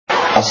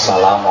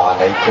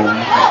Assalamualaikum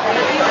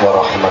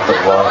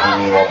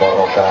warahmatullahi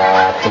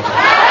wabarakatuh.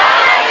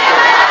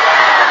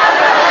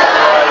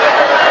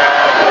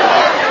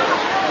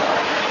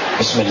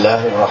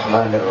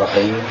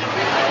 Bismillahirrahmanirrahim.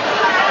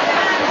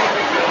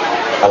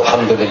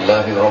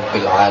 Alhamdulillahi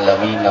rabbil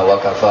alamin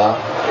wa kafa.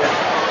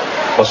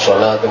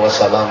 Wassalatu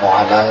wassalamu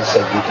ala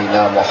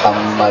sayyidina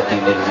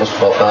Muhammadinil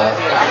Mustafa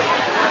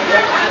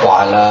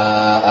wa ala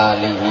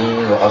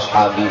alihi wa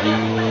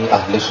ashabihi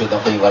ahli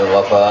sidqi wal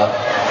wafa.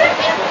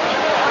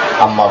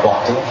 Amma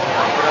ba'du.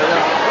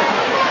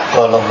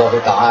 Qala Allah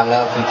Ta'ala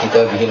fi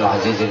kitabihil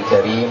azizil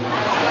karim.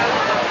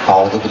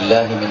 A'udzu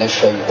billahi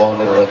minasy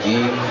syaithanir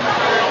rajim.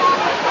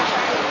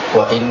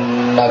 Wa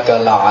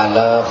innaka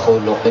la'ala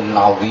khuluqin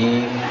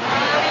 'adzim.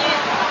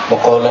 Wa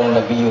qala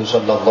an-nabiy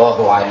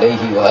sallallahu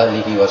alaihi wa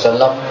alihi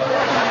wasallam,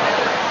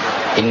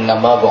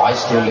 innama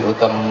bu'istu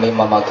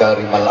liutammima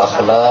makarimal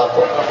akhlaq.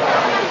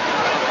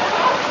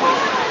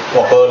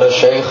 Wa qala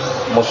Syekh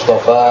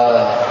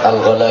Mustafa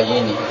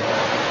Al-Ghalayini,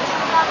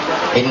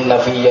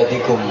 inna fi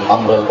yadikum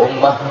amral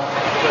ummah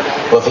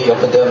wa fi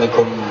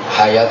aqdamikum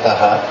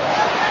hayataha.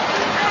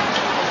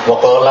 Wa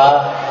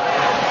qala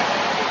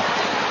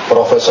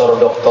Profesor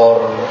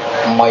Dr.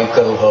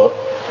 Michael Hurt,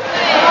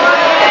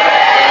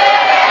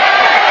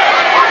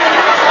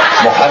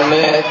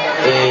 Muhammad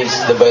is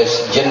the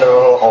best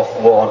general of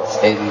words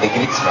in the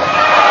great man.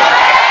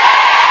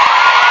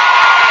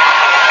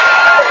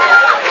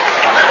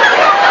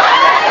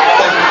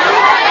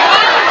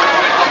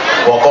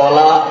 Wa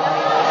qala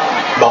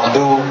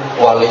Ba'du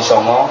wali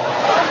songo,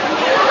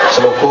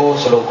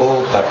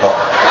 seluku bathok.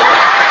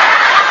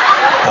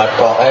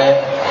 Bathoke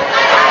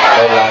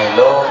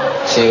elailo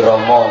si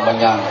Romo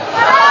menyang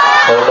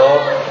Solo,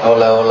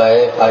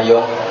 oleh-oleh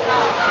ayung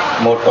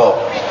muto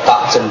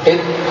tak jentit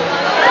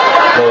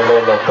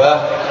lolo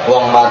lobah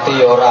wong mati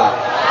ora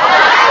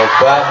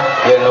obah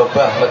yen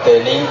obah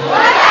medeni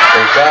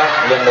obah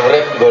yen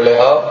urip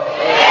golek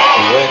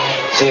duit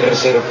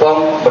sir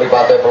pom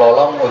mripate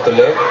pelolong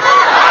udele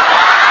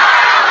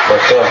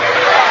bodong.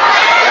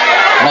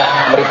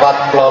 Nah,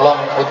 mripat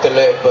pelolong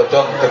udele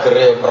bodong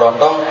gegere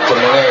merontong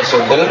jenenge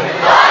sundel.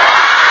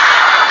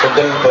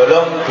 Sundel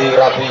bolong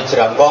dirabi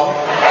jerangkong,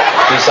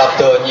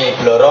 disabda nyi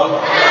blorong,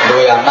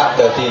 duwe anak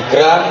dadi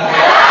grang.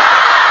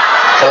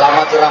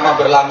 Selama ceramah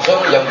berlangsung,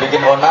 yang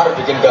bikin onar,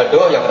 bikin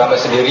gaduh, yang ramai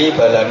sendiri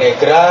balane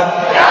grang.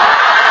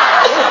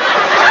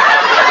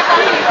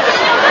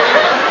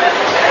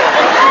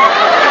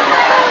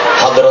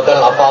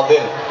 Hadratul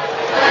Afadil,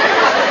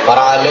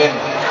 para alim,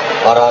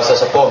 para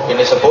sesepuh,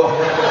 bini sepuh,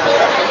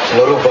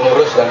 seluruh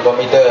pengurus dan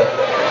komite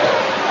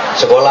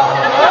sekolah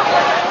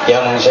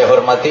yang saya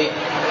hormati,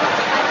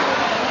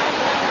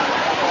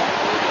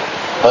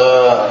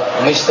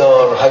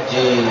 Mr.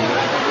 Haji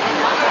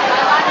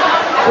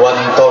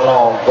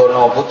Wantono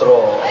Gono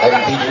Putro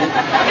MPD,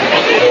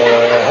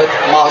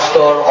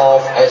 Headmaster of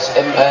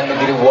SMN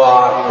Negeri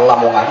 1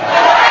 Lamongan,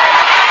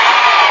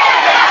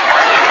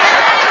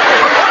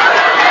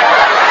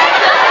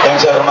 yang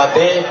saya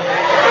hormati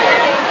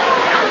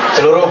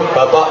seluruh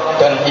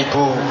bapak dan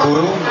ibu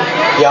guru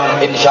yang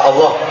insya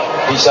Allah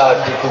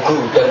bisa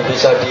digugu dan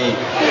bisa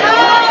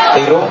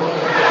ditiru,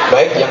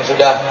 baik yang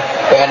sudah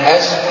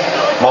PNS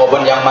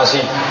maupun yang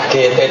masih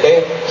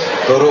GTT,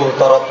 guru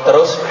torot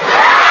terus,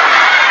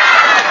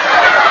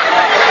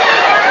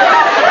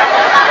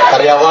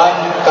 karyawan,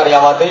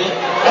 karyawati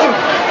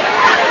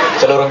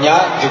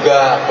seluruhnya,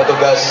 juga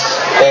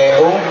petugas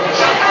TU,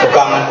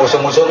 tukang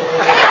usung-usung,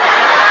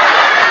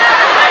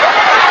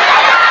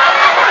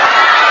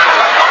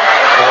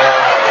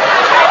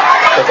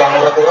 tukang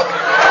urek-urek,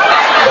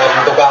 dan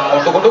tukang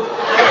untuk-untuk.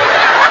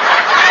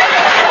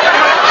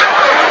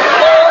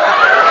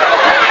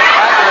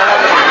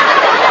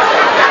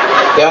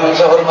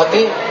 Yang saya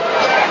hormati,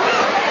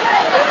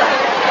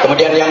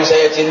 kemudian yang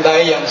saya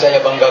cintai, yang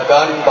saya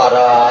banggakan,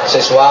 para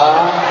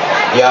siswa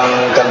yang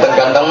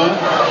ganteng-ganteng,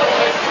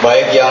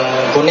 baik yang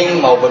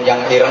kuning maupun yang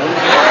ireng,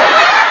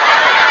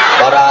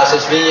 para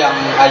siswi yang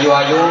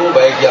ayu-ayu,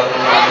 baik yang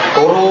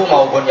turu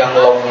maupun yang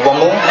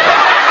longwongu,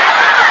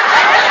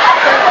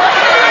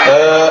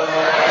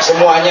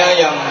 semuanya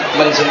yang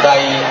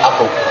mencintai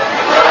aku.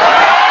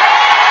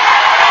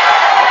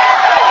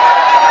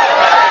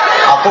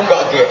 Aku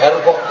nggak GR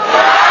kok.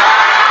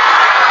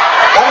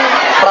 Kan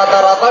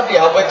rata-rata di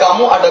HP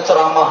kamu ada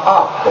ceramah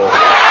aku.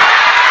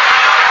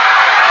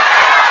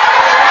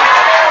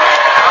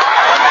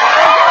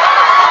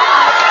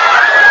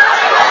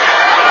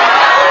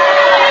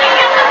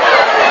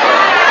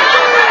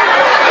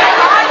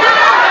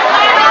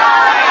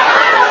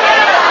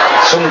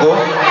 Sungguh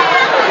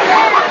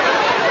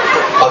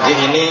pagi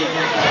ini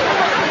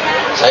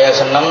saya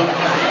senang,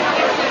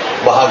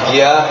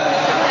 bahagia,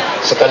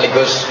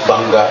 sekaligus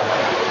bangga.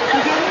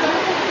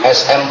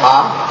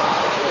 SMA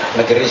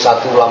Negeri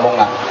 1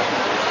 Lamongan,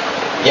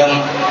 yang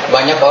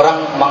banyak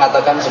orang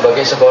mengatakan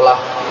sebagai sekolah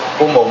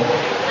umum,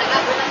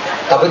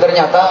 tapi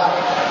ternyata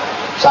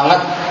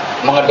sangat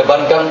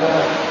mengedepankan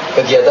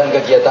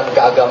kegiatan-kegiatan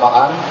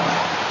keagamaan.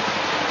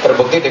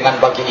 Terbukti dengan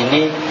pagi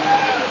ini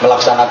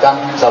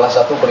melaksanakan salah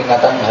satu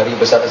peringatan hari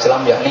besar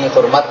Islam, yakni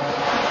hormat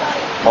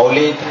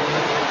Maulid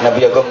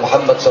Nabi Agung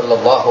Muhammad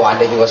sallallahu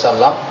alaihi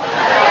wasallam.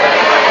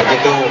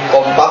 Begitu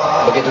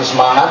kompak, begitu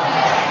semangat,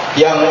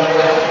 yang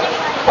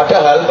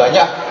padahal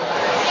banyak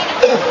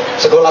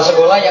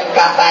sekolah-sekolah yang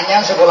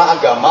katanya sekolah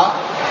agama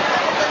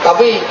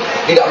tapi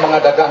tidak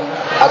mengadakan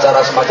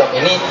acara semacam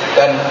ini,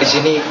 dan di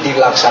sini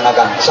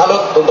dilaksanakan.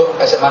 Salut untuk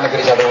SMA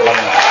Negeri 1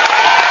 Lamongan.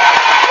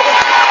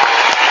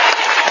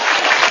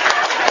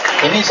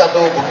 Ini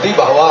satu bukti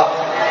bahwa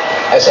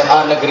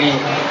SMA Negeri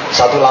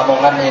 1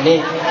 Lamongan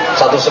ini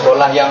satu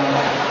sekolah yang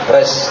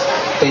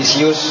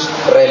prestisius,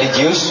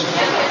 religius.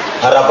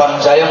 Harapan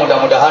saya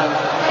mudah-mudahan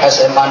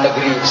SMA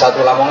Negeri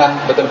 1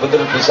 Lamongan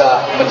betul-betul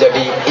bisa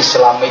menjadi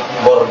Islamic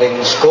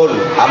boarding school.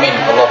 Amin.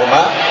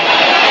 Allahumma.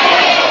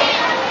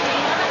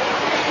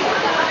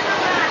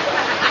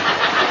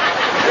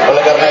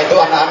 Oleh karena itu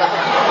anak-anak,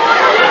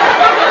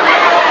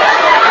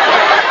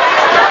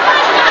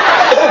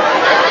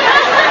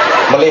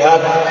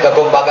 melihat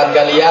kekompakan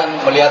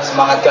kalian, melihat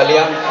semangat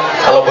kalian,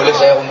 kalau boleh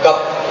saya ungkap,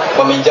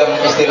 meminjam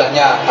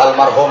istilahnya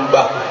almarhum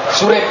Mbah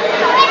Surip,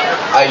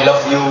 I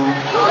love you,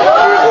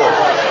 oh,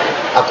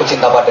 aku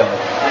cinta padamu.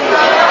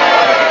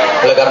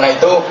 Oleh karena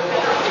itu,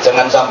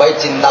 jangan sampai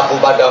cintaku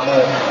padamu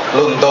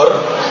luntur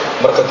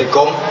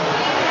mergedikom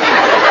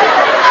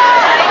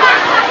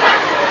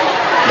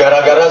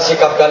gara-gara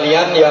sikap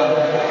kalian yang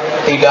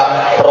tidak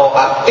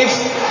proaktif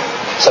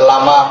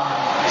selama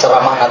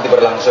ceramah nanti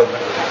berlangsung.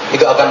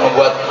 Itu akan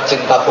membuat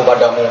cintaku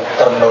padamu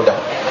ternoda.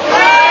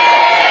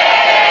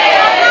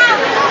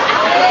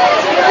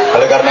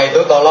 Oleh karena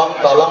itu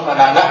tolong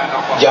anak-anak,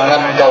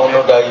 jangan kau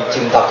nodai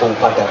cintaku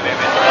padamu.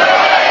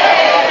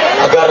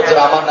 Agar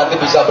ceramah nanti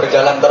bisa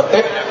berjalan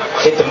tertib,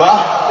 khidmah,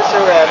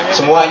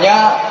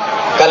 semuanya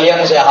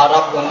kalian saya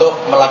harap untuk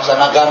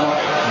melaksanakan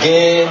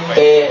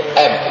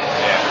GTM,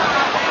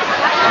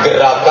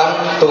 gerakan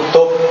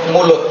tutup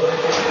mulut.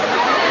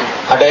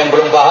 Ada yang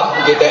belum paham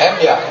GTM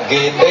ya?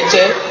 GTC,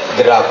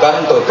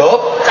 gerakan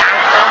tutup.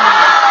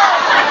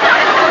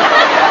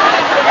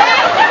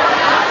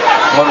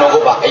 Menunggu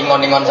Pak,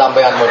 ingon-ingon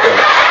sampean model.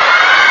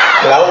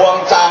 Lah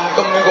wong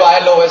cangkem iku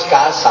ae lho wis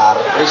kasar,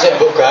 isih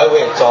mbok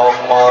gawe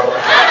congor.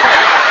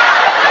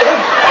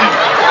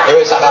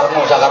 Wis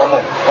sakaremu.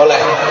 Oleh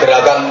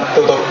gerakan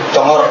tutup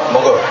congor,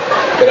 monggo.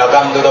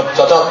 Gerakan tutup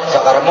cocot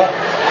sakaremu,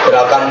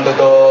 gerakan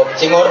tutup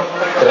cingur,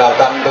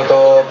 gerakan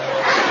tutup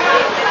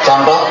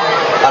contoh.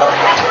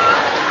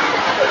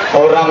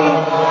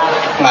 Orang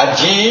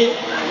ngaji,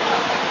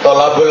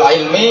 tolabul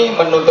ilmi,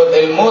 menuntut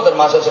ilmu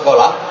termasuk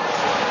sekolah,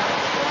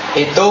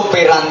 itu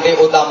piranti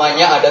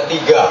utamanya ada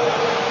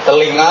 3: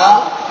 telinga,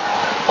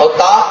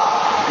 otak,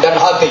 dan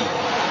hati.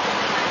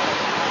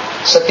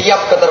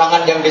 Setiap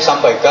keterangan yang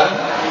disampaikan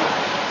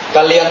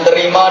kalian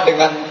terima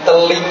dengan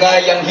telinga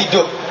yang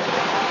hidup.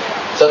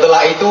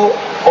 Setelah itu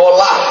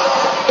olah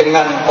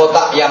dengan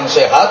otak yang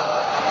sehat,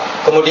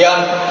 kemudian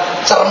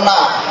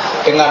cerna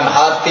dengan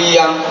hati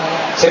yang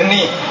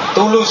jernih,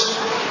 tulus.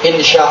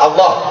 Insya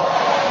Allah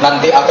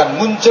nanti akan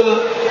muncul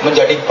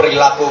menjadi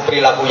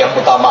perilaku-perilaku yang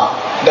utama,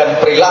 dan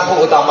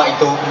perilaku utama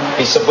itu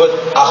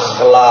disebut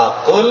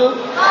akhlakul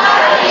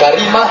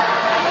karimah,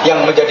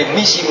 yang menjadi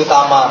misi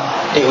utama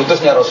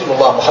diutusnya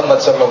Rasulullah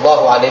Muhammad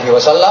sallallahu alaihi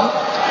wasallam,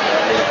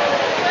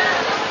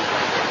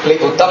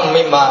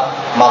 liutammima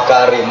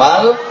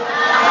makarimal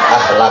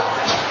akhlak.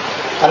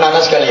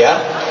 Anak-anak sekalian,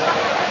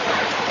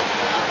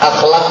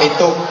 akhlak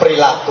itu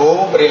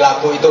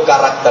perilaku itu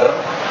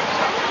karakter.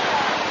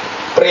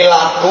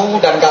 Perilaku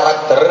dan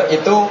karakter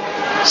itu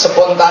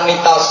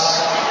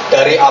spontanitas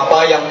dari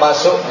apa yang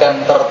masuk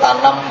dan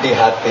tertanam di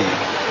hati.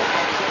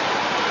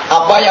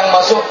 Apa yang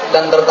masuk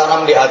dan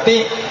tertanam di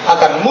hati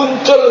akan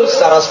muncul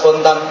secara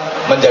spontan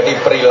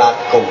menjadi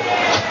perilaku.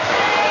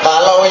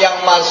 Kalau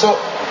yang masuk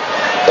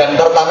dan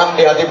tertanam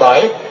di hati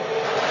baik,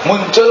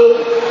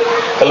 muncul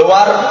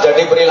keluar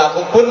jadi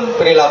perilaku pun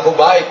perilaku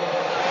baik.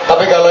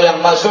 Tapi kalau yang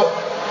masuk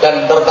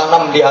dan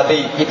tertanam di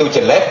hati itu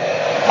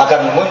jelek,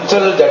 akan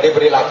muncul jadi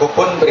perilaku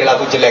pun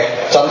perilaku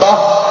jelek. Contoh,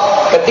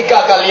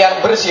 ketika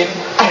kalian bersin,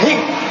 ahik,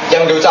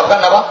 yang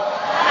diucapkan apa?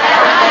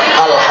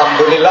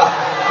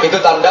 Alhamdulillah. Itu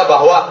tanda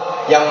bahwa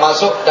yang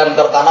masuk dan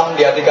tertanam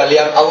di hati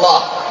kalian Allah,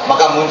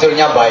 maka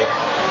munculnya baik.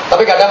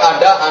 Tapi kadang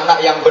ada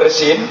anak yang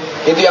bersin,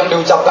 itu yang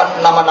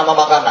diucapkan nama-nama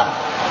makanan.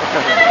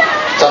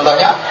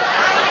 Contohnya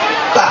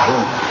tahu.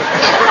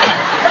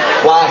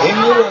 Wahim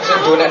itu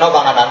sing dunekno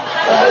panganan.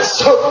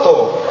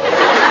 Soto.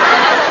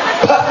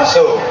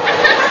 Bakso.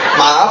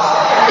 Maaf,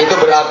 itu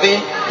berarti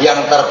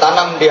yang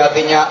tertanam di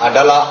hatinya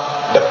adalah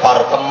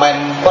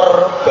Departemen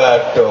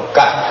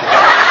Perbadokan.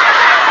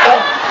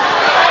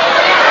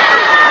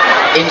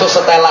 Itu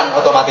setelan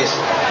otomatis.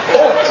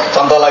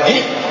 Contoh lagi,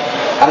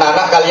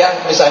 anak-anak kalian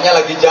misalnya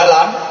lagi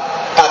jalan,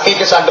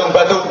 kaki kesandung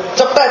batu,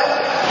 cepet,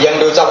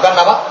 yang diucapkan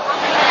apa?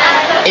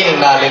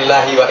 Inna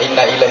lillahi wa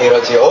inna ilaihi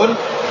raji'un.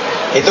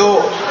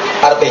 Itu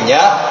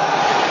artinya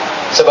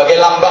sebagai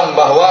lambang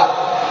bahwa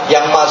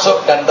yang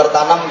masuk dan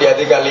tertanam di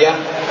hati kalian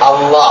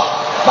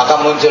Allah, maka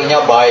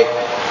munculnya baik.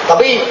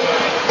 Tapi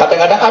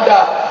kadang-kadang ada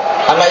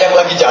anak yang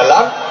lagi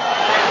jalan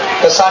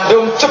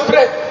kesandung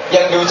jebret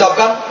yang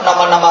diucapkan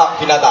nama-nama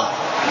binatang.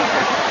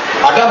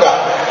 Ada nggak?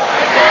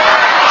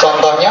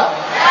 Contohnya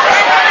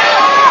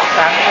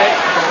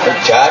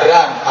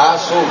jaran,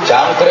 asu,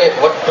 jangkrik,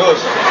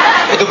 wedhus.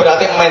 Itu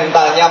berarti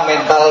mentalnya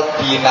mental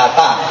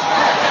binatang.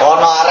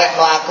 Ono arek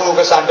mlaku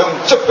kesandung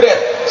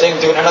jebret sing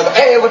diunekno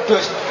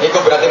wedhus, iku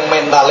berarti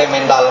mentale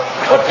mental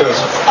wedhus.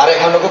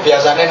 Arek ngono ku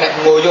biasane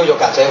nek nguyu yo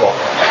gak cewek.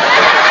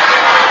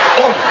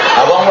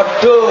 Abang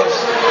wedhus.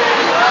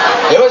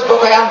 Ya wis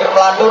pokoke anggere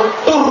melantur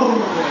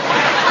tur.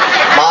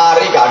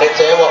 Mari gak ada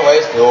cewek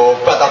wis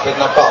diobat tapi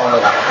netok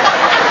ngono ta.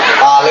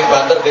 Paling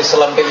banter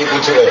diselentiki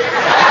pucuke.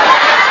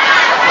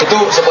 Itu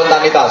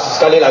spontanitas.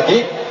 Sekali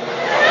lagi,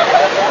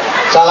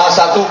 salah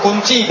satu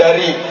kunci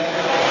dari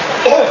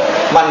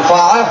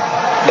manfaat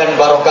dan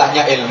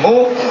barokahnya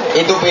ilmu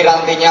itu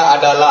pirantinya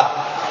adalah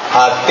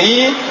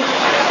hati,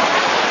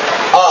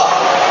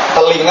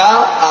 telinga,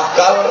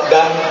 akal,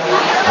 dan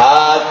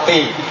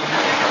hati.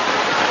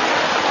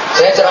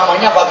 Saya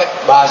ceramahnya pakai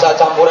bahasa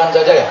campuran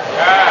saja ya,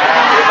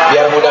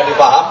 biar mudah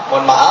dipaham.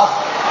 Mohon maaf.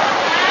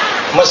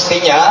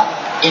 Mestinya,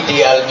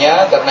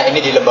 idealnya karena ini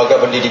di lembaga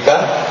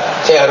pendidikan,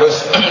 saya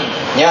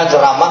harusnya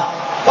ceramah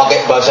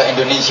pakai bahasa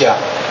Indonesia.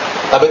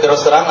 Tapi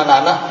terus terang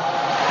anak-anak,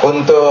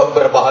 untuk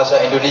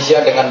berbahasa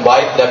Indonesia dengan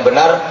baik dan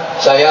benar,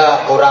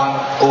 saya kurang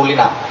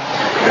kulina.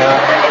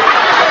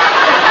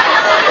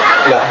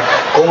 Ya,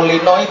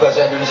 kulinoi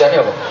bahasa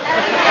Indonesianya apa?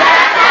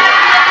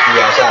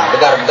 Biasa.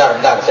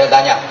 Bentar. Saya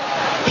tanya.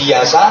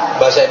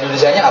 Biasa bahasa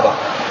Indonesianya apa?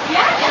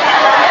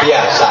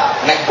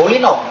 Biasa. Nek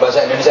kulino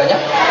bahasa Indonesianya?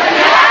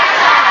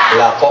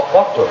 Lah kok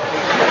podo?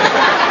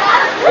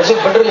 Wis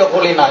bener ya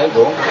kulina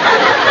itu.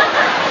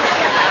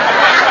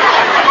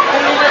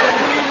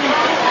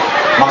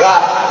 Maka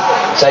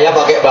saya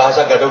pakai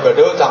bahasa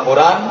gado-gado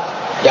campuran,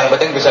 yang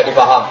penting bisa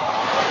dipaham.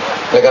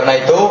 Oleh karena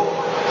itu,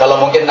 kalau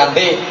mungkin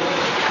nanti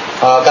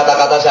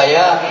kata-kata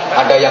saya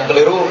ada yang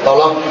keliru,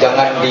 tolong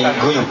jangan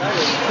diguyu.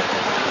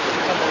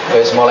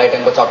 Wes mulai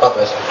dengan kecotot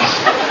wes.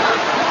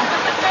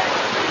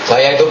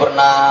 Saya itu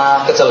pernah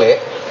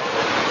kecelek.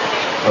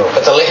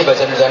 Kecelek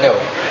bahasa Indonesia.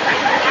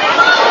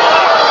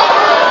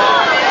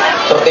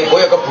 Tertipu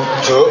ya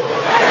kebujuk.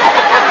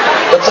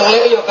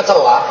 Kecelek ya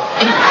kecelak.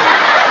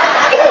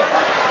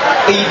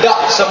 Tidak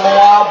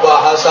semua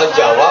bahasa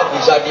Jawa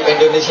bisa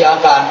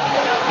diindonesiakan.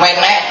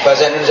 Menek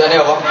bahasa Indonesia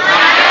apa?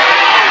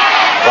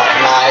 Wah,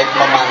 naik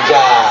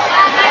memanjat.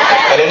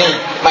 Ada nih,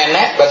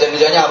 menek bahasa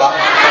Indonesia apa?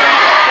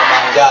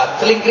 Memanjat.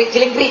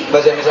 Cilingkrik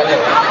bahasa Indonesia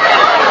apa?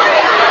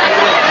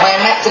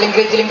 Menek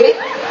cilingkrik.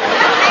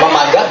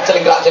 Memanjat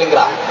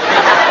celingkrak.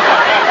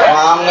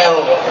 Ngangel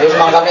kok. Wis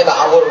mangkane tak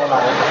awur ngono.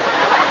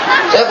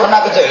 Saya pernah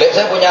kecelek,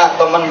 saya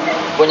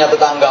punya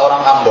tetangga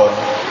orang Ambon.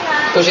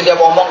 Terus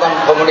setiap ngomong kan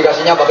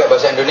komunikasinya pakai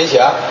bahasa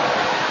Indonesia.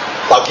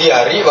 Pagi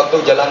hari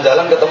waktu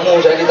jalan-jalan ketemu,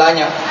 saya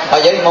ditanya,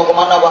 "Pak Yai mau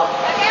kemana Pak?"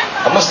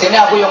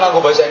 Mestinya aku yang nganggo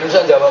bahasa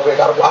Indonesia jawab gue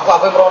karo aku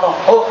apa merono.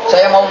 "Oh,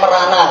 saya mau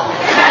merana."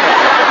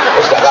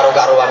 Terus gak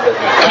karu-karuan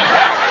berarti.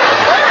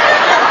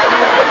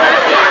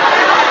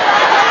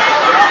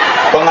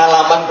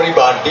 Pengalaman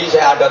pribadi,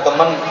 saya ada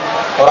teman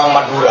orang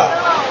Madura.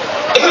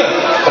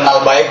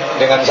 Kenal baik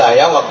dengan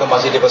saya waktu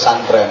masih di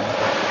pesantren.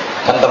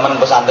 Kan teman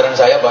pesantren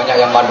saya banyak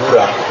yang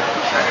Madura.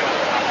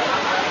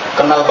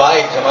 Kenal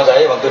baik sama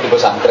saya waktu di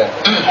pesantren.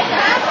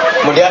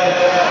 Kemudian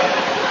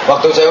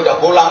waktu saya udah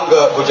pulang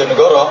ke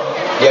Bojonegoro,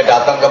 dia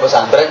datang ke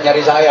pesantren nyari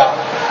saya.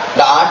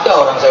 Nggak ada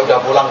orang, saya udah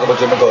pulang ke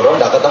Bojonegoro,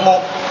 nggak ketemu.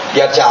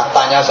 Dia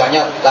tanya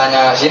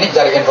sini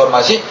cari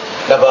informasi,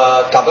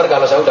 dapat kabar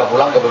kalau saya udah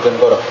pulang ke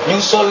Bojonegoro.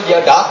 Nyusul dia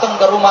datang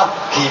ke rumah,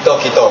 gitu.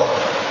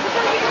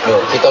 Loh,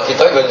 gitu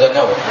itu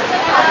biasanya apa?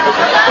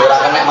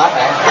 Kurang kena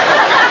mana?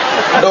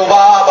 Aduh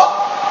Pak,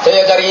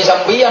 saya cari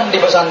sampian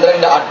di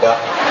pesantren nggak ada.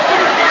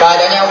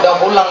 Kayaknya udah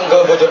pulang ke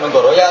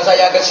Bojonegoro, ya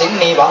saya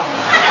kesini Pak.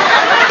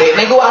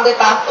 Ini gua ate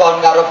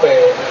takon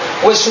karepe.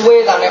 Wis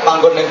suwe ta nek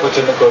manggon ning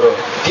Bojonegoro.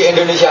 Di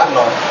Indonesia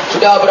no.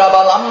 Sudah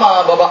berapa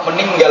lama Bapak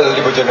meninggal di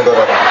Bojonegoro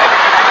Pak?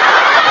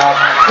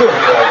 Aduh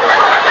ya.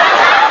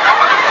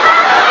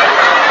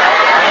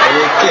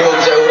 Iki wong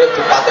saya urip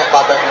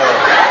dipatek-patekno.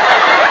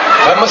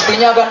 Nah,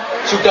 mestinya kan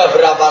sudah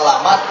berapa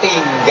lama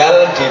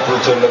tinggal di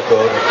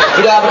Bojonegoro.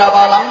 Sudah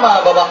berapa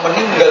lama Bapak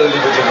meninggal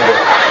di Bojonegoro.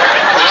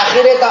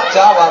 Akhirnya tak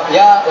jawab,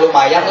 ya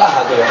lumayan lah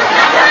aku ya.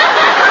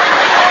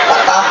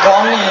 Tak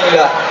takoni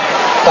lah.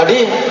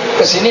 Tadi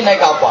kesini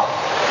naik apa?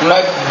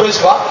 Naik bus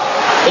Pak.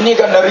 Ini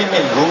kan dari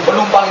Minggu,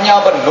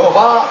 penumpangnya penuh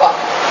Pak.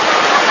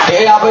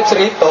 Dia apa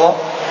cerita?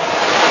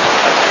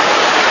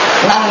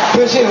 Nang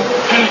bus itu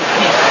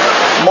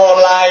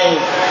mulai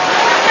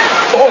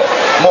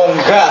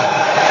munggah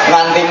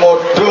nganti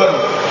mudhun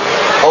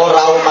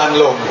ora uman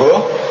longgo.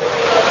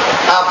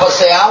 Apa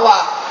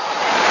awak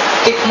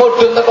tik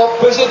mudhun teko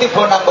bus itu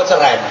tiba nang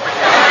Peceren.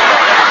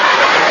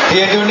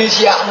 Di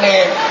Indonesia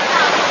nih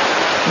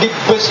di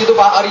bus itu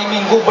Pak hari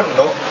Minggu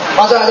penuh.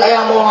 Masa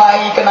saya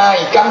mulai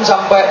kenaikan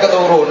sampai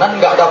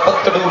keturunan nggak dapat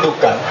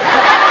kedudukan.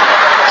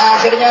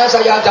 Akhirnya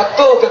saya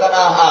jatuh ke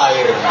tanah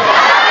air.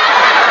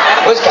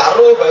 Wis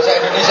karo bahasa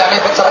Indonesiane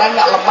peceren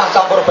gak lemah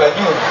campur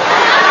banyu.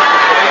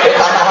 Di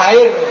tanah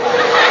air.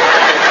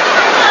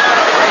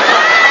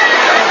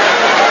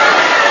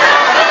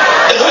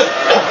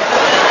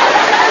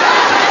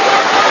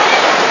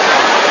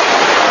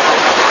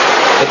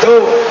 Itu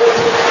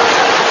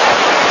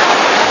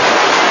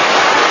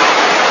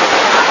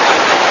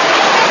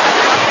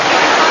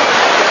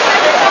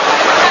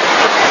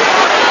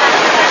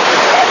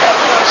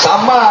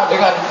sama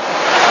dengan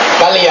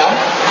kalian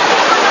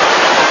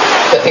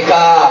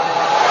ketika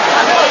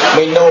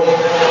minum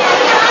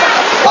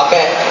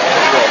pakai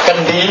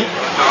kendi,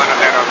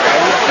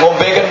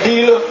 ngombe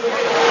kendi loh,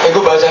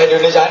 itu bahasa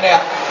Indonesia nya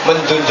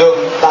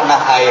menjunjung tanah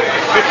air.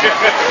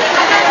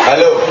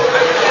 Halo,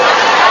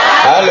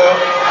 halo.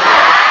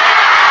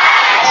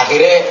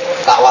 Akhirnya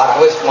tak waras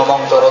wis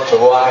ngomong coro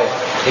Jawa ae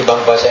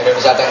timbang bahasa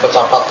Indonesia yang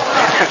pecotot.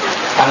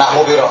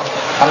 Anakmu piro?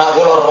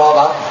 Anakku loro,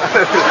 Pak.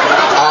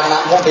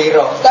 Anakmu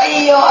piro? Tak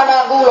iya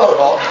anakku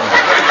loro.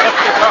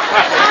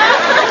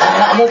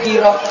 Anakmu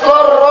piro?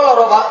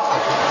 Loro, Pak.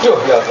 Yo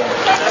ya.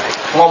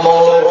 Ngomong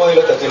loro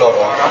iki dadi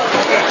loro.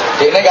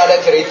 Dene gak ada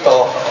cerita.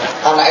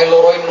 Anake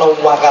loro iki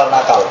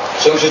nakal.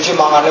 Sing siji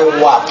mangane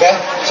akeh,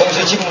 sing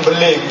siji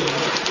membeling.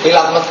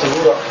 Ilang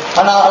medu.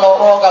 Anak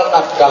loro kal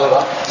nakal,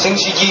 Pak. Sing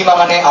siji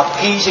mangane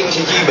aki, sing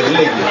siji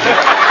beling.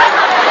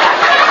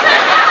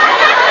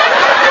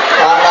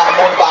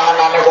 Anakmu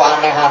panganane kok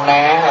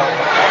aneh-aneh.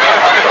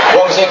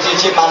 Wong sing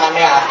siji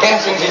mangane akeh,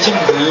 sing siji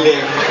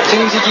beling.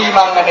 Sing siji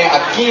mangane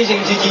aki,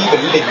 sing siji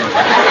beling.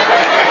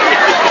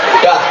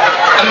 Dah.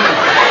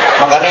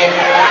 Makanya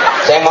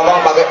saya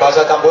ngomong pakai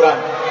bahasa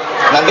campuran.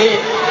 Nanti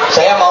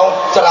saya mau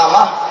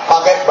ceramah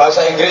pakai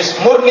bahasa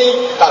Inggris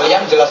murni,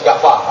 kalian jelas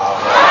gak paham.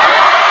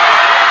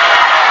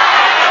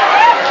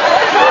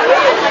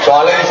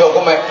 Soalnya iso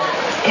aku mek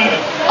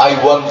I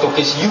want to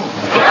kiss you.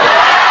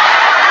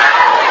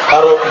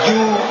 Karo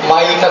you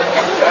mainet,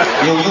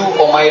 you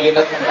o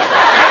mailinet.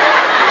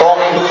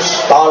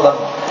 Tongdus talen,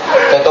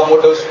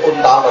 ketongdus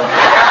untalen.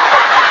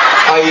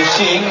 I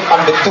sing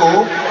on the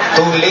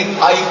tuling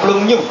I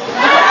plum you.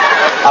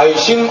 I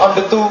sing on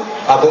the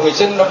aku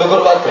ngisin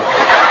ndukur watu.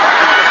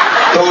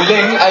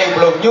 Tuling I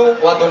plum you,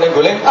 watu ning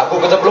guling aku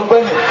keceplung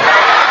banyu.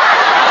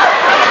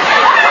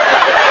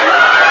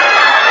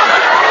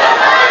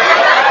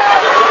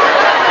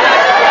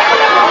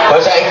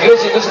 Bahasa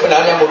Inggris itu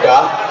sebenarnya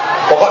mudah.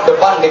 Pokok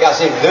depan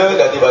dikasih the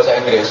dari bahasa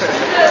Inggris.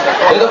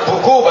 Itu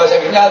buku bahasa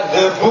Inggrisnya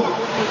the book,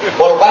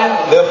 pulpen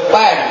the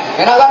pen.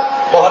 Enak kan?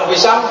 Pohon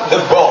pisang the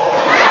box.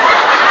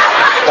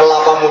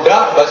 Kelapa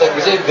muda bahasa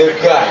Inggrisnya the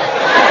gun.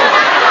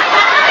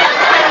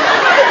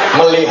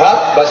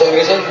 Melihat bahasa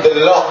Inggrisnya the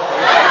lock.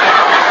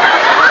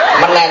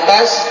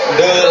 Menetes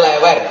the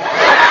lewer.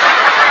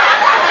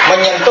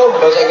 Menyentuh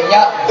bahasa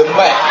Inggrisnya the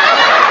mat.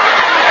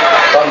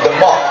 On the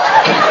mop.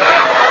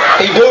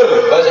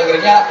 Tidur bahasa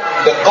Inggrisnya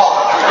the cock.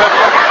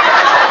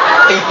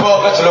 Tiba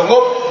ke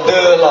jelungup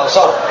the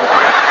losor.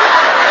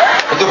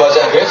 Itu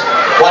bahasa Inggris.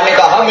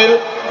 Wanita hamil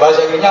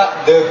bahasa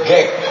Inggrisnya the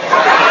gag.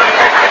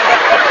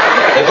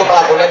 Itu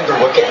melakukan the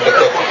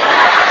gag.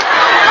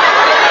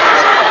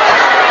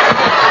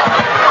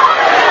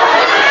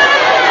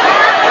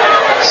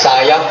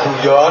 Saya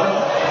guyon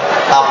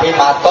tapi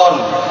maton.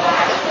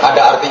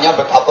 Ada artinya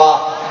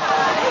betapa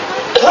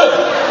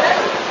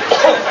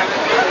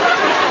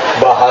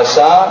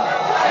bahasa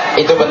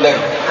itu penting.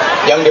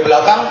 Yang di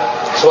belakang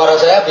suara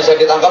saya bisa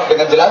ditangkap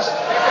dengan jelas?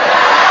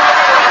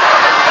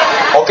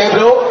 Oke,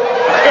 bro.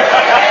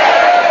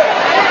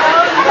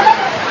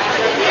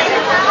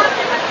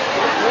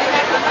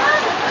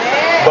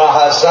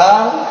 Bahasa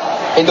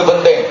itu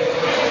penting.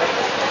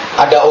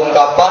 Ada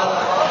ungkapan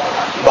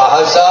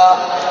bahasa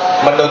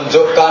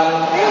menunjukkan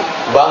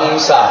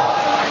bangsa.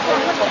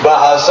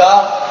 Bahasa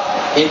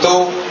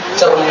itu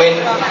cermin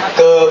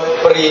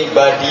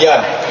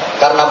kepribadian.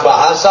 Karena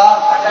bahasa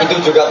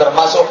itu juga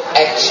termasuk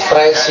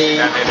ekspresi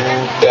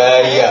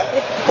budaya.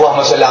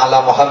 Allahumma sholli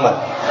ala Muhammad.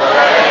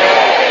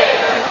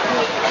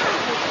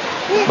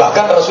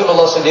 Bahkan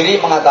Rasulullah sendiri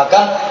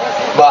mengatakan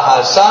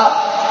bahasa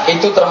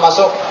itu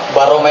termasuk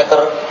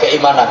barometer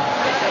keimanan.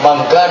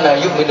 Man kana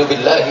yu'minu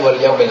billahi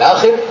wal yaumil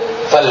akhir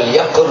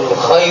falyaqul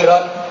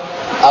khairan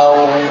aw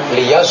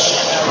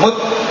liyasmut.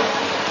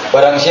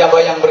 Barang siapa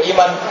yang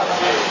beriman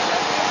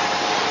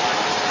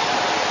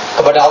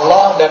kepada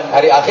Allah dan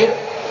hari akhir,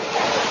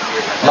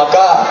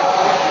 maka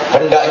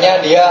hendaknya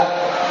dia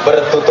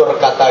bertutur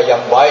kata yang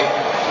baik.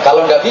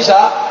 Kalau tidak bisa,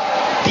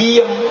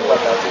 diam.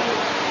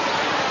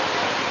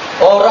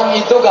 Orang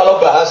itu kalau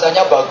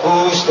bahasanya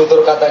bagus,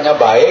 tutur katanya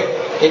baik,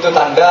 itu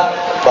tanda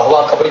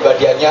bahwa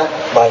kepribadiannya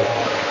baik.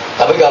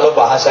 Tapi kalau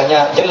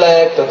bahasanya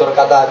jelek, tutur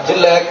kata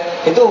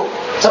jelek, itu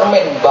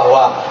cermin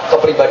bahwa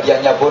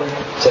kepribadiannya pun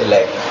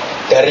jelek.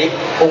 Dari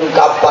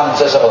ungkapan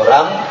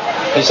seseorang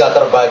bisa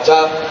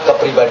terbaca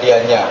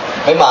kepribadiannya.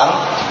 Memang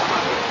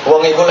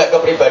wong iku lek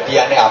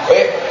kepribadiane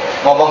apik,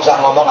 ngomong sak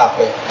ngomong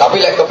apik.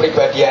 Tapi lek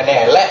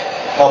kepribadiane elek,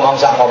 ngomong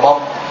sak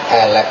ngomong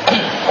elek.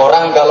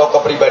 Orang kalau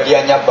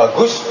kepribadiannya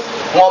bagus,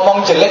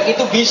 ngomong jelek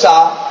itu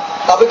bisa,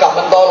 tapi gak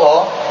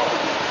mentolo.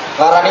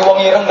 Ngarani wong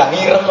ireng nang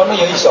ireng ngono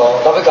ya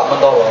iso, tapi gak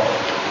mentolo.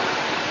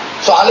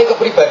 Soalnya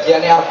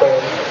kepribadiannya apa?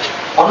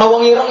 Ana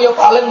wong ireng ya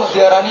paling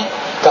mesti diarani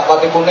gak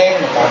pati kuning.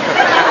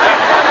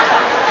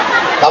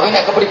 Tapi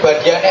nek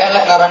kepribadiannya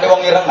elek ngarani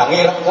wong ireng nang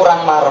ireng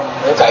kurang marem.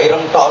 Ya gak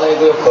ireng tok lek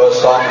iku ya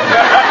gosong.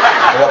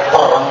 Ya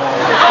pereng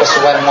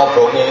kesuwen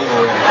ngobonge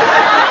iku.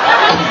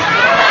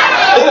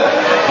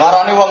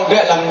 Ngarani wong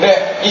ndek lan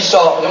ndek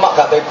iso cuma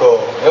gak tega.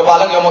 Ya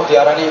paling ya mau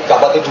diarani gak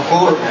pati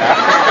dhukur.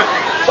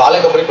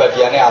 Soalnya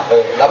kepribadiannya apa?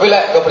 Tapi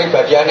lek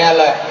kepribadiannya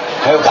elek,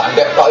 ayo gak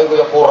ndek tok iku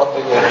ya puret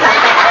iku.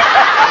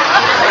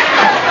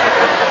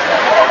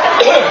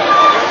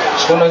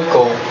 Ngono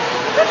iku.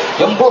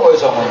 Ya mbok kok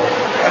iso ngono.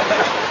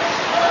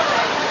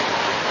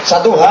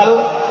 Satu hal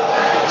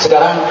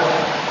sekarang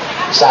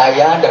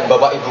saya dan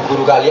Bapak Ibu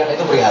guru kalian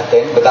itu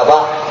prihatin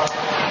betapa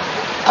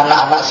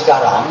anak-anak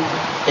sekarang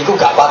itu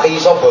gak pati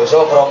iso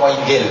basa krama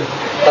Inggil.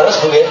 Terus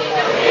nggih.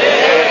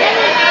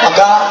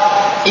 Maka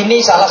ini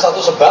salah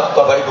satu sebab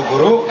Bapak Ibu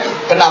guru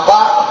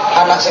kenapa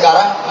anak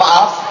sekarang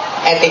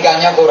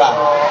etikanya kurang,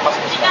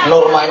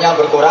 normanya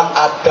berkurang,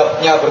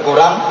 adabnya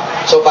berkurang,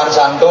 sopan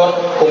santun,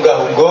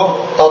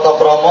 unggah-ungguh, tata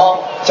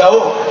krama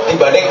jauh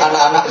dibanding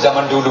anak-anak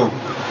zaman dulu.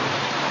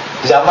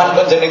 Zaman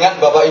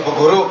penjenengan Bapak Ibu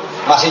guru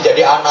masih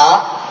jadi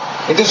anak,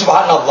 itu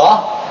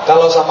subhanallah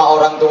kalau sama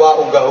orang tua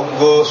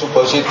unggah-ungguh,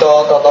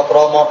 subosito, tata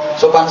krama,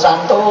 sopan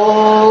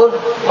santun,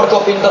 mergo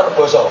pinter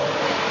basa.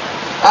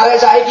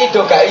 Arek saiki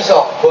do gak iso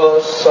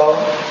basa.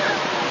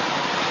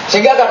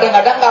 Sehingga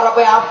kadang-kadang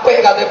karepe apik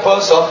kate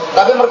basa,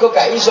 tapi mergo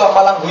gak iso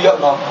malah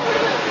guyokno.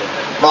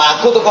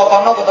 Mlaku teko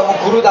kono ketemu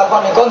guru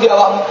takon, "Kok ndi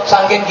awakmu?"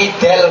 Saking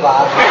kidel,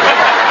 Pak.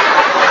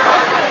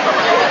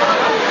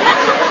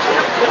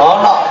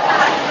 Ono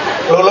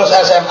lulus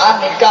SMA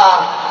nikah,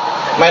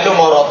 melu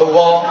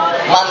maratuwa,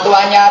 mantu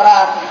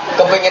anyaran,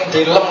 kepengin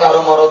dilem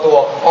karo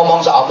maratuwa,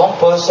 omong sak omong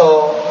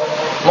basa.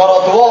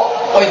 Maratuwa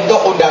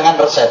entuk undangan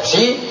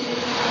resepsi,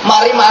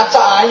 mari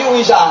maca ayu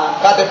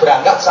wisan, kate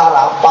berangkat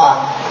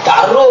sarapan.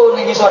 Karo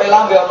ning isore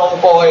lambe ana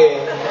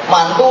upoe.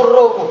 Mantu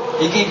ro,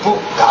 iki ibu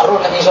karo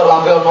ning isor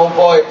lambe ana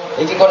upoe.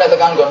 Iki kok nek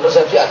tekan nggon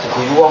resepsi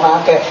diguyu wong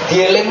akeh.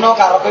 Dielingno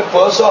karepe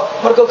basa,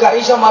 mergo gak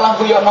iso malah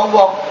guyokno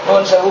wong.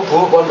 Nuwun sewu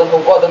Bu, wonten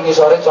upo ten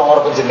ngisore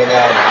congor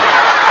panjenengan.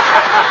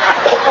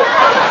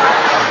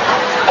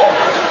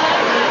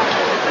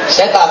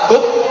 Saya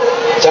takut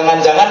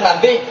jangan-jangan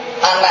nanti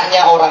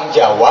anaknya orang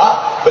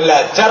Jawa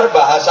belajar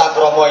bahasa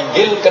kromo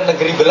Inggil ke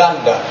negeri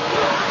Belanda.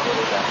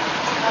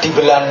 Di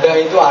Belanda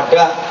itu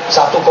ada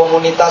satu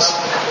komunitas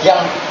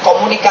yang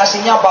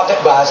komunikasinya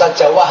pakai bahasa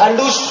Jawa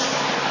halus.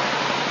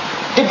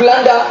 Di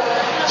Belanda,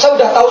 saya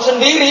sudah tahu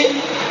sendiri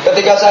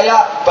ketika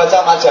saya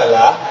baca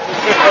majalah.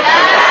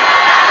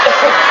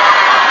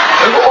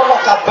 Itu ono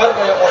kabar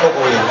kayak ngono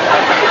kuwi.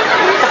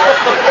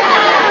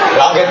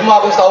 Langitmu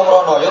aku tahu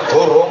merono ya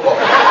durung kok.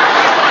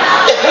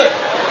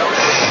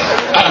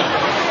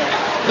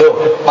 Loh,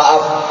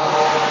 maaf.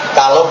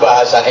 Kalau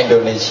bahasa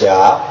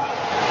Indonesia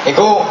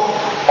itu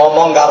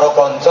omong karo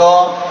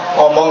konco,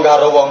 omong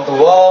karo wong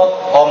tua,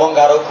 omong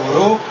karo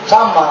guru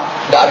sama,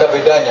 tidak ada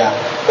bedanya.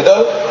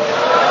 Betul?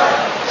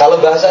 Kalau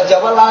bahasa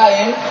Jawa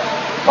lain,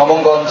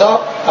 ngomong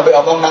konco sampai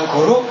omong nang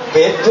guru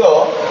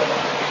beda.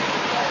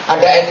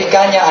 Ada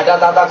etikanya, ada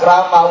tata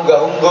krama,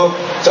 unggah-ungguh.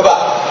 Coba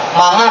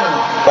mangan,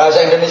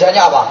 bahasa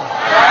Indonesianya apa?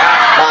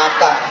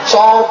 Makan.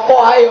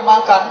 Sopo ayo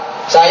makan.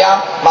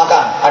 Saya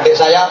makan, adik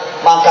saya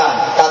makan,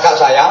 kakak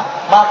saya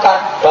makan,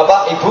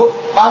 bapak ibu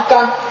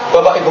makan,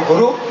 bapak ibu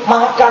guru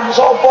makan,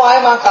 sopo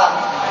ayo makan.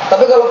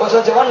 Tapi kalau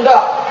bahasa Jawa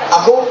enggak,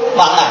 aku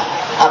mangan,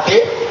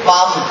 adik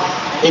mam,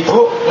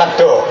 ibu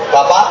nedo,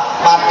 bapak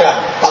madang,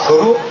 pak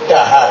guru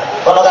dahar,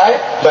 kono kae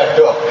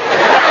badok,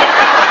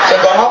 sing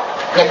kono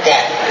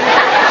nyekek,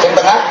 sing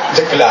tengah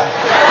jeglah.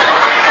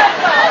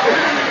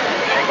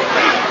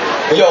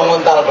 Yo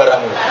nguntal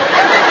barang.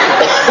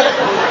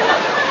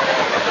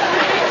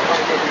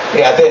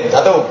 Prihatin,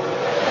 1.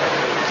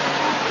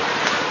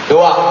 2,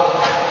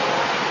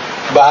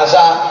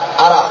 bahasa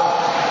Arab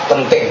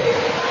penting.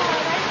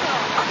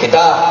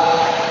 Kita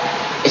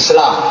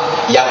Islam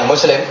yang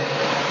Muslim,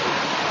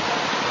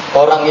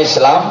 orang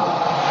Islam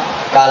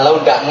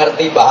kalau tidak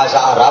ngerti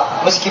bahasa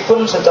Arab,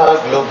 meskipun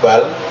secara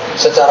global,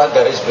 secara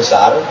garis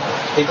besar,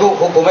 itu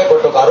hukumnya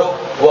padha karo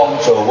wong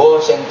Jawa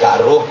sing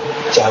karo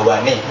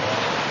Jawane.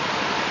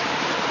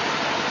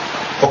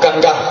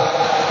 Bukankah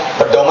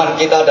pedoman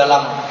kita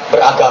dalam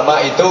beragama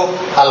itu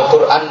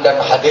Al-Quran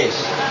dan hadis?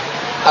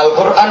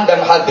 Al-Quran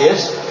dan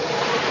hadis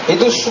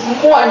itu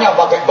semuanya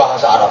pakai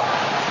bahasa Arab.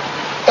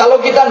 Kalau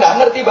kita nggak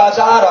ngerti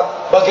bahasa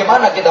Arab,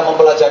 bagaimana kita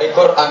mempelajari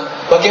Quran?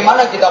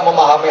 Bagaimana kita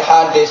memahami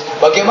hadis?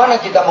 Bagaimana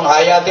kita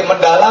menghayati,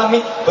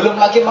 mendalami? Belum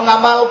lagi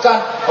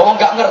mengamalkan. Kalau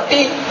nggak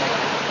ngerti,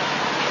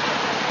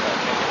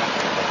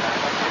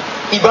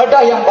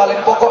 ibadah yang paling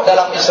pokok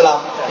dalam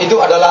Islam itu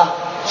adalah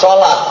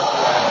sholat.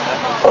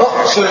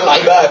 Rasul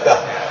ibadah.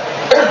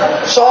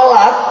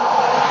 Sholat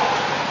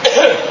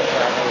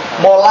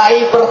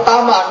mulai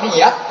pertama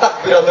niat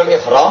takbiratul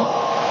ihram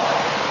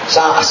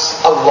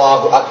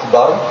Allahu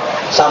Akbar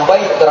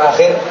sampai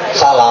terakhir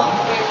salam,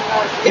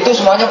 itu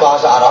semuanya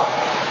bahasa Arab.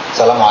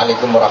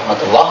 Assalamualaikum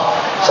warahmatullah,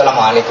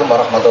 Assalamualaikum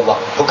warahmatullah.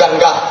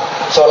 Bukankah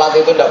sholat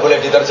itu tidak boleh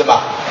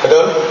diterjemah?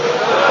 Betul?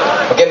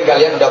 Mungkin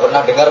kalian sudah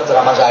pernah dengar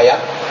ceramah saya.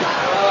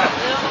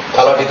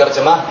 Kalau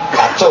diterjemah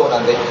kacau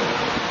nanti.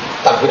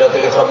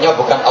 Takbiratul ihramnya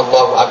bukan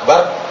Allahu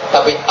Akbar,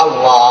 tapi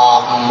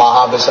Allah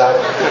Maha Besar.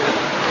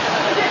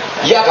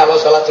 Ya kalau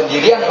sholat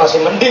sendirian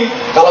masih mending.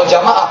 Kalau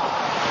jamaah,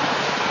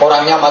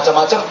 orangnya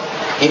macam-macam.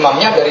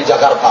 Imamnya dari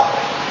Jakarta,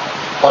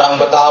 orang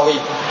Betawi,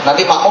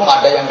 nanti makmum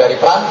ada yang dari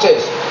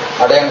Prancis,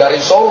 ada yang dari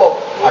Solo,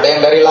 ada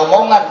yang dari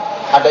Lamongan,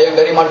 ada yang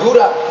dari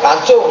Madura.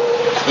 Kacau.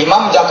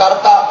 Imam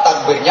Jakarta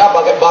takbirnya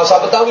pakai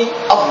bahasa Betawi.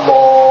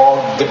 Allah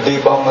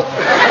gede banget.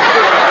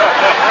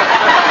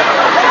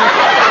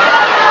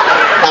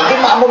 Nanti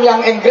makmum yang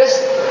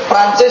Inggris,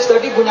 Prancis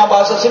tadi punya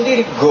bahasa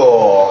sendiri.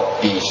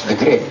 God is the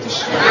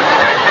greatest.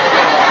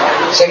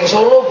 Sing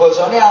Solo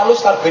bosone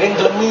halus takbirin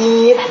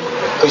glemit.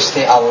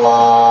 Gusti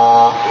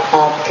Allah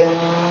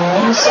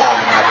ageng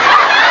sangat.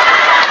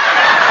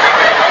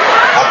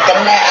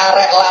 Kene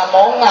arek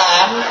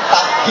Lamongan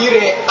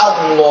takbire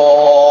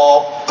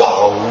Allah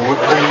gaud.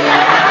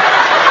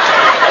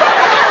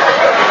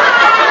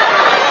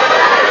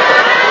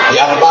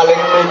 Yang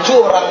paling lucu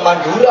orang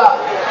Madura.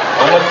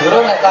 Madura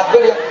nek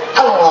takbir ya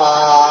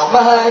Allah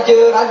Maha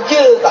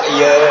Raja tak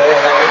ya.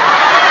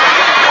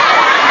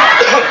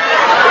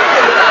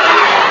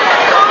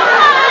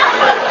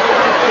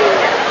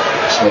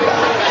 Bismillah.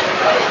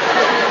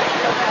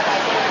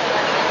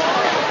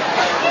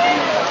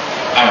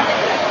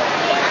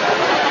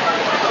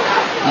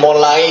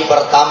 Mulai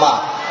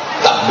pertama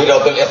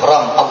takbiratul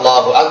ihram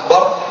Allahu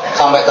Akbar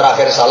sampai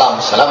terakhir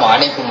salam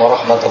Assalamualaikum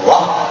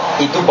warahmatullah,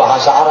 itu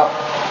bahasa Arab.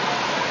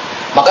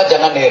 Maka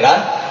jangan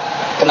heran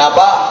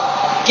kenapa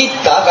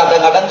kita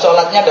kadang-kadang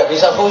sholatnya tidak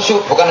bisa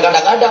khusyuk. Bukan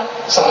kadang-kadang,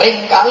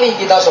 sering kali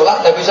kita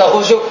sholat tidak bisa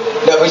khusyuk,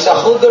 tidak bisa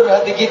khudur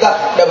hati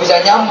kita, tidak bisa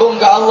nyambung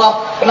ke Allah.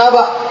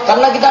 Kenapa?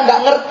 Karena kita tidak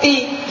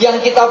ngerti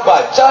yang kita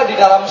baca di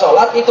dalam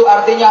sholat itu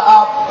artinya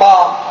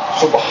apa.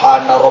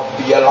 Subhana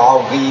rabbiyal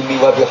azimi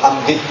wa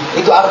bihamdi,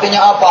 itu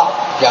artinya apa?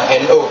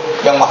 Yang NU,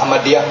 yang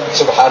Muhammadiyah,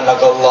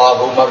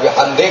 subhanakallahumma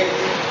bihamdik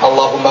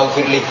Allahumma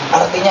gfirli,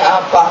 artinya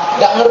apa?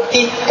 Gak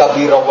ngerti.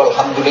 Kabira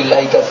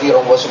walhamdulillahi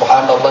katsira wa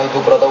subhanallahi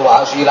bukratan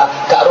wa asila,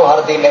 gak roh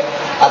artinya.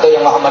 Atau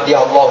yang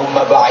Muhammadiyah,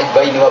 Allahumma ba'id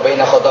baini wa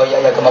baina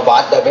khotoyaya kama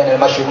ba'adta bainal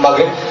masyriq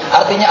maghrib,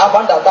 artinya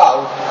apa? Gak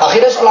tahu.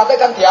 Akhirnya sholatnya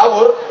kan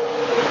diawur.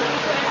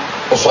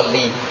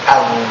 Usolli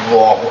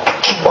Allahu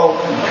Akbar.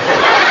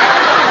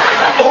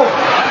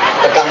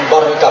 Tekan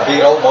bar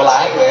kabira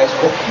mulai wes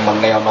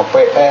meneh ana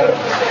PR.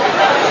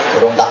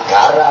 Durung tak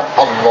garap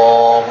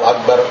Allahu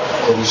Akbar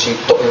guru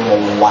sitok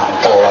mau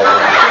mangkel lagi.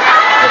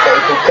 Maka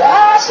itu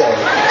gas ya.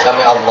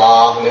 Sami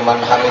Allah liman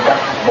hamidah,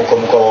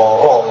 muga-muga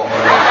lara wong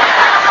ngene.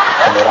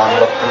 Ora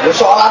mlebu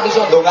salat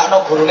iso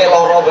ndongakno gurune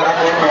lara barang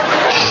ngono.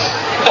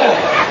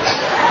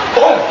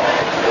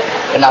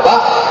 Kenapa?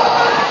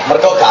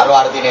 Mergo karo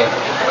artine.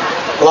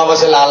 Allahumma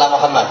sholli ala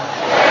Muhammad.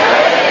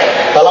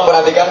 Tolong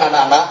perhatikan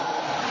anak-anak.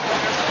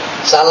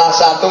 Salah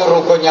satu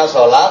rukunnya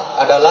sholat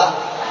adalah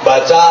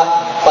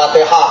baca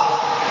Fatihah.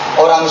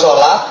 Orang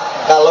sholat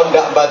kalau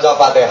tidak baca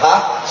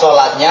Fatihah,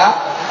 sholatnya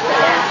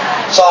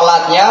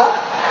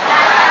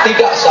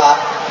tidak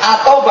sah.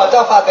 Atau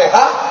baca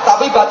Fatihah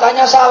tapi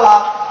bacanya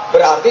salah,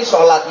 berarti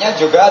sholatnya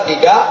juga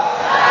tidak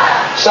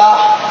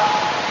sah.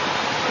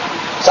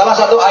 Salah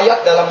satu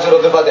ayat dalam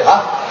surat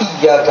Al-Fatihah,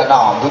 Iyyaka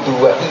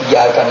na'budu wa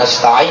iyyaka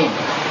nasta'in.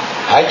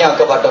 Hanya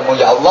kepadamu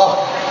ya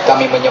Allah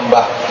kami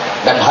menyembah,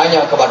 dan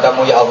hanya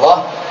kepadamu ya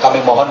Allah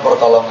kami mohon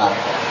pertolongan.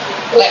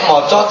 Lek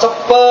maca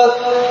cepet,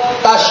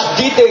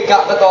 tasdid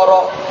gak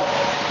ketara.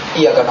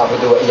 Iyyaka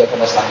na'budu wa iyyaka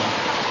nasta'in.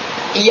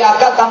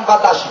 Iyyaka tanpa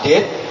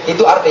tasdid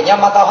itu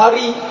artinya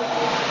matahari.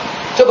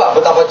 Coba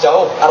betapa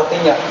jauh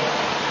artinya.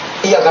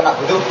 Iyyaka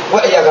na'budu wa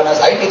iyyaka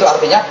nasta'in itu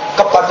artinya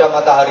kepada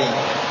matahari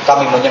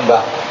kami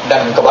menyembah,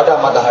 dan kepada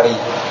matahari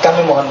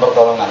kami mohon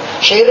pertolongan.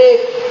 Syirik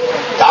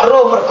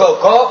karo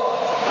mergo.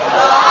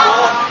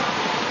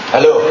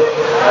 Halo.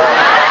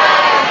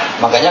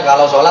 Makanya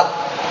kalau sholat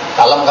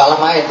kalem-kalem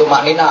aja itu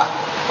maknina.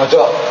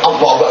 Ojo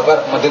Allahu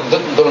Akbar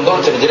mentul-mentul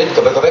jadi-jadi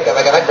gebek-gebek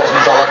terus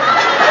sholat.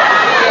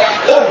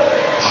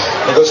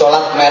 Iku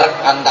sholat merek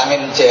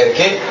antangin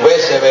CRG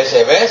wes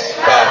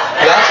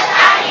bablas.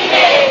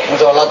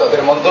 Sholat kok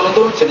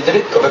mentul-mentul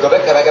jadi-jadi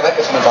gebek-gebek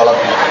terus sholat.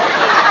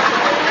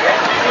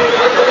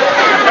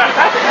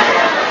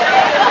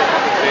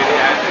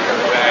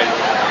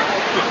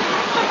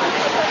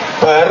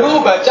 Baru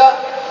baca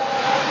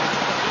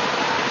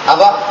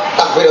apa?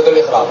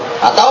 Takbiratul ihram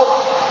atau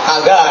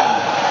azan.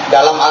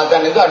 Dalam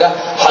azan itu ada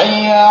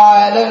hayya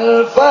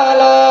 'alal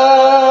falah.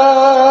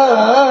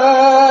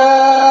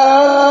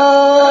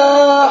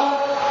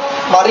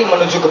 Mari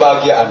menuju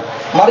kebahagiaan,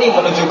 mari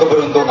menuju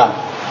keberuntungan.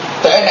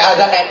 TN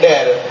azan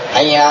endel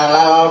hayya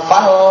 'alal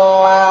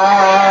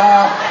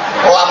falah.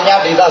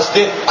 Lamnya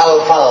ditasdid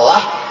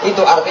al-falah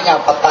itu artinya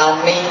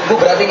petani. Itu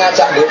berarti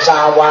ngajak di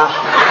sawah.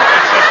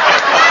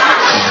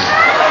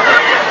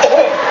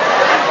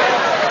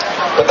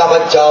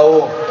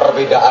 jauh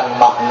perbedaan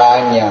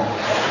maknanya.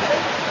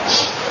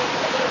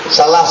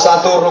 Salah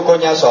satu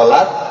rukunnya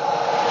sholat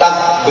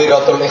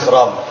takbiratul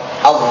ihram,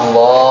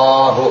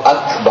 Allahu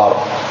Akbar.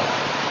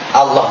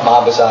 Allah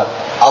Maha Besar,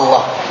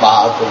 Allah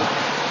Maha Agung.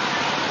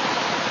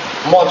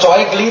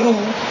 Mocoy keliru.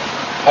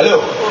 Halo.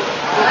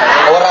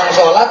 Orang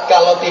sholat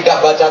kalau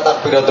tidak baca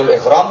takbiratul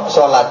ihram,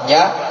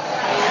 sholatnya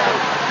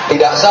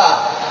tidak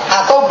sah.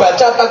 Atau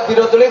baca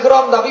takbiratul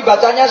ihram tapi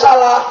bacanya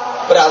salah,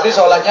 berarti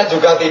sholatnya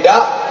juga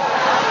tidak.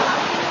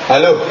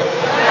 Halo.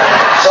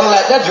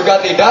 Sholatnya juga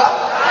tidak.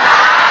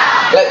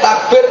 Lek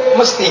takbir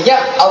mestinya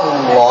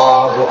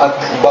Allahu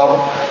Akbar.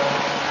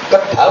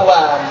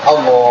 Ketahuan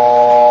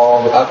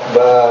Allahu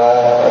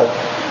Akbar.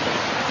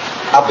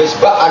 Habis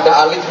ba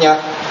ada alifnya,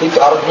 itu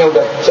artinya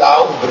udah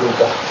jauh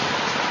berubah.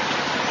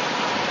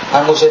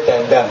 Anu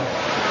sedandang.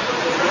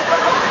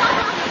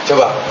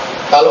 Coba,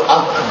 kalau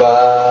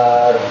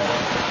akbar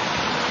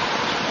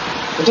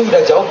itu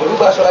udah jauh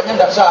berubah, suratnya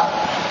tidak sah.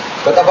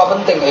 Betapa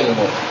penting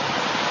ilmu.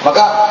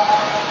 Maka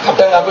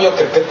kadang aku yo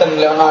gregeten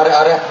lek ana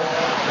arek-arek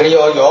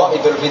riyoyo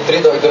Idul Fitri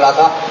atau Idul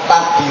Adha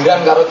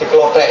takbiran karo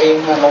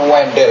dikloteki ngono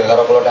wendel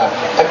karo klothek.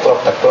 Tek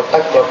klothek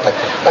klothek klothek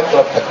tek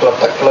klothek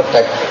klothek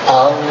klothek.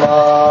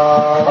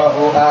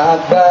 Allahu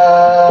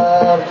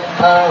Akbar.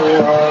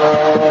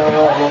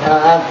 Allahu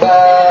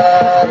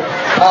Akbar.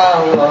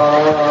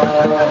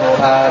 Allahu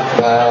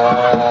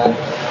Akbar.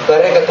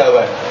 Bare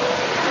ketahuan.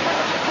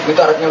 Itu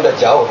artinya udah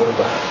jauh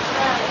berubah.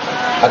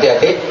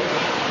 Hati-hati.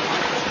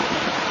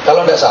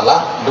 Kalau tidak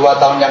salah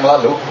 2 tahun yang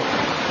lalu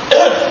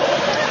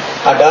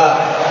ada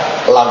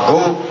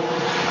lagu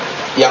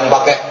yang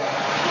pakai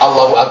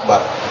Allahu Akbar.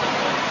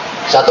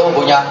 Satu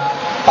punya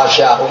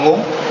Pasha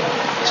Ungu,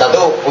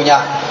 satu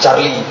punya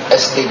Charlie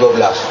ST12.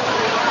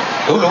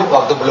 Dulu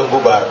waktu belum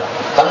bubar,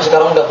 kan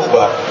sekarang udah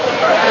bubar.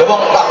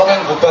 Lewong tak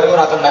pengen bubar itu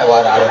akan naik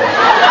warna.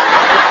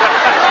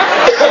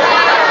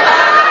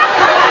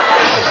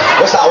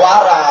 Wes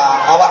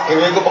awara, awak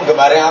dhewe iku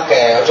penggembare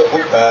akeh, aja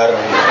bubar.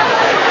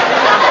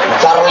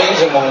 Charlie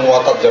sing mau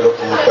ngotot jaluk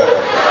bubar.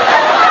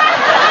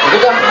 Itu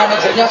kan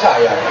manajernya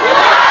saya.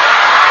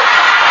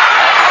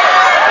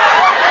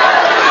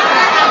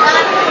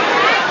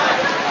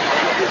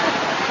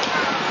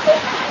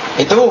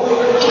 Itu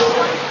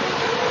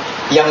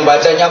yang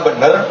bacanya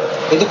benar,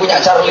 itu punya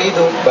Charlie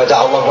itu, baca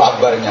Allahu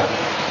Akbarnya.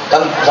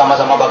 Kan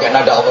sama-sama pakai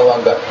nada Allahu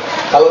Akbar.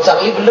 Kalau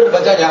Charlie benar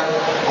bacanya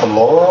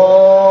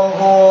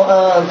Allahu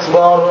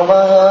Akbar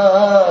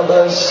Maha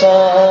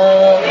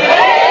Besar.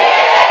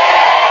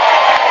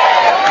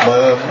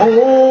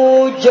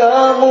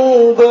 Memujamu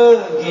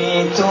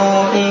begitu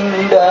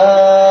indah.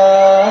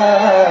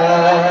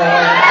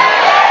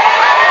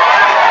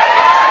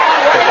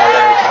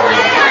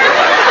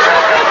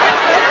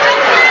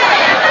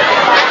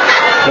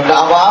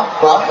 Enggak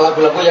apa-apa,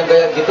 lagu-lagu yang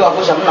kayak gitu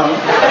aku seneng.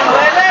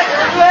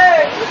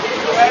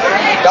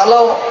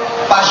 Kalau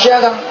Pasha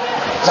kan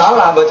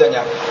salah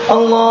bacanya.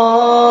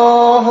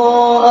 Allahu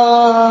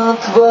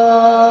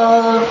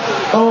Akbar,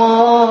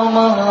 Allah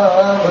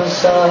Maha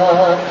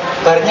Besar.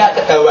 Barnya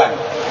ketahuan.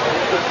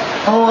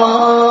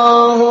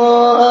 Allahu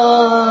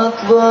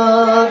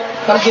Akbar.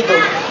 Kan gitu.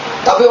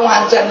 Tapi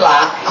ngancen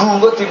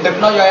lagu kok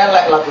dindekno ya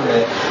elek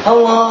lagune.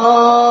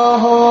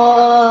 Allahu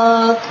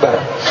Akbar.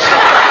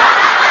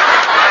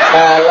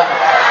 Elek.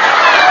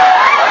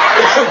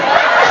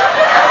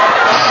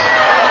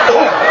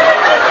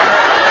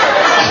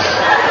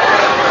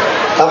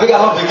 Tapi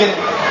kalau bikin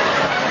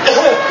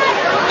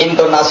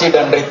intonasi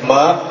dan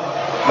ritme,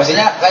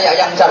 mestinya kayak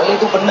yang Charlie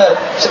itu bener.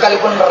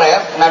 Sekalipun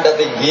ref, nada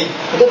tinggi,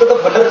 itu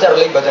tetap bener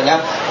Charlie bacanya.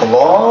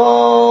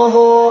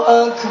 Allahu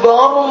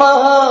Akbar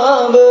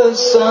Maha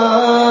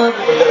Besar.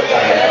 Bener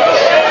kan?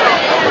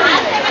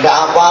 Nggak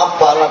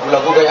apa-apa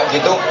lagu-lagu kayak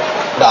gitu,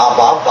 nggak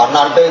apa-apa.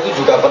 Nada itu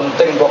juga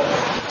penting kok.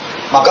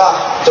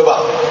 Maka coba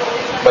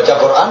baca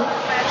Quran,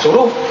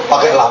 suruh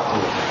pakai lagu,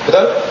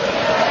 betul?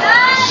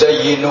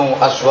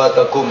 Zayyinu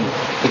aswatakum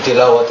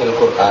bitilawatil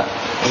Quran.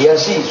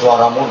 Hiasi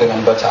suaramu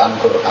dengan bacaan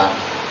Quran.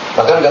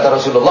 Bahkan kata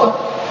Rasulullah,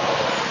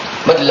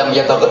 "Man lam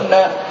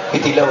yataghanna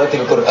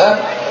bitilawatil Quran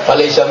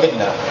falaysa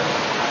minna."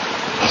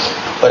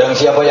 Barang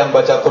siapa yang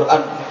baca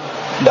Quran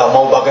tidak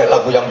mau pakai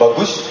lagu yang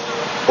bagus,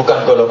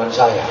 bukan golongan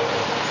saya.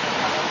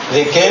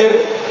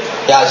 Zikir,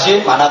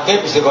 yasin,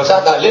 manakib,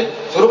 istighosah, tahlil,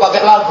 suruh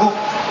pakai lagu,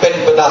 ben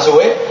betah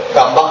suwe,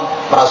 gampang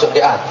merasuk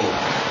di hati.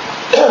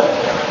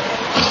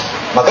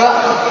 Maka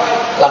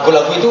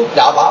lagu-lagu itu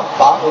tidak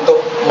apa-apa untuk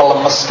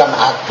melemeskan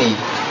hati,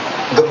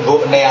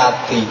 gembokne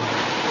hati.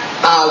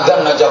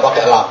 Azan aja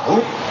pakai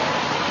lagu.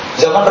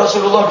 Zaman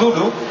Rasulullah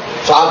dulu,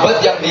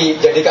 sahabat yang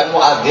dijadikan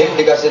muadzin,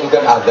 dikasih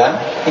tugas azan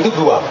itu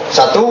 2.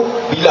 Satu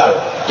Bilal,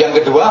 yang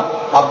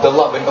kedua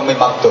Abdullah bin Ummi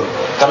Maktum.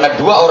 Karena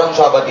 2 orang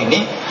sahabat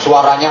ini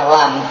suaranya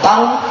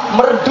lantang,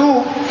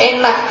 merdu,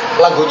 enak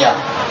lagunya,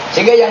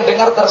 sehingga yang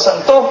dengar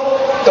tersentuh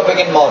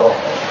kepingin moro.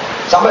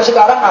 Sampai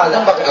sekarang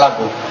azan pakai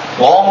lagu.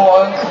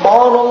 Allahu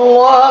Akbar,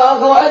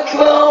 Allahu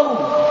Akbar.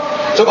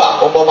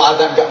 Coba umpama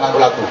azan gak ngaku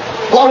lagu.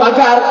 Allahu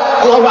Akbar,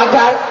 Allahu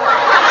Akbar.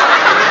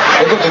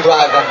 Itu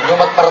juga azan,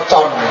 nyumet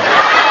percon.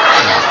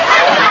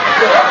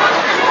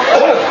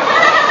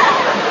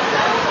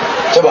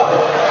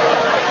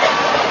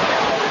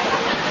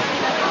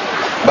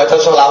 baca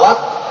sholawat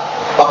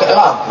pakai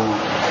lagu.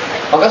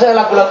 Maka saya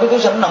lagu-lagu itu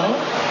seneng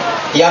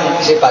yang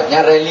sifatnya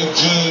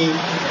religi,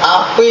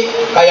 apik,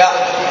 kayak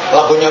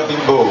lagunya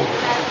Bimbo,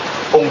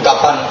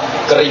 ungkapan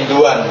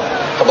kerinduan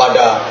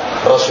kepada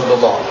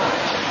Rasulullah.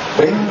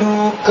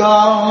 Rindu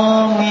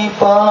kami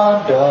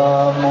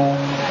padamu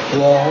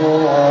ya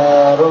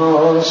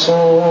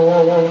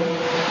Rasul,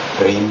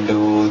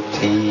 rindu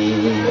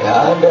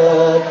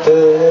tiada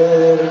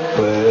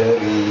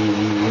terperi.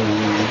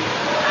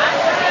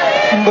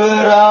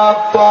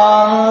 Berapa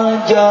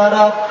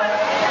jarak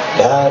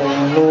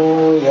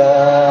darimu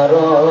ya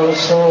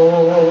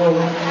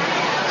Rasul,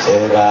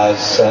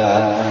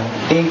 serasa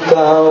di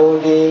kau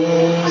di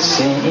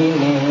sini.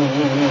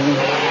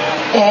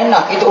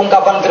 Enak itu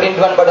ungkapan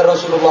kerinduan pada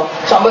Rasulullah.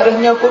 Sampai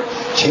akhirnya pun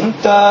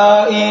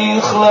cinta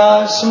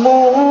ikhlasmu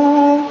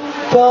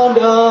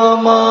pada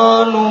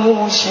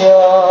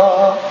manusia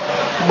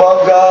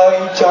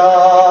bagai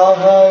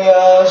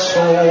cahaya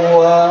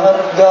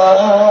suarga.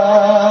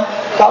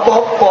 Kak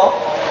Popo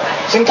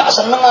sing gak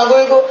seneng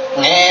aku iku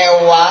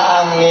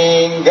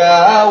ngewangi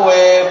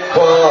gawe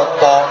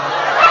foto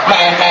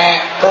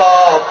menek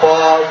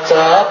klopo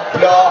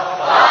ceblok.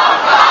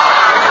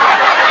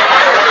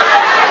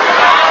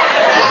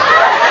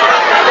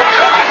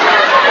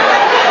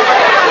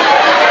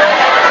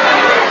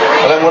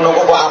 Oleh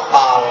menunggu kok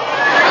apal.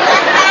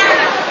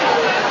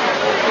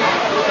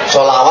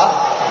 Sholawat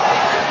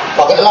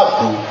pakai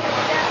lagu.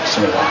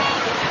 Bismillah.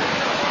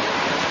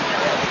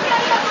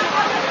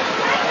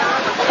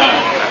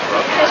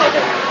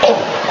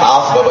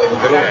 Maaf Bapak Ibu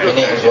Guru,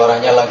 ini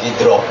suaranya lagi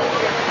drop.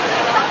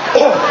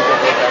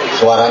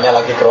 Suaranya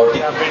lagi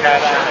krodit.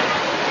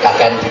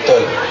 Kakek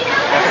betul.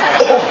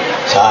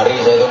 Sehari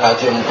saya itu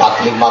ngaji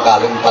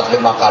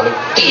 4-5 kali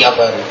tiap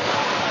hari.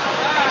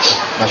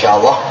 Masya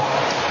Allah.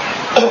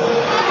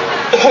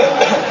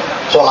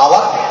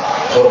 Sholawat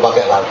suruh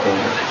pakai lagu.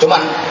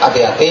 Cuman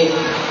hati-hati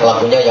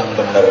lagunya yang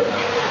bener.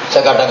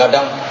 Saya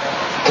kadang-kadang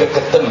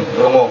gregeten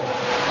rungu.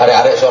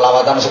 Arek-arek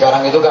sholawatan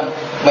sekarang itu kan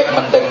mek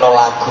mentengno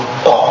lagu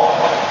toh.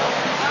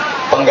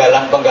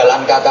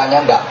 Penggalan-penggalan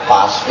katanya nggak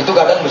pas. Itu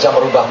kadang bisa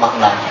merubah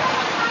makna.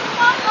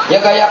 Ya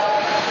kayak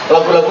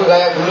lagu-lagu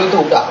kayak dulu itu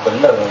udah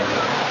bener.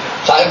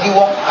 Saiki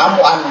wong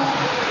amuan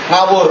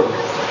ngawur.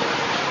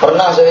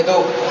 Pernah saya itu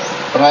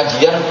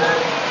pengajian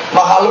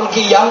Mahalul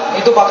Qiyam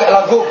itu pakai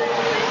lagu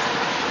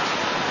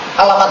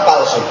alamat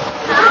palsu.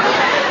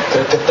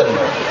 Gregeten.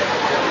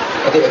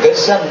 Jadi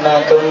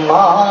kesana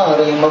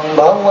kemari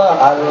membawa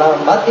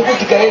alamat itu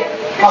dikai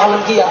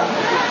Mahalul Qiyam.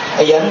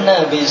 Ya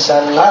Nabi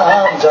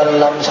salam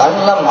salam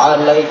salam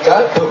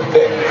alaika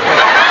dubeng.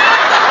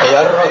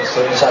 Ya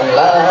Rasul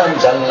salam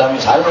salam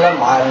salam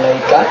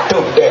alaika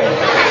dubeng.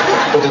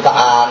 Kudu tak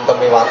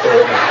antemi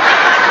waktu.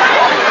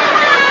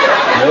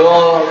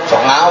 Yo,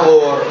 sok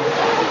ngawur.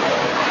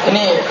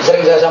 Ini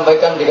sering saya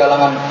sampaikan di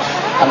kalangan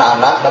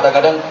anak-anak,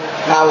 kadang-kadang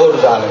ngawur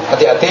soalnya.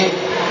 Hati-hati.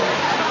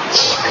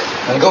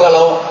 Engko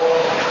kalau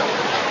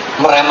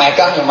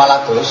meremehkan ya malah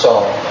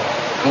dosa.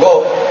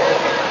 Engko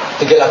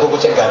tiga lagu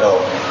kucing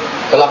garong.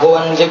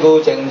 Kelakuan si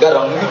kucing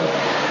garong.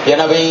 Ya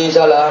Nabi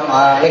salam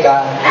alaika.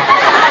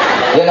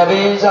 Ya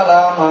Nabi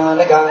salam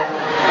alaika.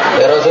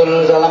 Ya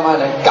Rasul salam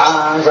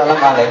alaika.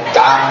 Salam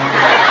alaika.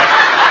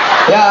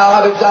 Ya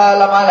Habib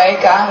salam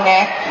alaika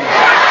ngek.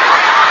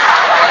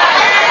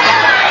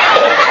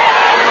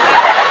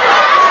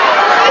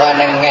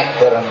 Nengek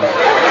bareng.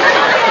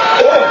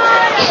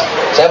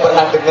 Saya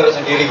pernah dengar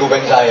sendiri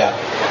kuping saya.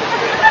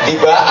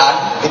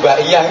 Tibaan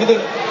gitu.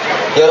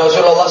 Ya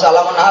Rasulullah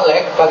salamun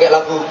alaik pakai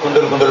lagu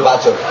gundul-gundul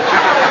pacul.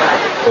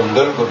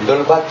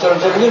 Gundul-gundul pacul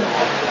jadi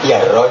ya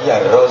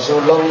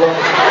Rasulullah.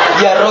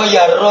 Ya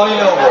ya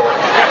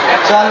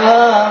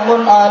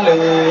salamun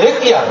alaik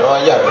ya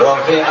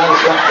fi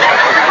asya.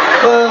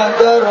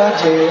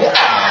 Badaraji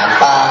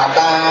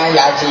Tata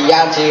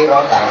yaji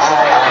rotal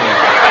alam.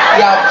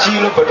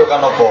 Yaji lo bedokan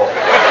apa?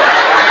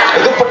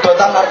 Itu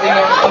pedotan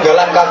artinya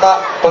penggalan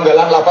kata,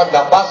 penggalan lafaz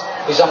gak pas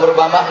bisa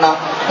merubah makna.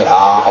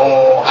 Ya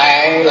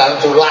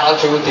lalju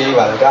di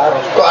walgar.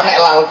 Kok nek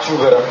lalju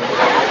bareng.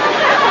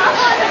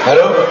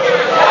 Halo.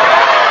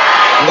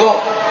 Engko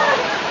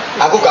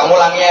aku gak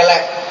mulangi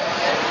elek.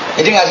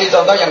 Ini ngasih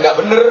contoh yang gak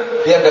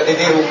bener biar gak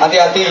ditiru.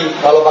 Hati-hati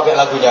kalau pakai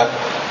lagunya.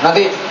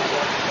 Nanti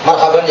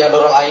marhaban ya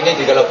Nurul Aini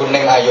di lagu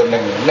neng ayo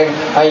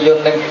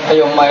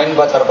ayo main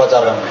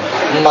pacaran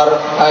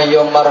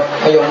ayo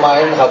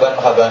main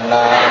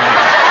haban-habanan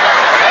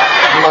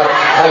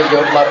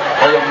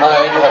ayo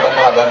main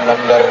haban-habanan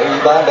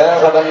daripada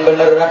haban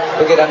beneran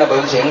pikiran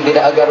bersing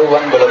tidak agar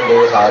uang belum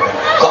dosa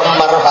kok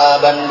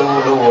marhaban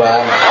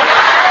duluan.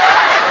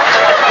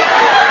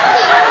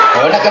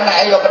 Mana kena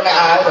ayo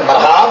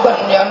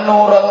marhaban ya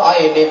Nurul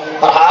Aini,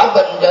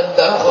 marhaban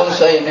jantal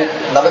Husaini.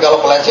 Tapi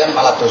kalau pelecehan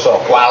malah dosa,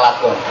 kualat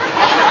tuh.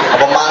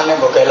 Apa mana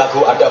pakai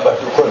lagu ada Mbah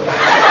Dukun.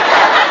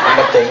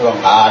 Penting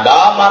wong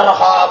ada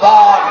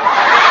marhaban.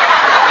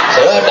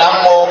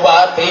 Sedang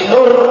ngobati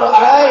Nur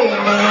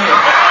Aini.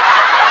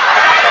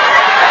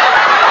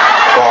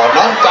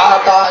 Konon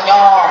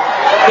katanya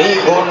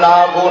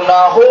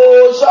diguna-guna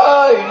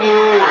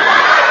Husaini.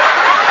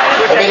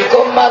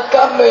 Selamat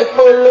kamit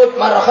mulut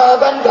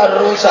marhaban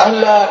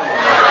karusahlan.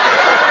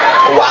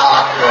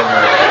 Kualat.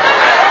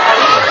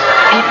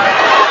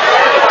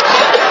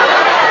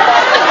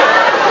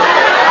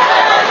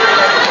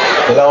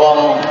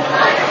 Lawang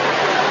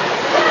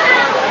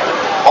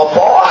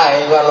apa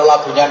ae kalau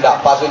lagunya ndak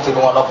pas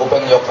dirungono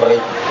kuping yo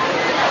kerik.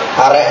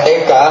 Arek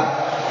TK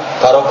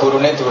karo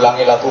gurune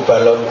diulangi lagu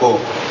balonku.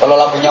 Kalau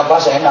lagunya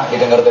pas enak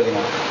didengar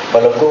telinga.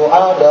 Balonku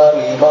ada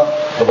 5,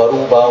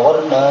 berubah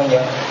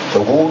warnanya,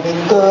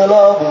 kuning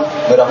kelabu,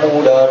 merah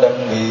muda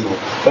dan biru,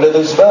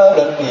 meletus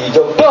badan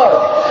hijau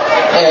dor.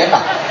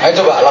 Enak. Ayo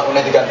coba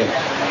lagunya diganti.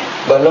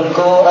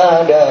 Balonku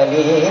ada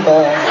 5,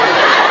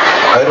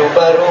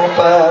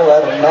 rupa-rupa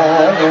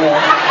warnanya,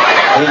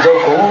 hijau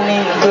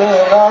kuning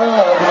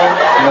kelabu,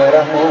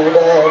 merah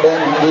muda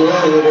dan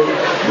biru,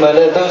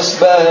 meletus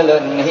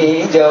balon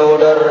hijau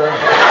dor.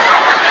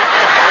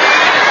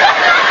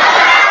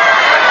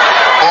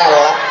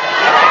 Elah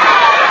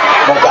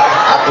muka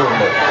aduh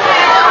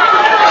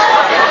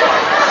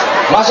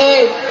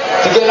masih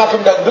tiga lagu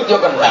dangdut ya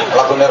kan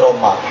lagunya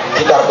Roma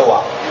gitar tua.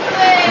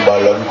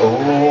 Balonku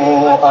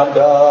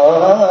ada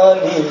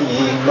 5,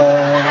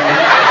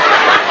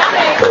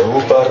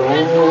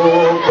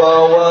 rupa-rupa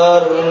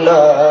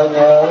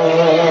warnanya,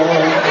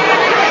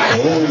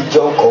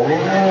 hijau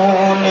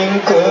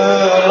kuning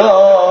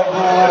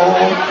kelabu,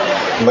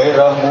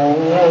 merah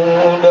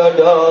muda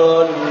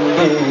dan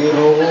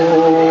biru,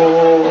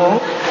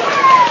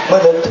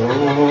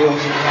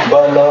 meletus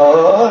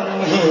balon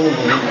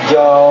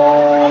hijau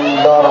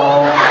dar.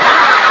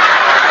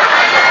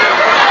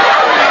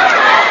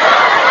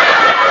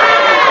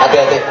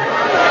 Hati-hati.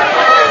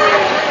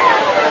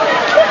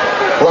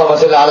 Allahumma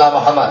sholli ala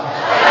Muhammad.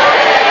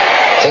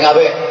 Sing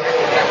apik.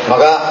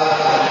 Maka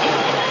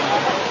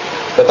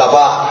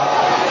betapa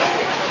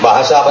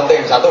bahasa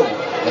penting. Satu,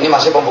 ini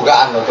masih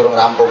pembukaan loh, turun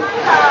rampung.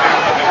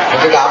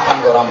 Ini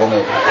kapan kok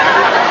rampungnya?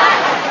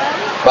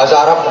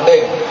 Bahasa Arab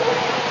penting.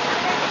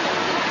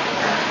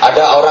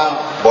 Ada orang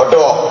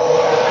bodoh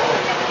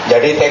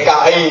jadi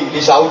TKI di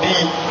Saudi,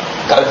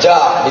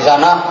 kerja di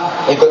sana,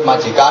 ikut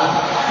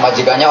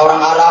majikannya orang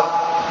Arab.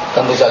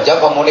 Tentu saja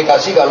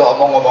komunikasi kalau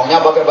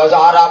omong-omongnya pakai bahasa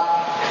Arab.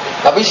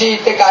 Tapi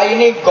si TKI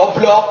ini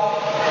goblok,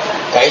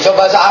 gak iso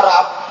bahasa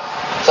Arab.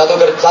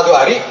 Satu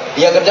hari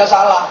dia kerja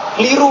salah,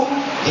 keliru,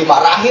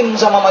 dimarahin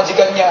sama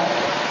majikannya.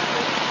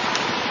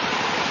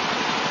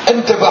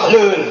 Ente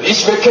bahlul,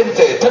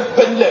 isbekente,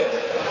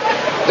 terbenek.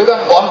 Itu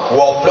kan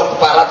goblok,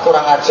 parat,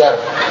 kurang ajar.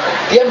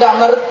 Dia nggak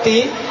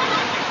ngerti.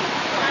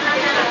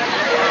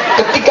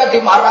 Ketika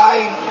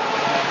dimarahin,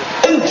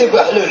 ente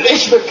bahlul,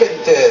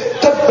 isbekente,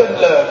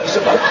 terbenek.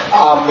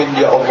 Amin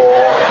ya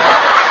Allah.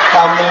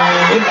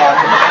 Amin,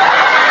 amin.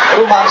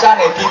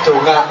 Rumangsane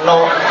didongakno.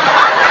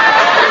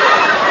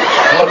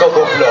 Mergo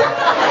goblok.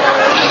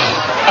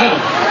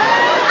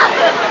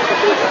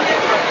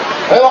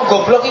 Memang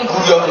goblok yang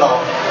guyono.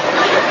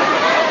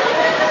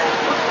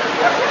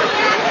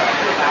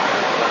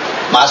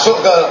 Masuk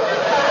ke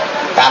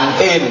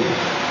kantin,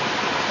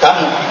 kan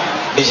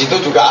di situ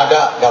juga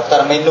ada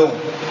daftar menu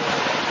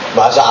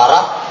bahasa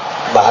Arab,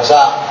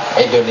 bahasa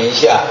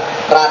Indonesia.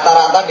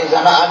 Rata-rata di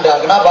sana ada.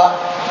 Kenapa?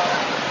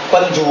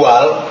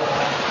 Penjual,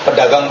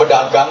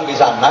 pedagang-pedagang di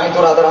sana itu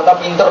rata-rata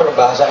pinter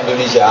bahasa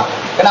Indonesia.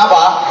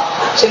 Kenapa?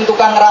 Sing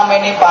tukang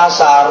rameni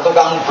pasar,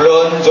 tukang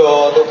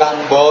blonjo,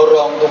 tukang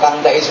borong, tukang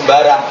tei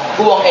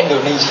sembarang, uang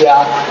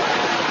Indonesia.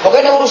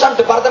 Pokoknya urusan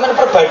departemen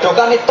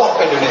perbadokan itu top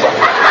Indonesia.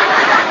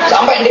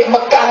 Sampai di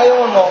Mekah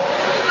ngono.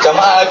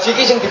 Jamaah haji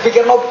ki sing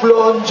dipikirno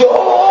blonjo.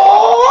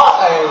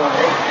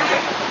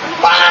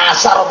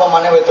 Pasar apa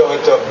maneh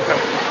wedok-wedok.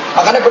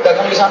 Makanya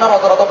pedagang di sana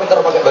rata-rata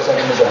pintar pakai bahasa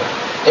Indonesia.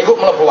 Iku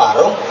mlebu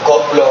warung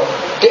goblok.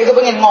 Dia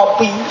kepengin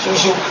ngopi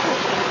susu.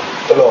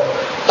 Delok,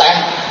 teh,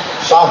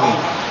 sawi.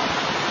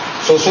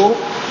 Susu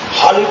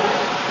halib,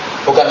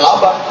 bukan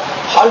laba,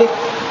 halib.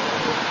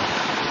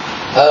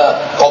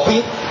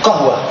 Kopi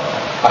kahwa.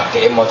 Ah,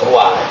 dia mau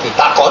coba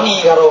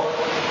ditakoni karo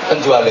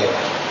penjualnya.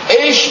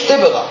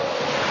 Tibqa.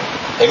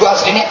 Itu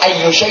aslinya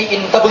ayyu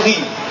syai'in tabghi.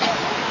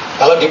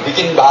 Kalau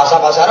dibikin bahasa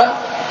pasaran,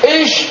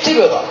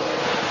 tibqa.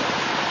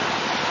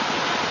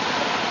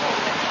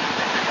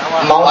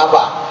 Mau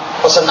apa?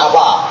 Pesen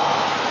apa?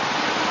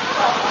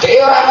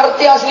 Dia orang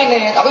ngerti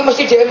aslinya, tapi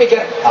mesti dia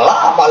mikir,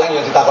 alah paling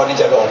yang ditakoni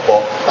jalur apa?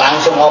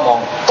 Langsung ngomong,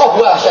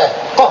 kahwa syekh,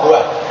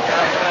 kahwa.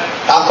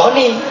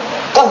 Takoni,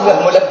 kahwa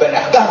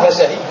mulabbanah, kahwa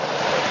syekh.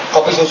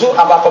 Kopi susu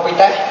apa kopi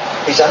teh?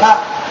 Di sana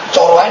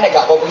coroane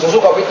gak kopi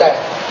susu, kopi teh.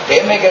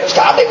 Dia mikir,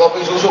 gak ada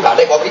kopi susu, gak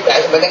ada kopi teh,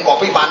 penting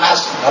kopi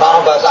panas. Ora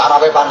bahasa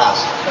Arabnya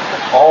panas.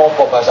 Oh,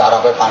 kok bahasa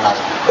Arabnya panas?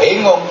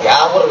 Bingung,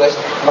 ngawur guys,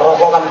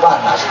 ngerokok kan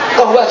panas.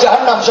 Kahwa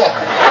jahannam syekh.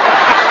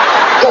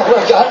 Kahwa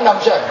jahannam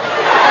syekh.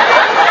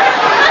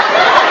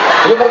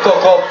 Dia mergo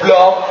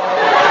goblok.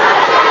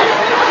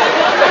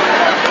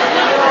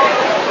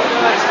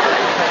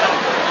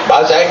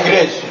 Bahasa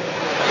Inggris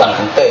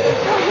penting.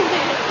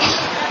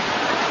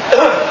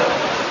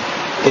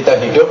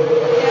 Kita hidup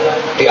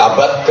di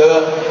abad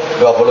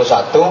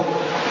ke-21,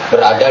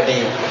 berada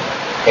di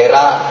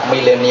era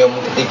milenium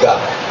ketiga.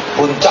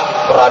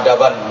 puncak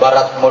peradaban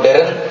barat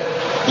modern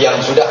yang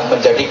sudah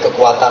menjadi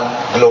kekuatan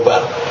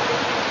global.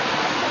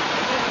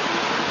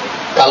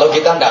 Kalau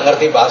kita tidak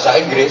ngerti bahasa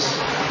Inggris,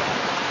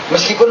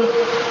 meskipun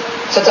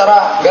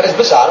secara garis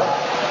besar,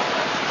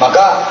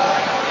 maka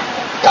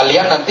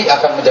kalian nanti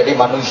akan menjadi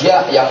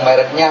manusia yang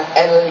mereknya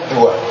L2.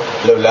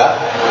 Lola,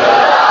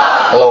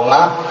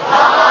 Longa,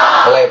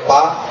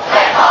 Lepa.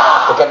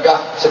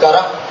 Bukankah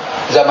sekarang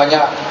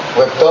zamannya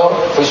webtor,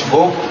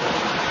 Facebook,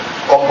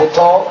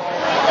 komputer,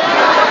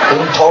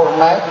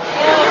 internet,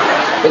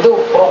 itu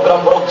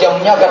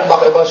program-programnya akan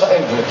pakai bahasa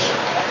Inggris.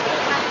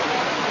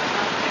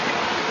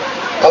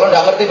 Kalau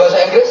tidak ngerti bahasa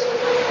Inggris,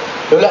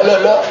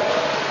 lola,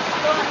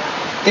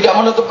 tidak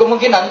menutup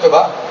kemungkinan,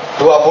 coba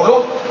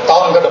 20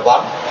 tahun ke depan,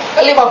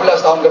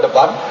 15 tahun ke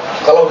depan,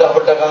 kalau udah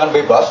perdagangan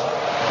bebas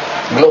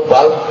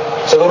global,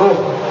 seluruh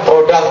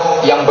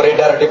produk yang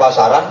beredar di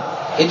pasaran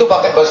itu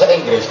pakai bahasa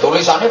Inggris,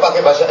 tulisannya pakai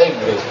bahasa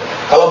Inggris.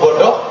 Kalau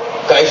bodoh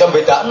gak iso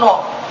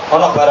bedakno,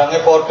 ono barangnya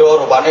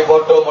podo, rupane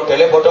podo,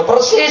 modelnya podo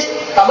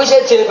persis, tapi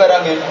seje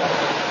barangnya.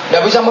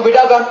 Nggak bisa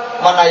membedakan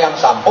mana yang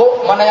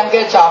sampo, mana yang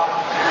kecap.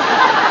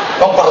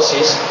 Wong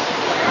persis.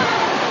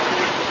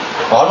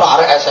 Ono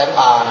arek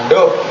SMA,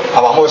 nduk,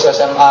 awakmu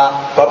SMA,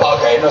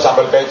 bapak gaeno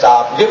sambal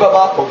kecap. Nggih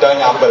bapak, budal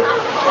nyambel.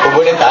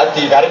 Bumbune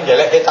dadi, kari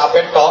gelek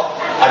kecape tok.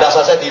 Ada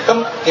saset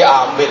hitam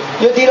diambil.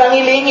 Ya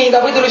dilangi-lingi,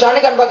 tapi tulisannya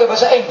kan pakai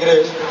bahasa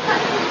Inggris.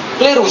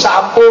 Keliru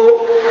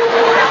sampo.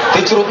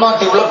 Dicurutno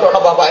diulek ono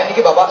bapak ini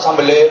ki bapak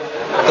sambele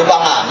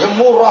dipangan. Ya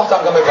murah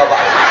cangkeme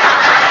bapak.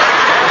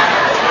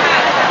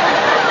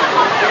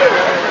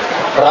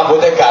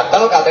 Rambutnya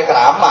gatel, kate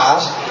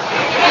keramas.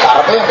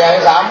 Karepe yang gawe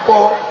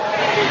sampo.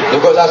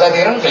 Juga saset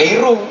ireng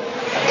keliru.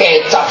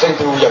 Kecap sing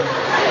diuyek.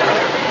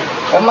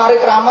 Mari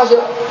keramas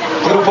ya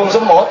dirubung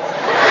semut.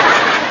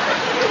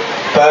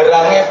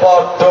 Barangnya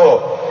podo,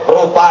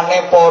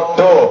 rupane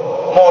podo,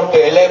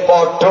 modele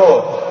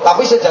podo,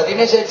 tapi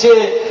sejatinya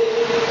seje.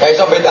 Kayak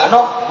iso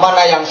bedakno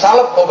mana yang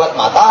salep obat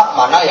mata,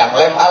 mana yang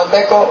lem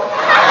Alteco.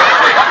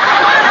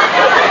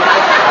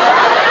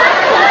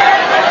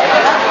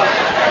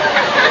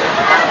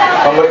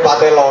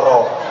 Pemripate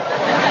loro.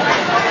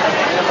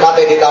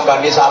 Kate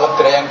ditambani salep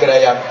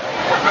gerayang-gerayang.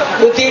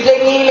 Lu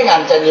didengiling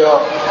ancen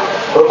yo.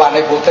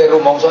 Rupane putih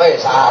rumangsa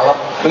salep,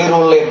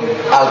 kliru lem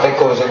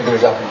Alteco sing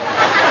dosa.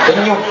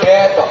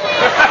 Nyudet kok.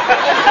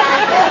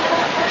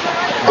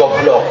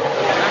 Goblok.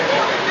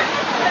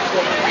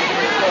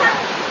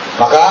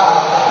 Maka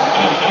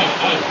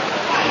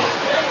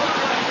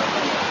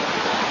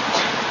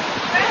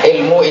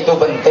ilmu itu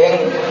penting.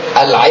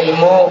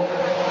 Al-ilmu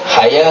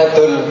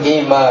hayatul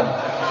iman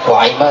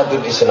wa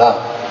imadul Islam.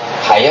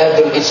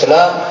 Hayatul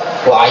Islam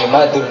wa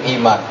imadul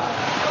iman.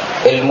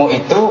 Ilmu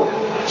itu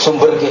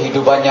sumber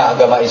kehidupannya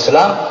agama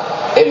Islam.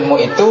 Ilmu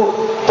itu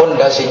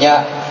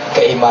pondasinya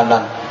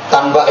keimanan.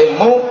 Tanpa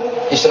ilmu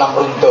Islam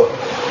runtuh.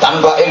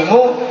 Tanpa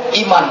ilmu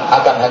iman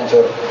akan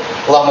hancur.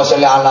 Allahumma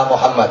sholli ala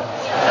Muhammad.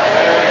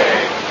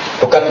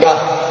 Bukankah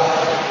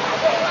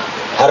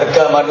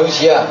harga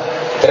manusia,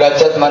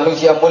 derajat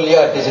manusia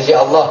mulia di sisi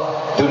Allah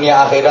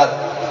dunia akhirat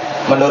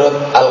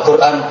menurut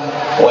Al-Qur'an,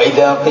 wa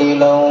idza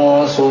qila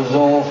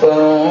suzu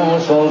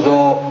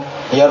fansuzu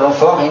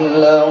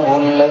yarfa'illahu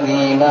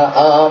alladhina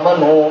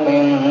amanu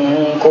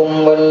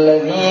minkum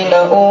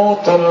walladhina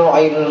utul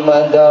ilma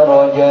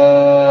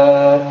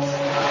darajat.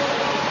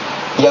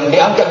 Yang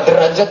diangkat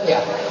derajatnya.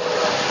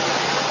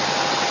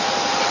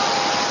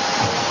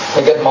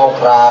 Ingat mau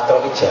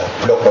kerakal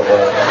jablok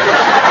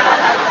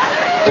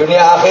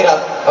dunia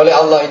akhirat oleh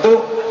Allah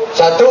itu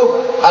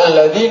satu,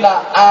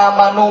 alladzina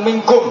amanu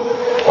minkum,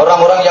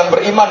 orang-orang yang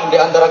beriman di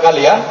antara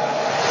kalian.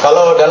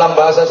 Kalau dalam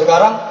bahasa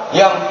sekarang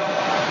yang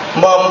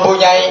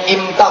mempunyai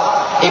imtak,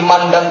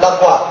 iman dan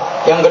takwa.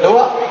 Yang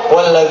kedua,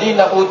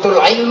 walladzina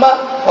utul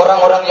ilma,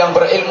 orang-orang yang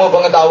berilmu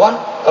pengetahuan.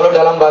 Kalau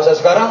dalam bahasa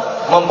sekarang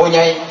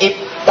mempunyai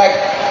iptek,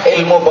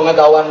 ilmu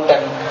pengetahuan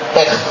dan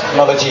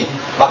teknologi.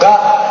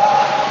 Maka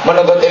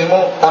menuntut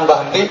ilmu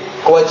tanpa henti,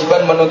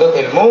 kewajiban menuntut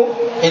ilmu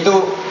itu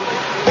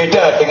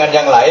beda dengan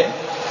yang lain.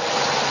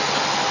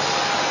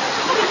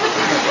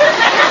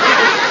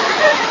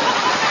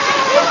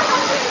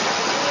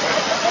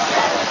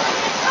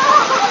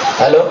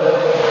 Halo?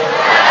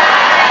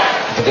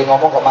 Jadi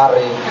ngomong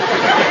kemari.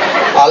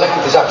 Paling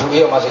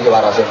disadui ya masih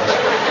diwarasin.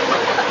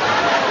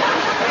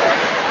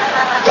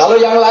 Kalau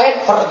yang lain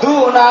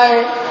fardu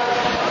naik.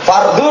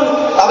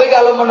 Fardun, tapi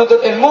kalau menuntut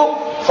ilmu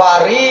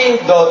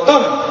faridotun,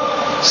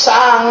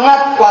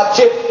 sangat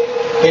wajib.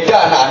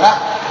 Beda anak-anak.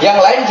 Yang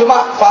lain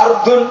cuma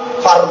fardun,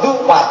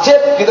 fardu, wajib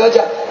gitu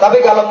aja.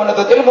 Tapi kalau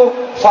menuntut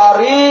ilmu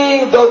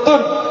faridotun,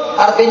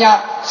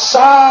 artinya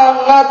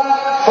sangat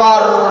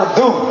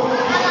fardu.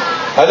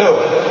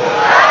 Halo?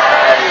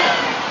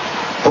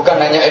 Bukan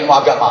hanya ilmu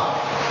agama,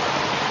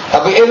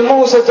 tapi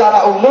ilmu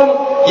secara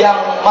umum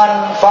yang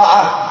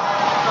manfaat.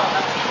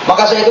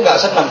 Maka saya itu gak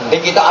senang.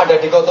 Di kita ada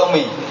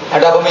dikotomi,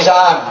 ada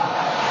pemisahan.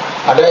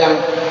 Ada yang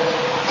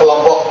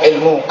kelompok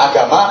ilmu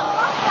agama,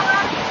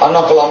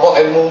 ada kelompok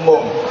ilmu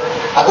umum.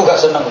 Aku gak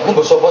senang. Aku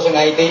mbok sapa sing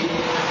ngaiti,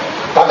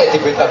 kadek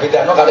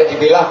dibeda-bedakno, kadek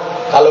dipilah.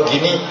 kalau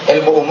gini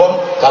ilmu umum,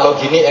 kalau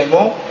gini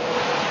ilmu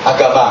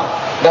agama.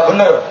 Nggak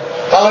bener.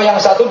 Kalau yang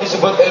satu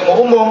disebut ilmu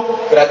umum,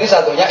 berarti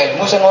satunya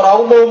ilmu sing ora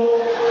umum.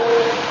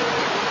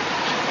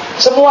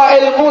 Semua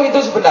ilmu itu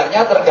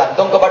sebenarnya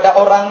tergantung kepada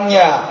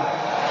orangnya.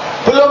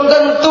 Belum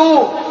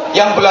tentu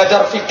yang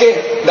belajar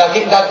fikih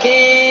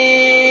daki-daki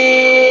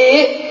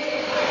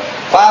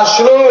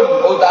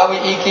faslun utawi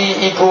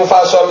iki iku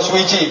fasol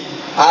suwiji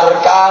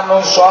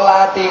arkanus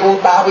sholati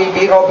utawi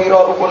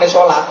piro-piro rukune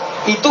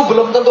sholat, itu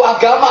belum tentu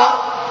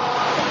agama.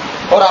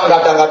 Orang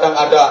kadang-kadang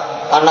ada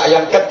anak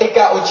yang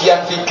ketika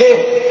ujian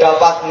fikih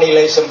dapat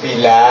nilai 9,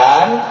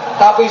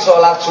 tapi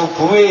sholat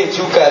subuh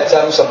juga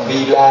jam 9.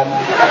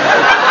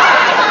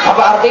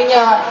 Apa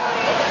artinya?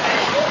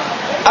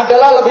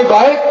 Adalah lebih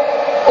baik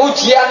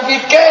ujian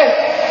fikih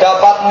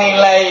dapat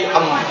nilai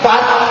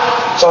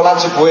 4,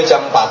 sholat subuh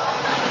jam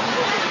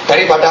 4,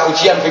 daripada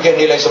ujian fikih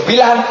nilai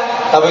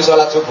 9, tapi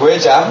sholat subuh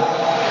jam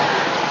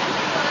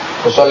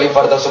usolli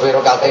fardhu subhi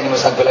rakaat ini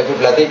mustaqbil lagi,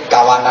 berarti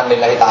kawanan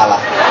lillahi ta'ala,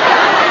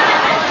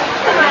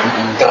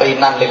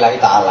 kerinan lillahi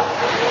ta'ala.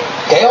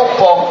 Kayak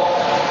apa?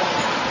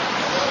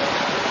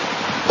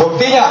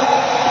 Buktinya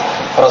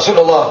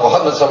Rasulullah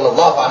Muhammad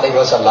sallallahu alaihi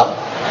wasallam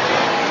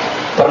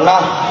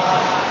pernah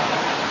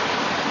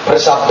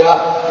bersabda,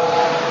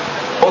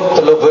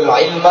 utlubul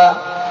ilma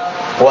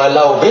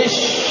walau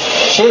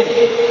bisyir,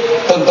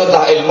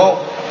 tuntutlah ilmu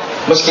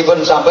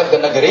meskipun sampai ke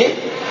negeri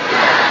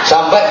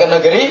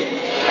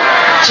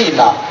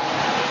Cina.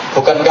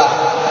 Bukankah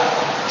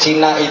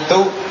Cina itu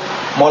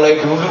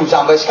mulai dulu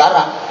sampai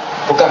sekarang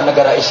bukan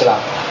negara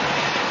Islam?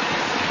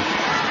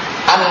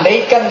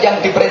 Andaikan yang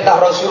diperintah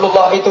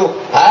Rasulullah itu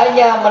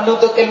hanya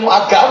menuntut ilmu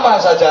agama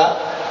saja,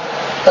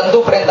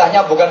 tentu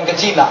perintahnya bukan ke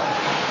Cina,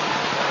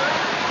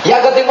 ya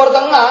ke Timur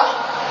Tengah.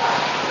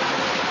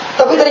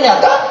 Tapi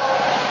ternyata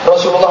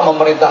Rasulullah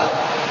memerintah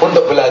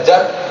untuk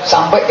belajar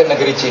sampai ke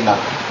negeri Cina.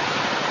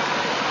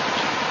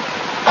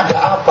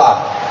 Ada apa?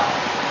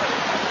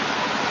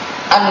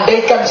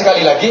 Andaikan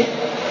sekali lagi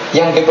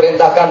yang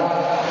diperintahkan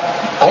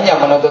hanya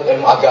menuntut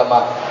ilmu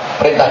agama,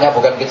 perintahnya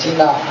bukan ke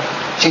Cina.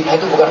 Cina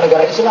itu bukan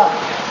negara Islam.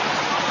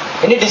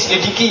 Ini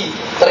diselidiki,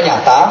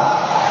 ternyata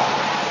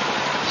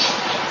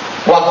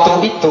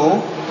waktu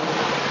itu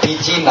di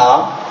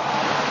Cina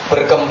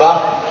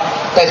berkembang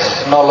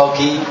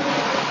teknologi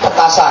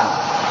petasan.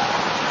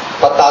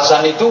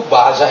 Petasan itu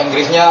bahasa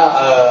Inggrisnya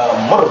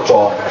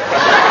mercon.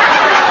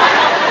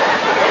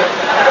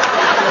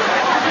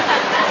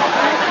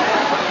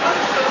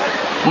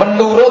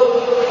 Menurut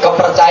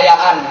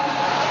kepercayaan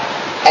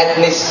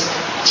etnis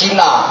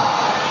Cina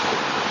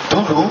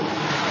dulu,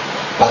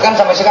 bahkan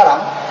sampai sekarang,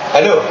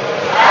 halo,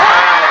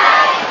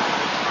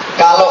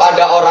 kalau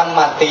ada orang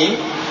mati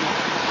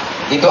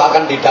itu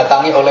akan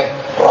didatangi oleh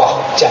roh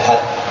jahat,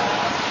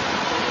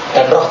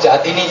 dan roh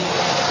jahat ini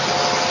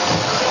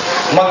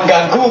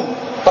mengganggu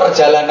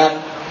perjalanan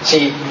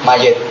si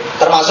mayit.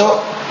 Termasuk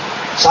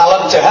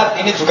salon jahat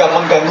ini juga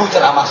mengganggu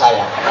ceramah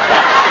saya.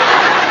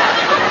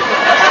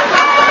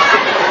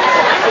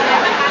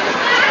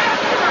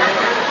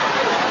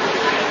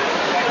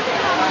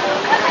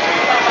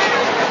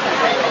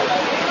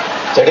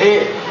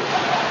 Jadi,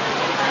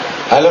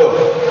 halo,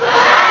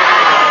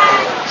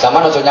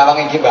 sama nojo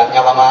nyawang iki mbak,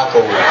 nyawang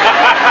aku.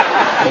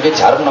 Ini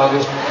jarno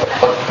itu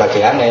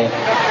bagiannya.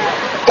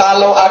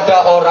 Kalau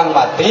ada orang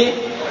mati,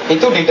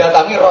 itu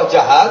didatangi roh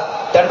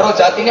jahat, dan roh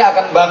jahat ini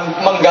akan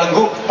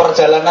mengganggu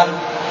perjalanan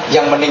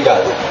yang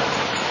meninggal.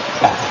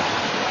 Nah,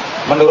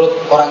 menurut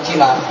orang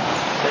Cina,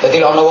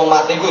 jadi kalau wong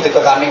mati itu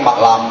ditekani mak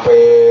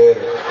lampir,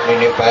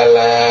 mini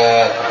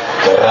pelet,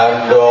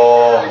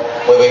 gerandong,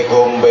 wewe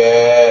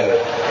gombel,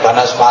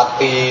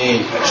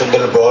 banaspati,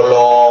 sundel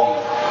bolong,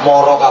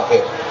 moro kabeh.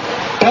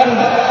 Dan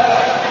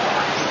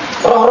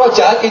roh-roh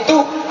jahat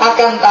itu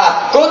akan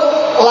takut,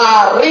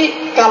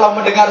 lari kalau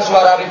mendengar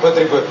suara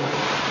ribut-ribut.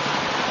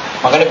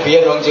 Makanya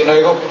biyen wong Cina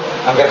iku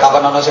angger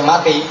kapan ana sing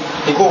mati,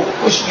 iku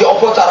wis ya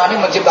apa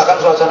carane menciptakan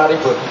suasana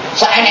ribut.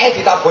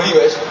 Saeneke ditabuhi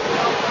wis.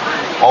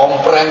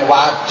 Ompreng,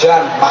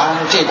 wajan,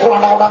 manci,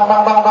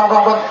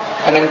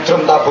 eneng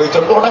drum tabuhi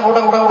drum,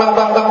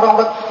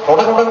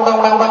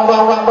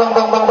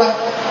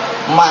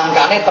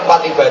 mangkane tempat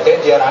ibadah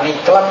diarani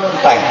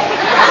kelenteng.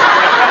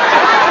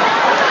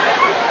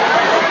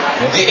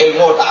 Mungkin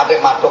ilmu tak ada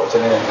matuk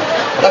jenenge.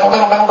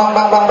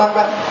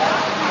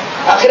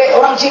 Akhirnya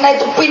orang Cina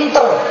itu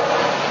pinter,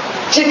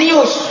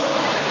 jenius.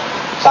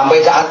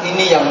 Sampai saat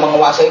ini yang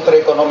menguasai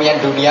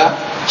perekonomian dunia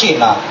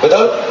Cina,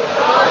 betul?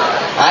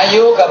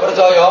 Ayo gak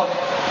percaya?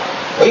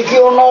 Iki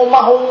ono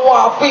omah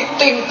apik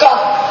tingkat,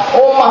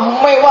 omah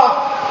mewah.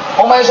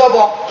 Omah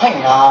sapa?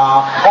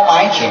 Hanya omah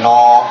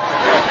Cina.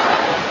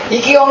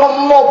 Iki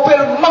ono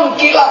mobil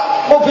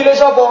mengkilat, mobilnya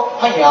sapa?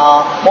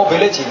 Hanya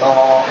mobilnya Cina.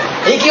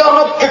 Iki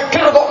ono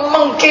geger kok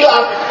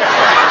mengkilat.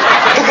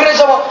 Gegere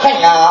sapa?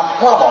 Hanya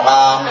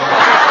Lamongan.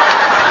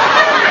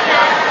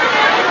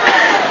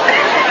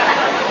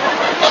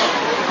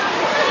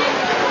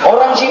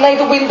 Orang Cina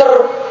itu pinter.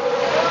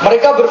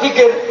 Mereka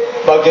berpikir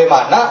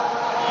bagaimana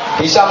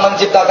bisa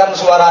menciptakan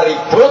suara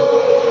ribut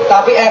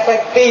tapi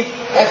efektif,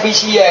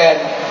 efisien.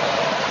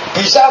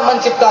 Bisa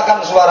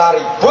menciptakan suara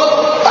ribut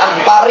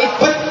tanpa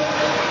ribet.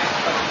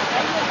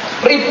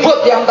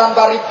 Ribut yang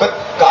tanpa ribet,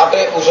 gak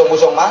ada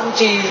usung-usung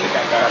manci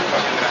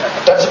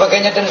dan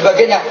sebagainya dan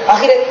sebagainya.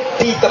 Akhirnya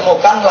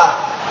ditemukanlah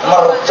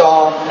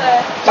mercon.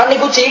 Kan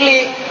itu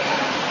cilik,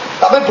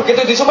 tapi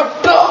begitu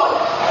disumedok.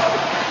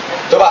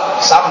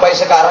 Coba sampai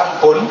sekarang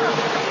pun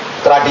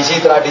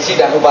tradisi-tradisi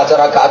dan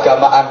upacara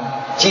keagamaan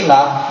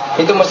Cina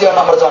itu mesti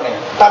ada merconnya.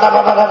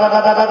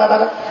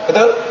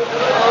 Betul?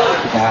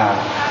 Nah,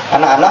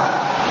 anak-anak,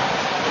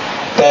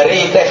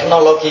 dari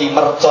teknologi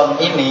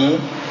mercon ini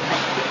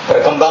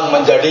berkembang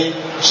menjadi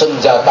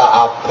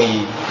senjata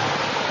api.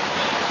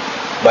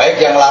 Baik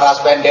yang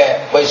laras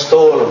pendek,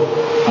 pistol,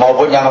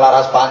 maupun yang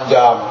laras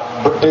panjang,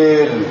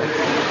 bedil,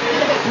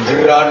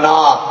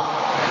 granat,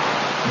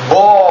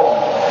 bom,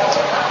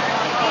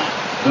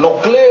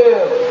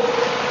 nuklir.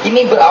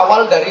 Ini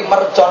berawal dari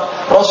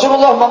mercon.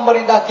 Rasulullah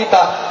memerintah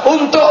kita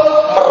untuk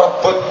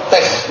merebut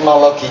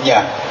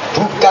teknologinya,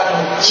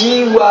 bukan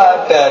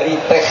jiwa dari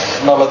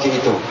teknologi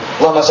itu.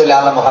 Allahumma sholli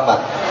ala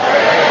Muhammad.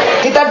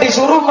 Kita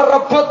disuruh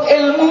merebut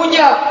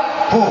ilmunya,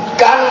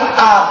 bukan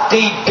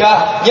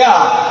akidahnya.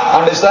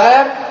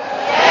 Understand?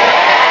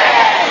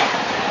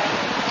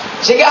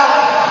 Sehingga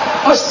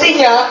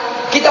mestinya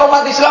kita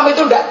umat Islam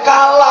itu tidak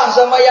kalah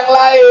sama yang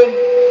lain.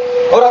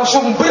 Orang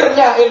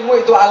sumbernya ilmu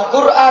itu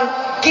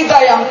Al-Quran.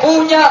 Kita yang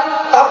punya,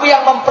 tapi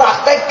yang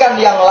mempraktekkan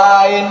yang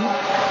lain.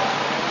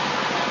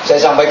 Saya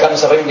sampaikan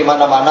sering di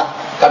mana-mana.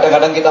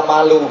 Kadang-kadang kita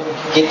malu.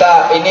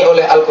 Kita ini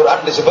oleh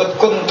Al-Quran disebut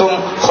kuntum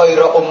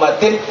khaira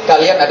ummatin.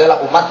 Kalian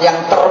adalah umat yang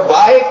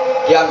terbaik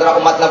di antara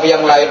umat Nabi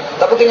yang lain.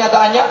 Tapi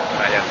kenyataannya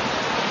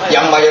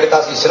yang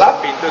mayoritas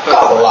Islam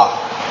kalah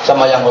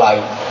sama yang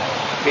lain.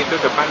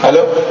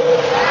 Halo?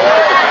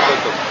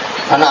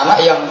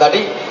 Anak-anak yang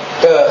tadi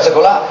ke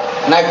sekolah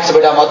naik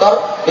sepeda motor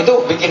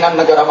itu bikinan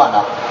negara mana?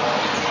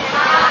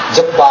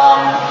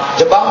 Jepang.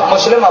 Jepang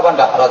Muslim apa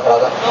enggak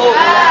rata-rata?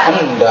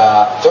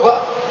 Enggak. Coba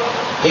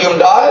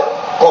Hyundai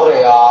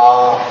Korea,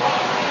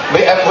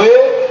 BMW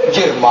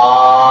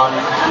Jerman,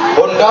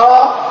 Honda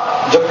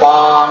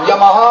Jepang,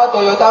 Yamaha,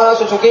 Toyota,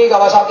 Suzuki,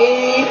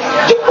 Kawasaki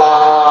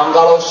Jepang.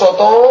 Kalau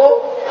soto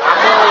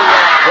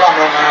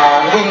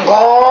Lamongan,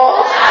 Wingko,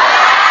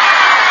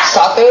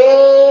 sate,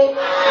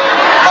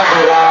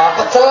 Madura,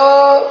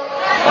 pecel,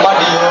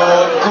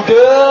 Madiun,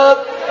 gudeg.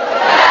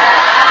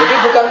 Jadi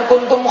bukan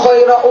kuntum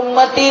khaira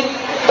ummatin,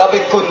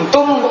 tapi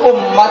kuntum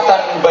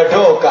ummatan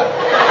badokan.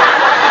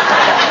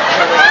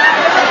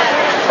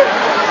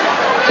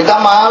 Kita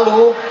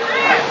malu.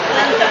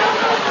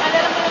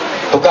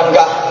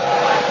 Bukankah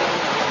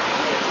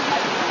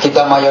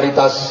kita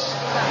mayoritas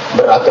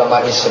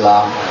beragama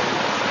Islam?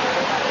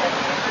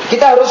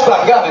 Kita harus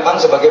bangga memang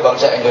sebagai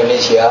bangsa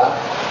Indonesia.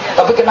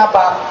 Tapi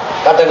kenapa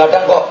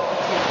kadang-kadang kok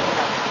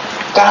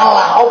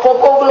kalah?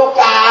 Opo-opo lo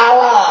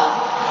kalah.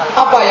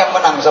 Apa yang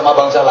menang sama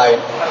bangsa lain?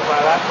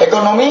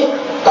 Ekonomi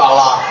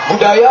kalah,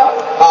 budaya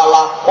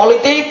kalah,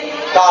 politik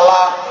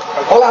kalah,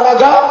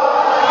 olahraga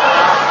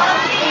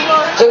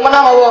yang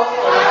menang apa?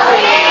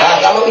 Nah,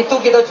 kalau itu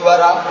kita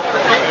juara.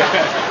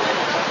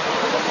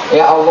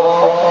 Ya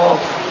Allah,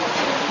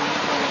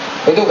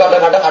 itu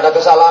kadang-kadang ada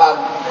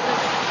kesalahan.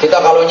 Kita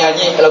kalau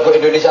nyanyi lagu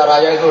Indonesia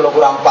Raya itu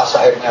kurang pas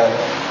akhirnya.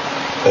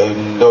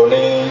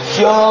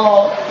 Indonesia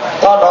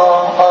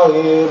tanah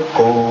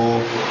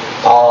airku,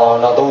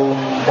 tanah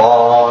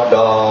tumpah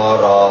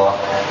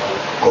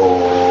darahku,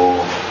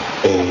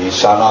 di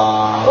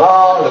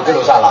sanalah, itu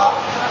lo salah.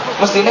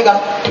 Mestinya kan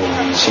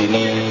di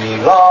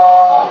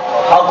sinilah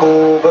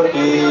aku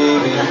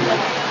berdiri.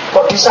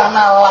 Kok di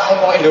sanalah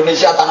emang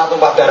Indonesia tanah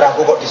tumpah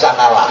darahku, kok di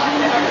sanalah.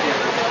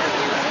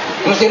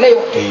 Mestinya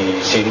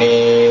di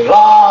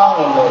sinilah.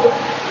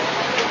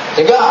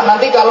 Sehingga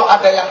nanti kalau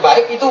ada yang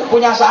baik itu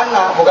punya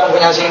sana, bukan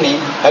punya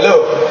sini.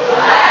 Halo.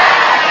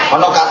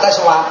 Ono kates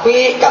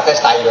wapi,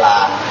 kates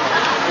Thailand.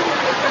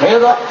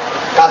 Iya toh?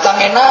 Kacang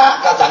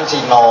enak, kacang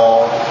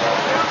Cina.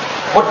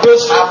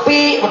 Wedhus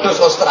api, wedhus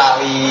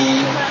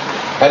Australia.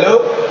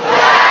 Halo?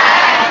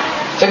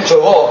 Sing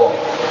Jawa apa?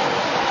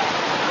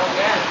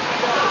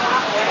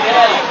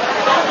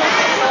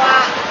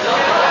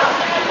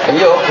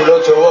 Iya, gula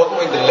Jawa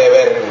kuwi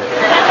ndelewer.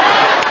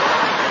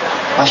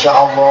 Masya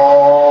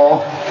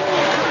Allah.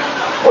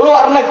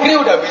 Luar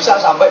negeri udah bisa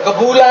sampai ke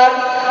bulan.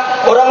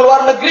 Orang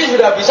luar negeri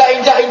sudah bisa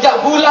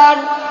injak-injak bulan.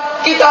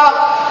 Kita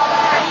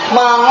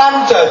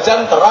mangan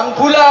jajan terang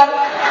bulan.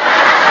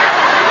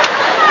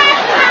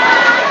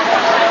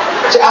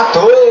 Cek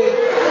adoe.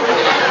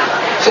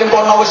 Sing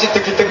kono wis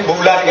degedeg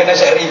bulan kene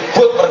sik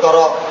ribut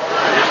perkara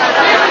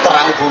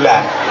terang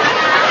bulan.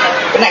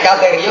 Nek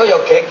katerio ya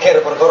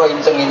geger perkara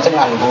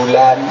inceng-incengan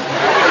bulan.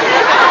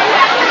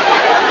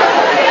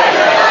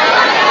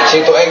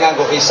 Situke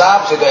nganggo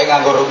hisab, situke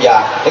nganggo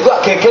rupiah. Iku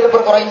geger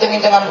perkara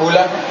inceng-incengan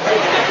bulan.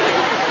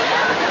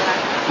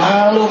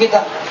 Malu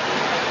kita.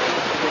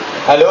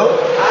 Halo?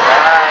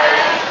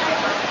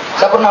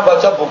 Saya pernah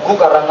baca buku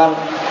karangan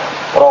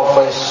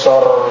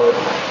Profesor,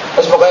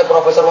 pokoknya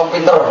Profesor wong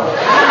pinter.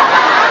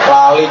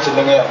 Lali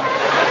jenenge.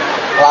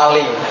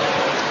 lali.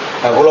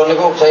 Nah, kula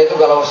niku saya itu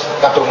kalau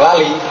kadung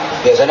lali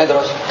biasanya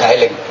terus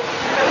gaeling.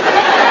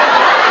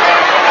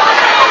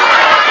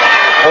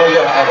 Oh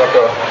iya,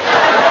 bodoh.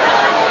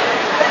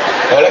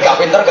 Kalau gak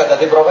pinter gak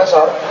jadi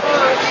profesor.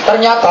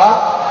 Ternyata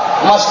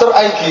Master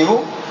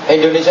IQ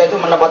Indonesia itu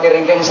menempati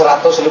ranking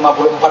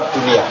 154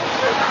 dunia.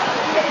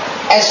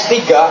 S3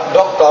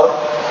 doktor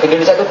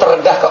Indonesia itu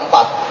terendah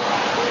keempat.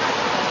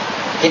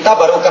 Kita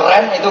baru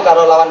keren itu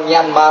kalau lawan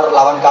Myanmar,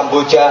 lawan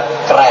Kamboja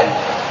keren.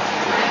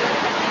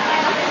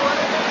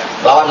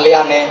 Lawan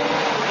liane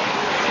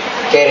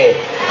kere,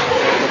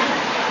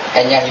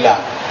 N-nya hilang.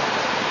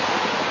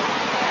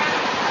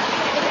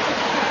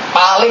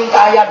 Paling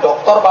kaya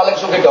dokter, paling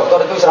sugih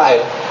dokter itu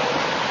Israel.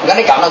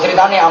 Makanya gak ada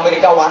ceritanya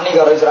Amerika wani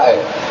karo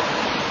Israel.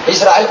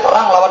 Israel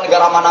perang lawan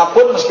negara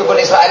manapun, meskipun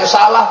Israel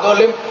salah,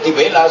 dolim,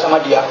 dibela sama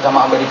dia,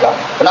 sama Amerika.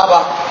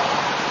 Kenapa?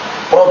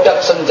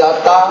 Produk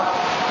senjata,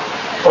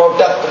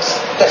 produk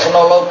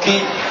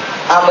teknologi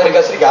Amerika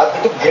Serikat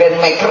itu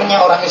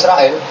grandmakernya orang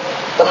Israel.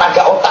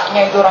 Tenaga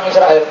otaknya itu orang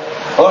Israel.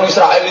 Orang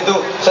Israel itu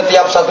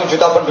setiap 1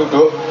 juta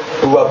penduduk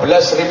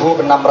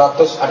 12.600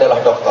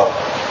 adalah dokter.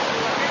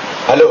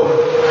 Halo.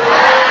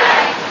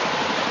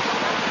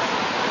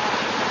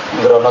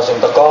 Ngrono sing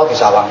teko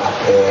disawang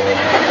kabeh.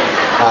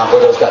 Nah, aku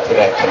terus gak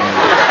direken.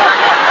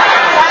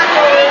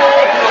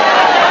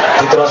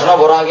 Diterusno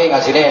ora iki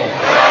ngajine.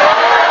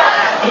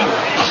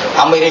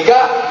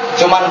 Amerika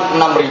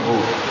cuman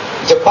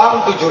 6.000,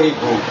 Jepang 7.000.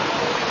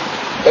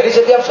 Jadi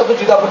setiap 1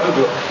 juta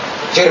penduduk.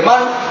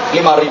 Jerman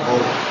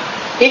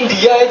 5.000.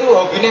 India itu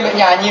hobinya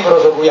nyanyi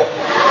brosoku ya.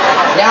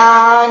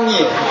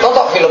 Nyanyi,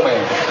 tonton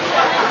filmnya.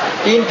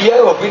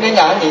 India hobinya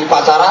nyanyi,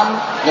 pacaran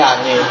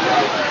nyanyi,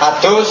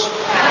 adus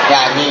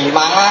nyanyi,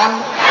 mangan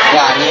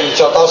nyanyi,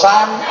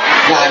 jotosan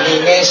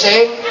nyanyi,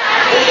 ngesing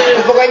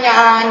pokoknya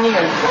nyanyi.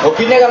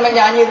 Hobinya kan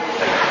nyanyi.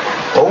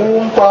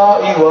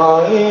 Tumpai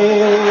wae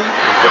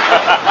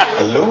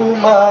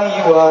lumai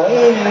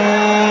wae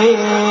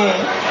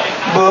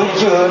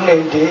bojone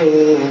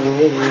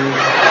dhewe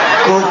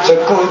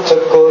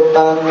kucek-kucek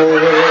kotane.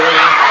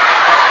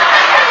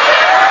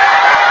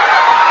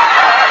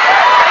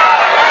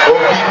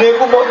 Hobine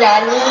ku mau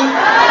nyanyi.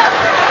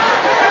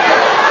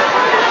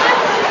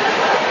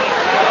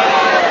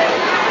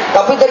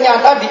 Tapi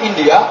ternyata di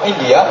India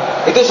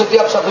itu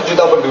setiap 1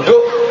 juta penduduk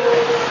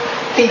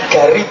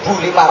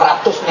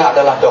 3.500-nya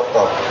adalah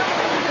dokter.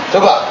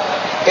 Coba,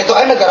 kita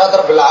negara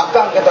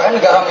terbelakang, kita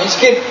negara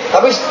miskin,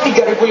 tapi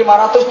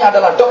 3.500-nya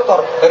adalah dokter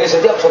dari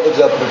setiap 1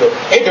 juta penduduk.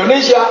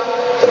 Indonesia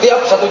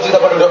setiap 1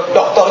 juta penduduk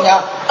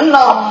dokternya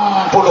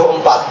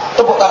 64.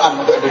 Tepuk tangan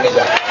untuk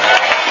Indonesia.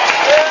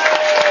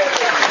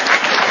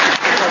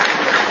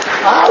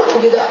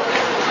 Kita.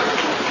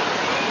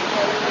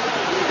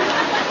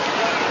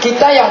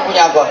 Kita yang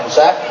punya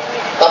konsep,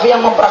 tapi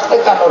yang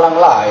mempraktekkan orang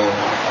lain.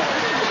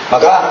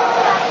 Maka,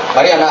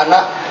 mari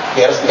anak-anak,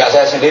 biar nggak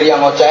saya sendiri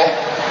yang ngoceh,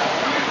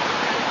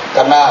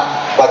 karena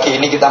pagi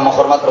ini kita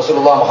menghormat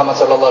Rasulullah Muhammad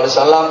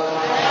SAW,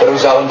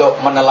 berusaha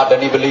untuk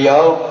meneladani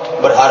beliau,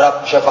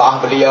 berharap syafaah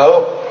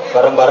beliau,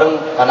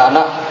 bareng-bareng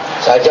anak-anak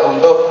saya ajak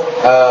untuk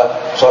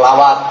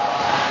sholawat.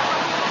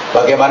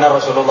 Bagaimana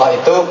Rasulullah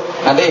itu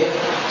nanti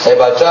saya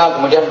baca,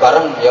 kemudian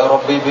bareng ya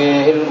Rabbi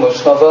bil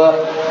Mustafa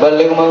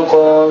balligh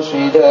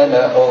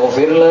maqasidana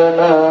waghfir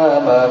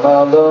lana ma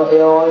madha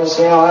ya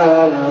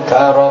wasi'al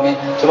karami.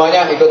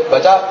 Semuanya ikut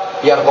baca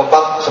biar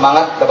kompak,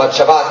 semangat, dapat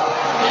syafaat.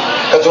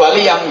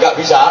 Kecuali yang enggak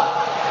bisa,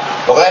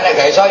 pokoknya nek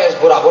gak iso ya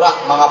pura-pura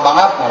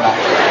mangap-mangap ngono.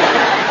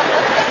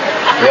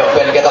 Ya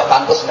ben ketok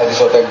pantes nek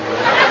disoteng.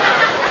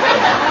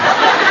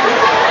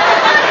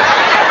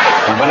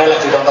 Mana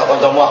lagi ditonton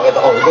kancamu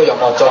ketok oh iku ya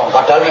maca,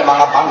 padahal nek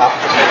mangap-mangap.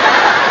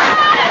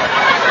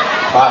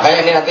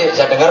 Makanya ini nanti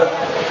saya dengar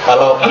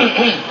kalau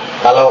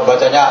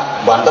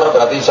bacanya banter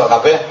berarti iso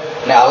kabeh,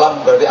 nek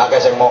alam berarti akeh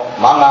sing mau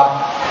mangap.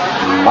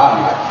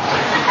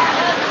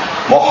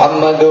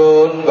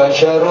 Muhammadun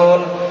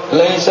basyarun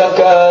laisa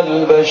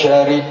kal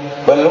bashari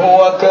bal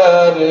huwa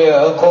kal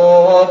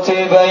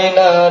yaquti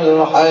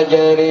bainal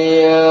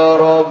hajari ya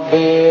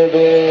rabbi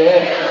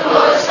bil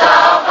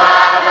Mustafa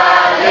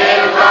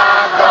balil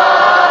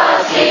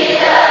maqasidana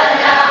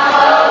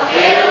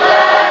waghfir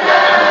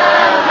lana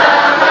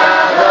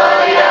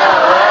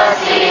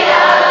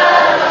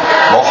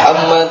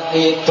Muhammad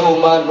itu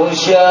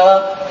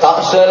manusia,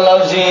 tak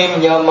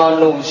selazimnya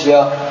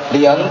manusia.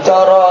 Di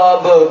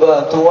antara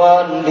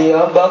bebatuan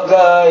dia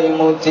bagai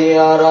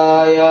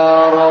mutiara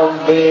ya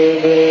Rabbi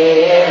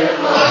bil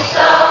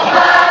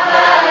Mustafa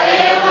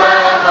balil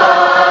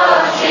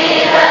maqasidana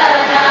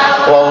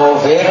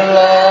waghfir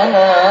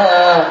lana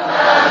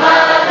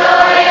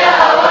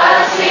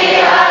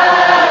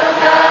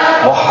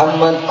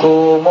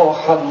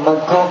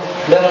Muhammadku,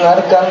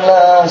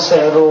 dengarkanlah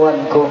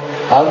seruanku.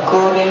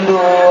 Aku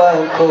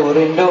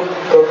rindu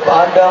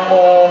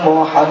kepadamu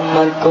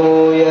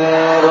Muhammadku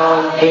ya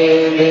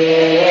Rabbi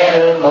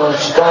bil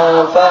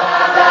Mustafa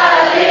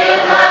balil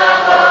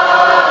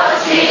maqasidana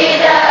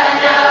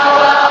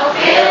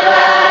waghfir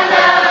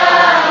lana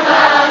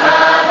ma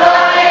madha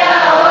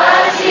ya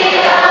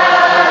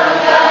wasi'al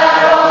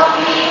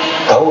karami.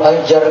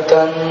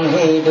 Ajarkan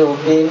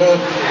hidup ini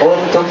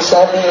untuk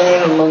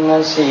saling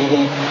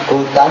mengasihi.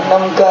 Ku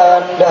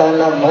tanamkan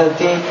dalam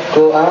hati,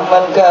 ku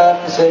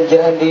amalkan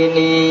sejak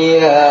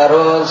dini. Ya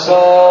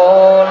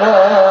Rasulullah,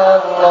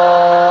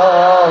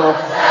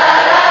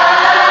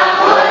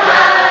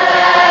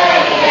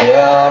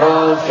 ya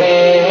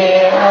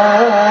Rafiq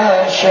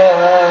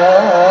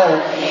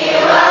Asyad.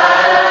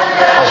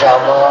 Masya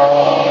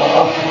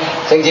Allah.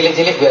 Sing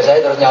cilik-cilik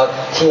biasanya terus nyaut,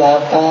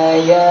 siapa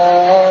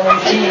yang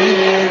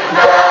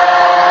cinta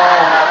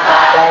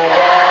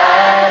pada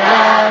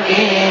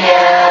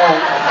nabinya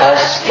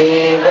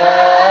pasti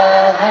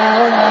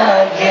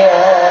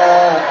bahagia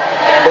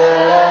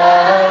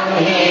dalam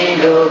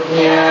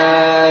hidupnya.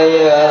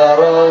 Ya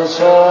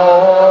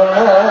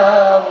Rasulullah,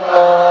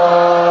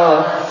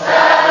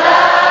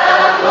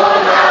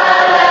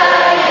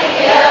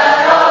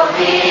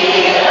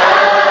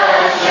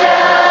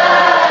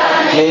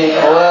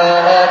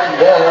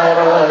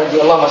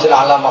 Allahumma shalli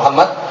ala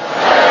Muhammad.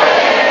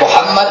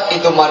 Muhammad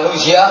itu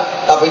manusia,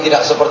 tapi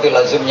tidak seperti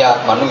lazimnya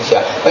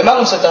manusia.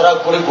 Memang secara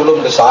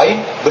kurikulum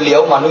desain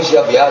beliau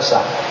manusia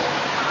biasa.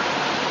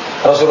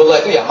 Rasulullah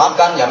itu ya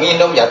makan, ya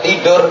minum, ya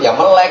tidur, ya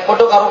melek.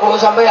 Padha karo kula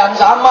sampeyan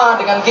sama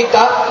dengan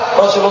kita.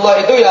 Rasulullah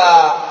itu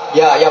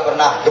ya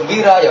pernah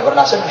gembira, ya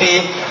pernah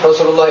sedih.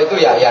 Rasulullah itu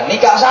ya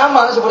nikah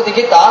sama seperti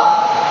kita.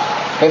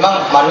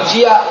 Memang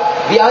manusia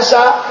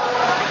biasa,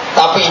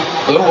 tapi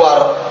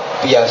luar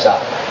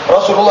biasa.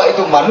 Rasulullah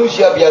itu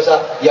manusia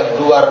biasa yang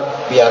luar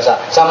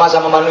biasa.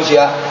 Sama-sama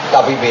manusia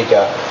tapi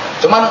beda.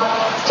 Cuman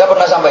saya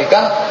pernah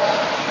sampaikan,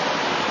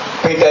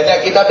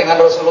 bedanya kita dengan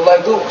Rasulullah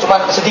itu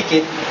cuman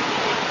sedikit.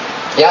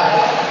 Ya.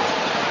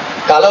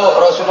 Kalau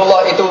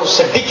Rasulullah itu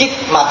sedikit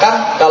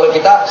makan, kalau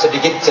kita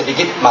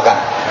sedikit-sedikit makan.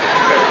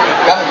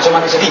 Kan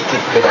cuman sedikit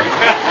bedanya.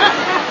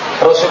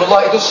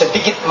 Rasulullah itu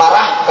sedikit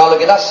marah, kalau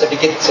kita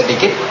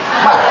sedikit-sedikit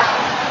marah.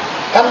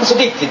 Kan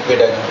sedikit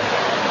bedanya.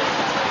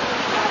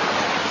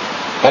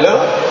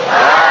 Halo?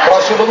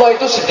 Rasulullah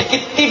itu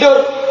sedikit tidur,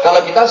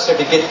 kalau kita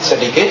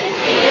sedikit-sedikit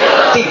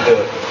tidur.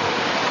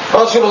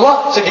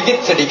 Rasulullah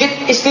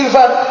sedikit-sedikit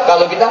istighfar,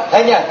 kalau kita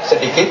hanya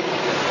sedikit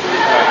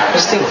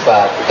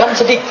istighfar. Kan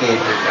sedikit.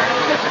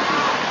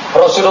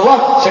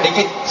 Rasulullah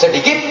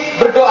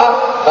sedikit-sedikit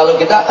berdoa, kalau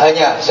kita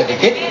hanya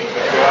sedikit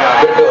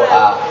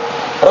berdoa.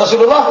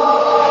 Rasulullah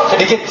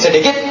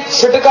sedikit-sedikit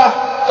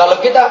sedekah, kalau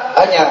kita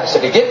hanya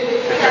sedikit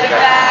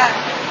sedekah.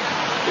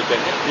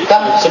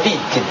 Kan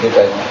sedikit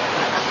bedanya.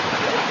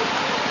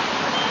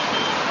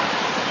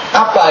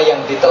 Apa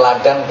yang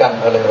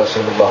diteladankan oleh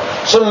Rasulullah?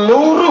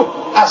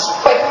 Seluruh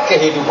aspek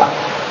kehidupan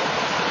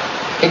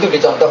itu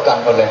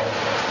dicontohkan oleh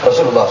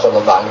Rasulullah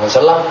SAW.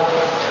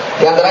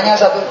 Di antaranya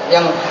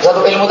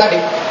satu ilmu tadi.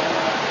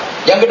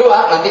 Yang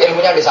kedua, nanti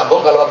ilmunya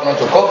disambung kalau waktunya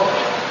cukup.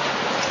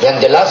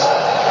 Yang jelas,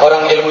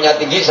 orang ilmunya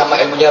tinggi sama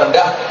ilmunya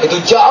rendah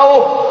itu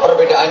jauh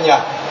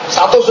perbedaannya.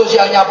 Status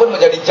sosialnya pun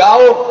menjadi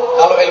jauh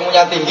kalau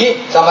ilmunya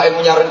tinggi sama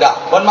ilmunya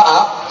rendah. Mohon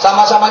maaf,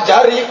 sama-sama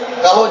jari.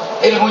 Kalau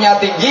ilmunya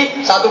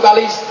tinggi, satu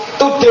kali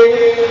tuding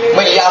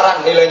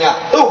miliaran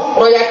nilainya. Tuh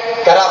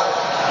proyek garap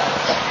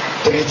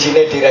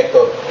dirijine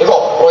direktur. Itu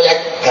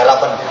proyek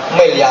garapan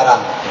miliaran.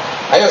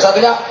 Ayo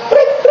satunya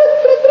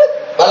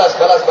balas.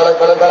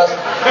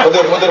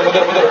 Mundur.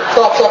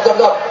 Stop.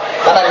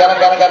 Kanan.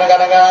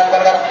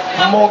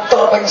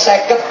 Muter ping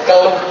 50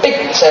 kelutik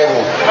 1000.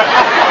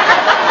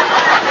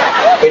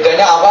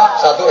 Bedanya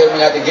apa? Satu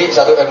ilmunya tinggi,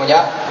 satu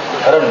ilmunya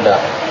rendah.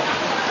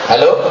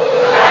 Halo?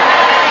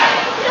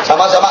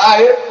 Sama-sama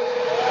air.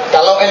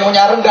 Kalau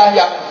ilmunya rendah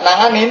yang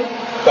nanganin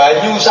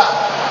banyu sak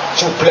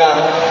jublang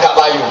gak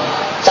payu,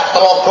 sak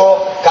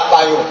telogo gak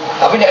payu.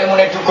 Tapi nek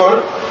ilmune dhuwur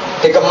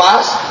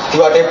dikemas,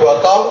 diwadahi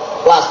botol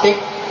plastik,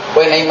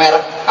 wenehi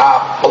merek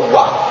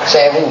Anwar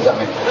 1000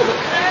 sampeyan.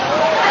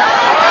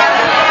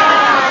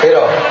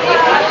 Piro?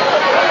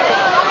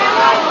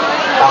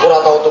 Aku ora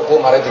tau tuku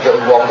mare dikek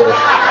wong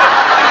terus.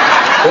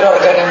 Piro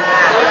regane?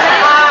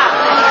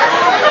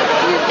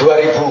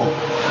 2000.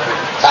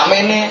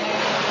 Same ini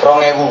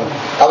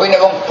 2000. Tapi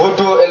nek wong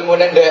bodho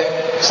ilmune ndek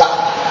sak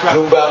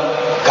gelombang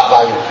gak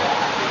payu.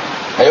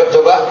 Ayo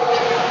coba.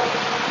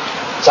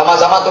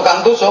 Sama-sama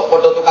tukang tusuk,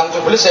 padha tukang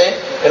cublese,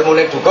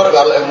 ilmune dhuwur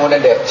karo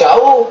ilmune ndek.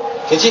 Jauh.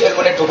 Siji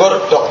ilmune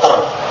dhuwur dokter.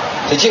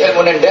 Siji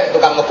ilmune ndek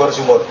tukang ngebor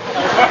sumur.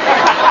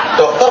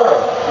 Dokter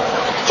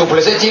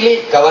cublese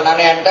cilik,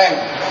 gawanane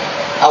enteng.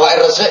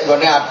 Awake resik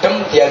nggone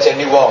adem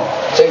diajeni wong.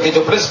 Sing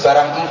dicubles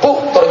barang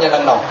empuk tur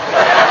nyenengno.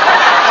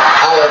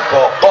 Al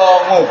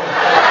bokongu.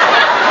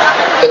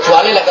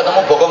 Kecuali lek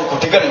ketemu bokong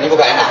gudiken niku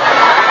gak enak.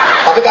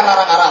 Tapi kan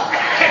arang-arang.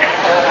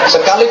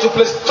 Sekali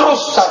cubles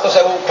terus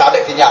 100.000 gak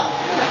dinyang.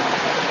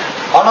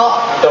 Ono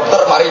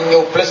dokter mari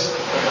nyubles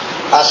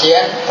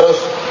pasien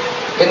terus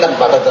pinten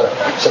Pak dokter?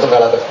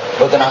 1.200.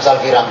 Mboten asal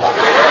kirang Pak.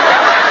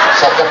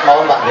 50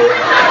 mawon Pak nggih.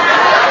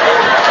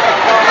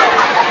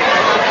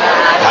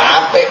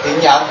 Apik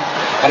dinyang.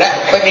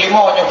 Nek ping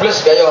 5 nyubles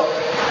kaya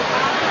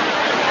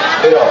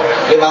piro?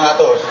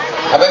 500.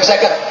 Sampai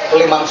 50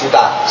 5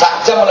 juta.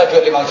 Sak jam oleh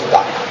duit 5 juta.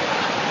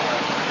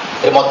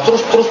 remote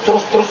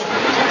terus.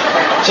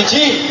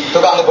 Siji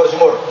tukang ngebor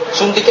sumur,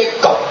 suntike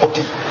kok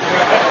budi.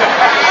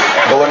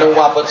 Gone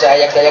ngapot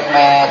sayek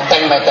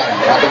meteng,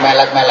 nanti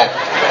melet.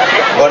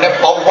 Gone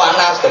pau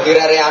panas dadi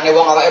rereane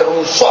wong awake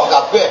rusak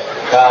kabeh,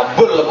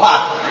 gambul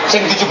lemah,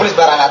 sing dicublis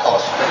barang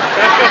atos.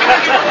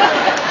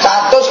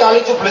 100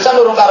 kali cublesan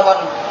urung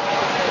karuan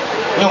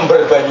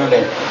nyumber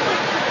banyune.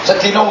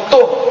 Sedina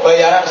utuh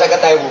bayaran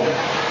 50.000.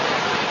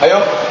 Ayo,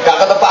 gak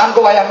ketepaan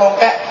kok wayah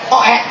ngongkek,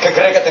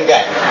 gegere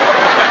kedengkek.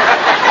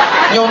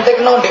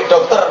 Nyuntikno ndek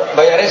dokter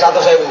bayare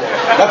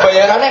 100.000. Nah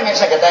bayarane mek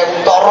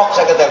 50.000, torok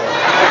 50.000.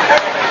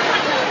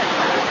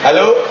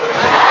 Halo?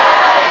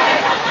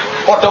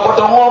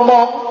 Podo-podo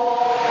ngomong.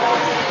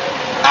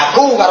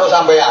 Aku karo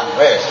sampean,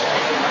 wis.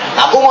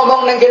 Aku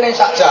ngomong ning kene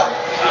sak jam,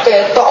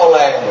 ketok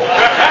oleh.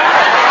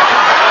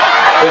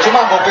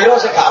 Cuma mbok pira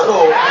sik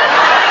karo.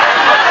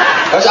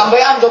 Lah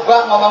sampean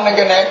coba ngomong ning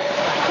kene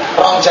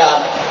 2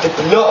 jam,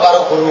 dibelok karo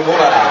gurumu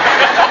mana.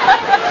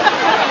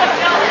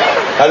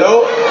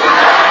 Halo?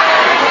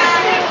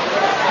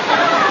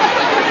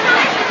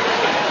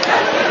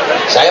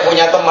 Saya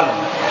punya teman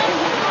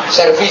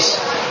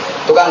servis,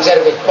 tukang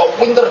servis, kok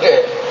pinter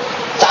deh,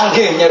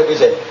 canggih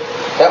nyervisnya.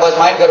 Saya pas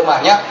main ke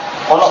rumahnya,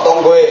 ono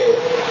tonggoe,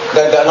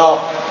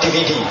 dandano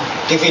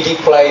DVD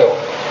player.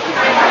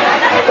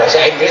 Nah,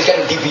 bahasa Inggris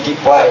kan DVD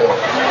player.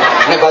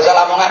 Ini bahasa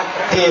Lamongan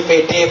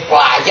DVD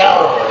player.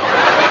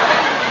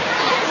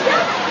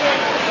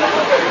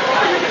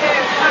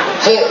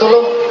 Saya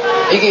tolong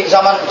iki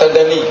sampean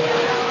dandani.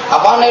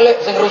 Apane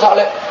lek sing rusak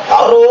lek?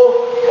 Karo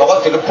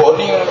kok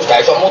dileboni wis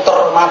gak iso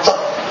muter macet.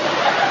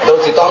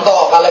 Terus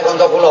ditontok kalih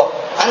kanca kula.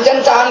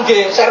 Ancen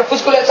canggih,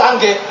 servis kula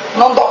canggih.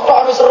 Nontok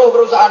tok wis seru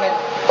perusahaane.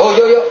 Oh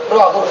yo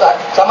bro aku rusak.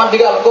 Sampean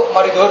tinggal kok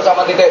mari dhuwur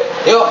sampean titik.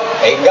 Yo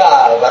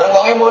enggal bareng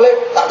wonge mulih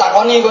tak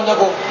takoni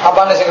kancaku,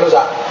 apane sing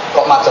rusak?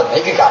 Kok macet?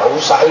 Iki gak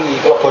rusak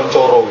iki, klebon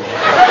coro.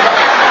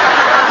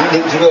 Ini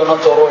juga ono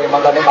coro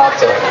makane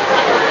macet.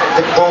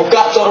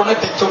 Dibuka corone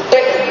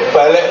dicutik,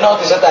 balekno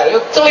disetel yo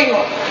celing.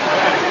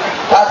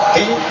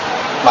 Tadi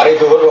mari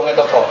dhuwur wong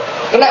teko.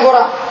 Kena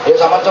ora? Ya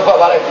sampean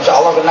coba balik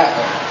insyaallah kena.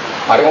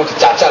 Mari mau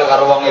dijajal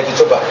karo wong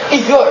dicoba.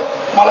 Iya,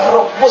 malah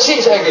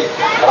resik saiki.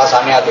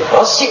 Rasane ati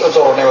resik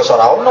corone wis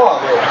ora ono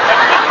aku.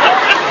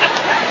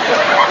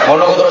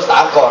 Ngono ku terus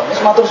takon,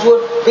 wis matur suwun,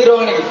 piro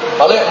ngene iki?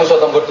 Balik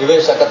musuh tembur dhewe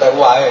 50.000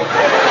 ae.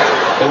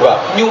 Coba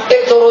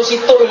nyutik coro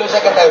situ lho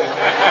 50.000.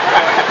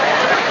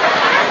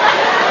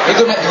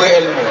 Itu nek duwe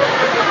ilmu.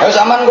 Ayo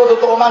sampean kok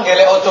tutuk omah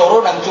gelek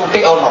coro nang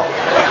cutik ono.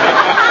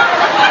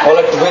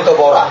 Oleh duit apa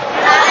ora?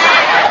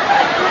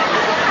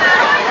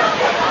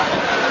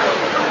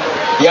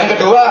 Yang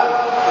kedua,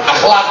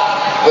 akhlak.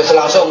 Wis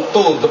langsung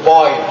to the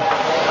point.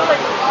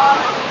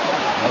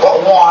 Kok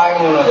wae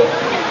ngono to?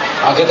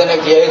 Anggitane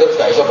kiai terus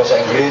gak iso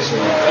bahasa Inggris.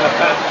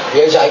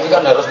 Kiai saiki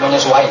kan harus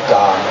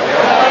menyesuaikan.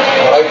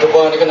 Ora hidup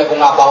ngene iki nek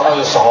ngapalno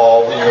ya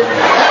sawi.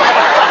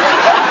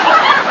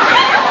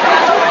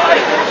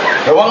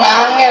 Ya wong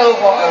angel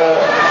kok.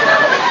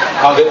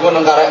 Anggitmu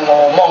nang karek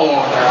ngomong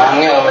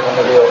angel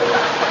ngono yo.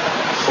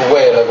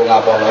 Suwe lagu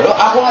ngapalno. Lho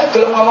aku nek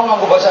gelem ngomong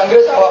nganggo bahasa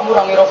Inggris awakmu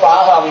ora ngira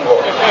paham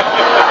kok.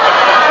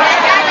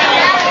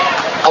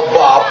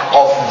 Above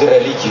of the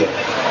religion.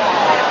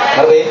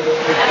 Ngerti?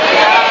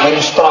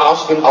 Means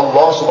trust in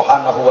Allah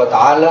subhanahu wa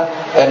ta'ala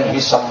and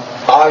his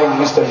sometime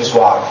mysterious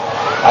wife.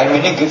 I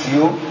mean give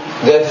you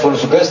that full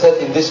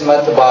suggested in this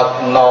matter,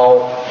 but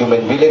no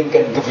human being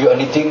can give you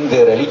anything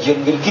the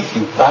religion will give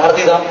you.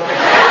 Ngerti tak?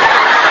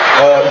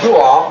 You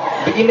are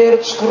the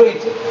inherent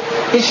creator.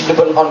 Each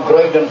depend on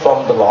guidance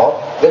from the Lord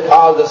that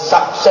are the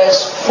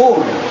successful.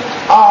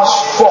 As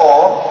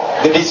for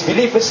the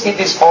disbelievers, it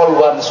is all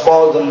one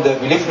for them. The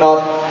belief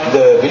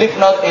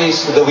not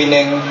is the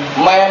winning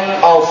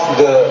man of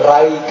the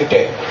rai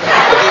gede.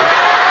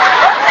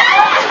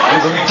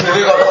 Jadi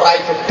dhewe kok rai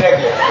gede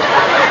ya.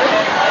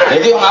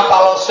 Iki yo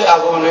ngapal sik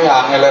aku ngene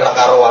angel ra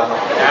karuan.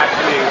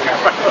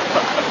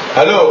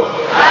 Halo.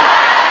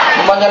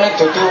 Umpamane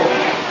dudu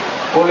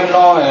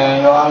kulino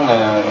yo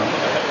angel.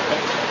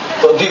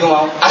 Kok di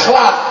mau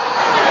akhlak.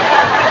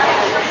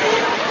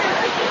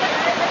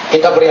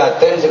 Kita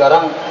prihatin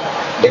sekarang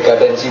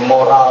degradasi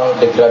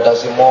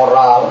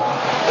moral,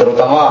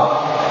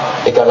 terutama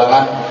di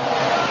kalangan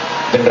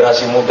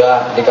generasi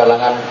muda, di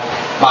kalangan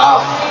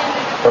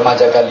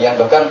remaja kalian.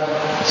 Bahkan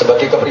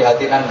sebagai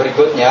keprihatinan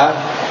berikutnya,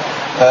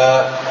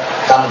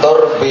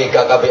 kantor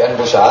BKKBN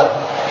Pusat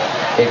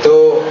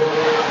itu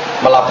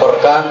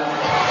melaporkan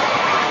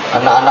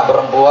anak-anak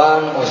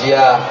perempuan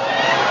usia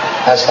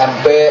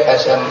SMP,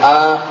 SMA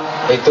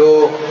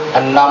itu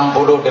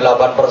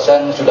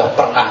 68% sudah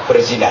pernah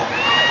berzina.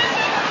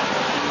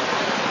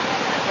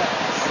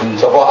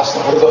 Coba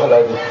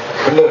astagfirullahaladzim.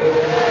 Bener.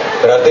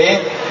 Berarti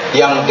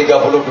yang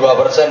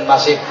 32%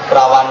 masih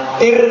perawan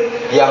tir,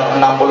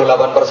 yang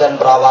 68%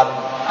 perawan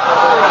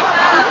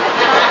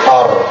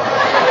or.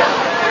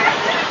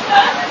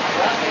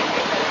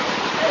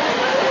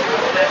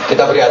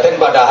 Kita prihatin,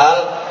 padahal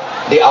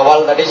di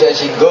awal tadi saya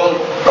singgung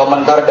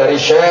komentar dari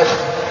Syekh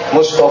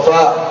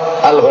Mustafa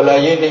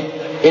Al-Hulayini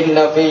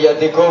inna fi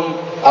yadikum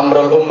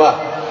amrul ummah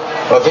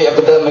wa fi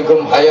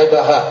aqdamikum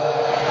hayataha.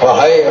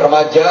 Wahai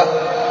remaja,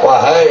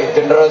 wahai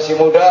generasi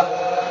muda,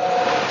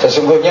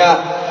 sesungguhnya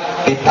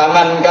di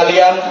tangan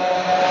kalian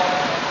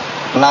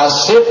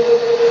nasib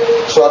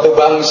suatu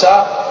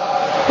bangsa,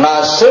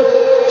 nasib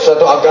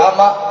suatu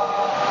agama,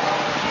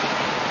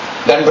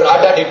 dan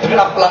berada di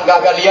derap langkah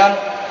kalian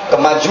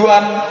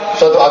kemajuan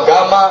suatu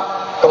agama,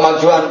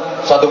 kemajuan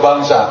suatu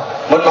bangsa.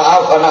 Mohon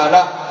maaf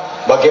anak-anak,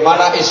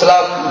 bagaimana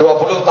Islam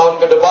 20 tahun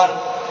ke depan,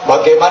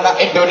 bagaimana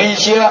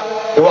Indonesia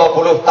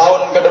 20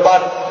 tahun ke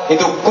depan,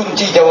 itu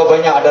kunci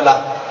jawabannya adalah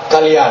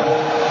kalian.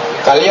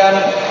 Kalian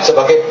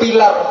sebagai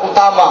pilar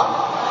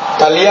utama,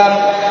 kalian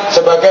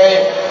sebagai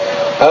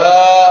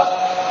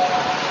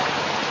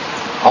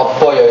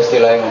apa ya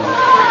istilahnya,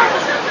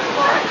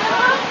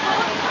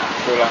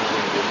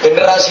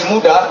 generasi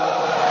muda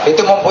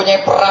itu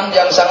mempunyai peran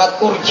yang sangat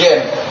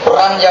urgen,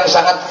 peran yang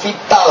sangat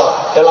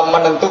vital dalam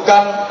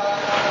menentukan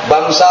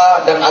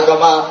bangsa dan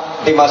agama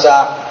di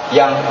masa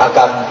yang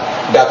akan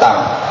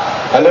datang.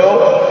 Halo?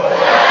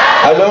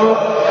 Halo?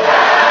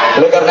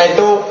 Oleh karena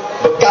itu,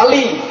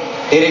 bekali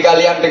diri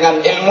kalian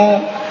dengan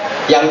ilmu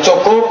yang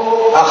cukup,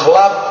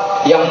 akhlak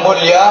yang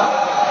mulia,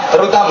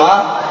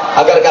 terutama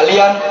agar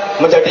kalian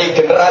menjadi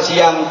generasi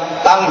yang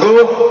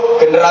tangguh,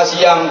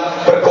 generasi yang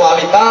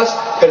berkualitas,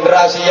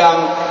 generasi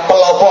yang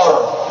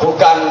pelopor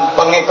bukan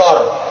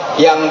pengekor,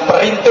 yang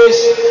perintis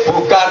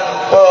bukan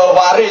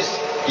pewaris,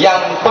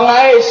 yang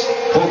pengais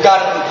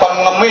bukan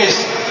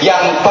pengemis,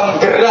 yang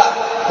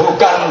penggerak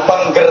bukan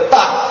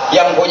penggertak,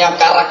 yang punya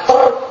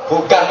karakter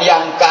bukan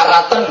yang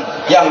karaten,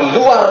 yang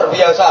luar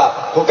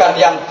biasa bukan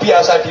yang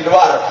biasa di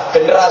luar,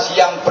 generasi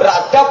yang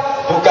beradab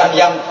bukan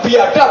yang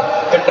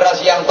biadab,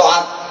 generasi yang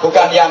taat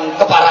bukan yang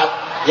keparat,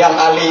 yang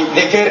ahli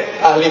zikir,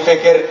 ahli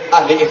fikir,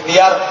 ahli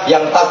ikhtiar,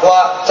 yang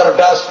takwa,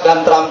 cerdas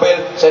dan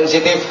terampil,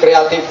 sensitif,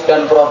 kreatif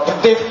dan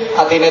produktif,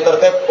 atine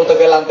tertib,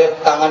 uteke lantip,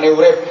 tangane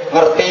urip,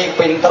 ngerti,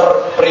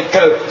 pinter,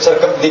 prigel,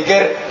 sregep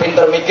zikir,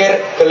 pinter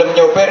mikir, gelem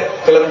nyopir,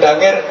 gelem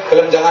dangir,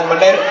 gelem jangan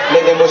menir,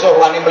 lente musuh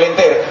wani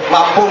melintir,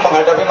 mampu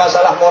menghadapi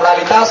masalah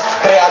moralitas,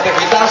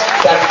 kreativitas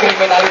dan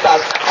kriminalitas,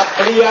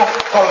 akliyah,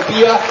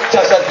 kolbiyah,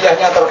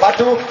 jasadiahnya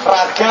terpadu,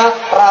 raga,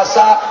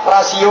 rasa,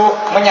 rasio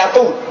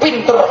menyatu,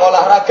 pinter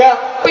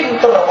olahraga,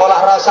 pinter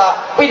olah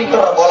rasa,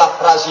 pinter olah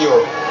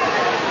rasio.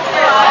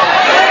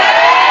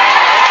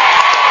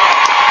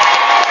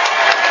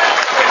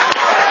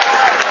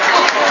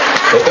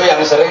 Itu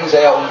yang sering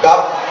saya ungkap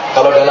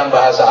kalau dalam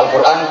bahasa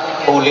Al-Quran,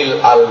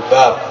 ulil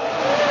albab.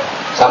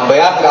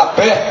 Sampean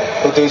kabeh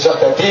kudu iso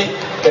dadi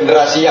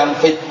generasi yang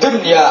fid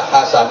dunya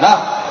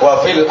hasanah wa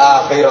fil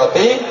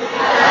akhirati.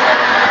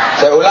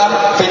 Saya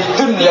ulang, fid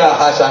dunya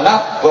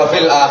hasanah wa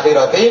fil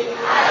akhirati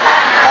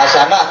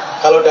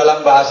hasanah. Kalau dalam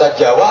bahasa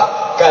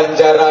Jawa,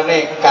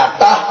 ganjarane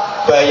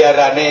kathah,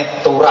 bayarane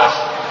turah.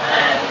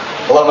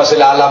 Allahumma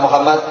sholli ala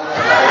Muhammad.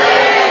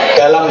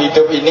 Dalam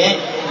hidup ini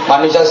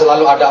manusia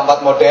selalu ada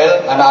 4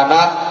 model,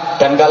 anak-anak,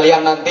 dan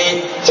kalian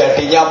nanti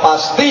jadinya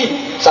pasti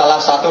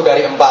salah satu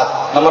dari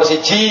 4. Nomor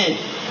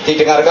 1,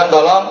 didengarkan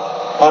tolong,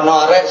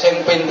 ono arek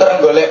sing pinter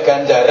golek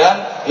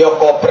ganjaran, ya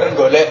kober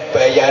golek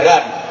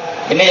bayaran.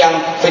 Ini yang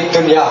fid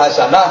dunya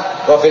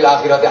hasanah wa fil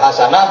akhirati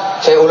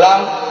hasanah. Saya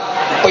ulang,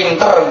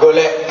 pinter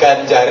golek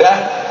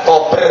ganjaran,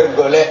 kober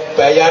golek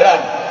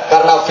bayaran.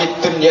 Karena fid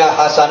dunya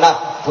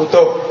hasanah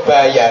butuh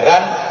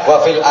bayaran,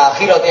 wa fil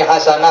akhirati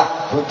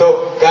hasanah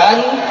butuh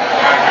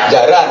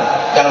ganjaran.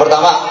 Yang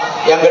pertama.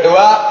 Yang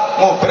kedua,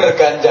 nguber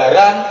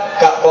ganjaran,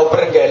 gak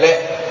kober golek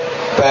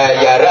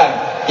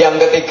bayaran. Yang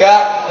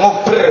ketiga,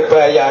 nguber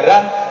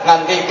bayaran,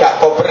 nanti gak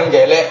kober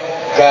golek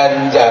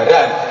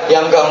ganjaran.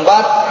 Yang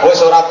keempat,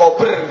 wis ora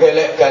kober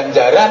golek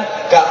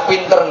ganjaran, gak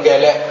pinter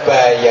golek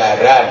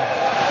bayaran.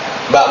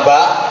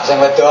 Mbak-mbak,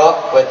 sing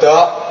wedok,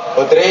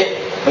 putri,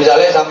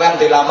 misalnya sampean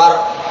dilamar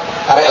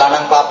arek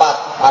lanang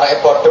papat,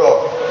 arek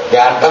podo,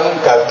 ganteng,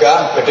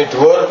 gagah, gede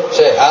dhuwur,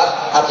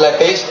 sehat,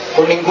 atletis,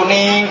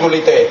 kuning-kuning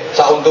kulite,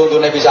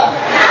 sauntu-untune pisan.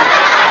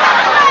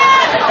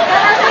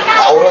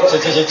 Tak urut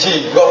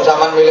siji-siji, kok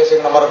sampean milih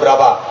sing nomor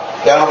berapa?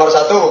 Yang nomor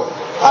 1,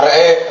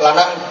 arek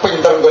lanang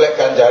pinter golek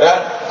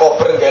ganjaran,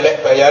 kober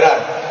golek bayaran.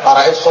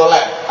 Arek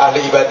soleh,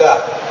 ahli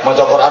ibadah,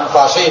 maca Quran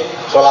fasih,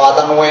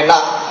 sholawatan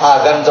enak,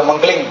 adzan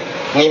cemengkling,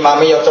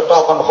 ngimami ya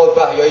cetha, kon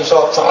khotbah ya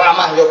iso,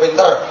 ceramah ya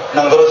pinter,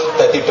 nang terus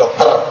dadi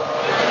dokter.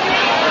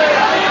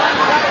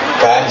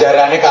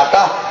 Ganjarane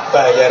kathah,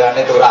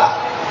 bayarane turah.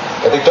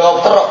 Jadi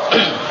dokter.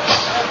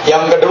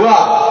 Yang kedua,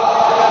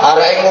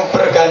 arek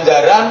nguber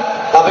ganjaran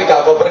tapi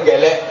gak kober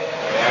golek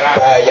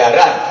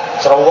bayaran.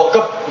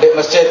 Serwekep di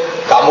masjid,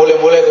 gak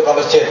mulai-mulai tuh ke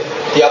masjid.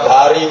 Tiap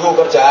hari ku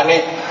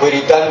kerjaane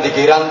wiridan,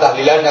 dikiran,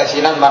 tahlilan,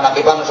 yasinan,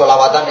 manakiban,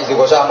 sholawatan,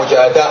 istighosah,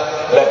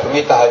 mujahadah, lek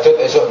bengi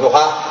tahajud, esuk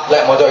duha,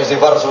 lek maca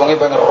istighfar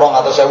sewengi ping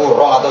 200.000,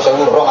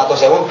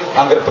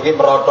 angger bengi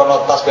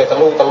merotono tasbih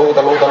telu.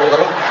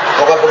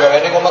 Pokoke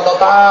pegawene ngometo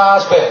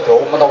tasbih,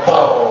 do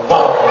menawa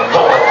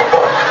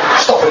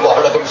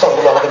Astagfirullahaladzim.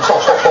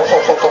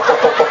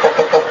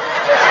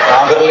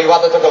 Angger liwat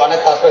liwat cekelane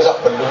tas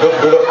besok benduduk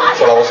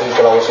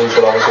Sulawesi.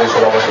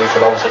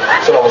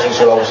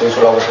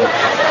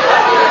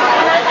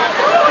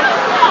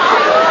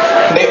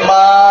 Di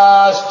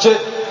masjid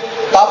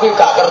tapi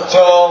gak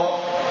kerja.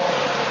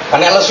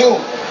 Nek lesu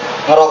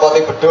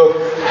ngerokoti beduk.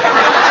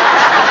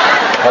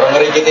 Baru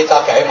ngerikiti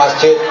cagake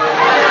masjid.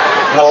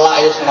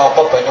 Ngelak wis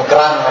ngopo banyu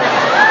keran.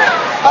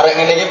 Arek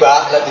ngene iki,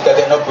 Mbak, lek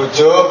didadekno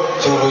bojo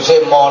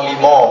juruse mo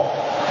 5.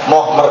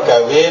 Moh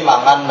mergawe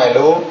mangan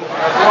melu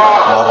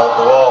mara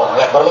tuwa.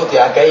 Lek perlu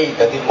diakehi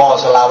dadi mo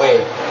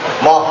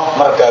 20. Moh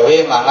mergawe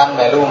mangan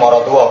melu mara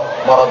tuwa.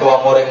 Mara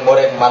tuwa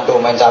muring-muring mantu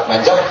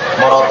mencap-mencap,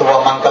 mara tuwa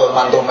mangkel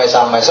mantu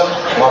mesam-mesem,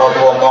 mara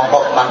tuwa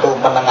mongkok mantu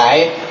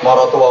menengae,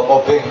 mara tuwa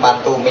mobing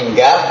mantu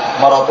minggat,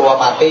 mara tuwa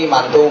mati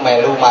mantu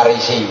melu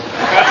marisi.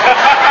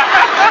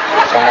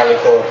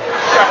 Assalamualaikum.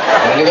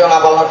 Ini kok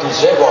ngapalno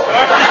dhisik kok.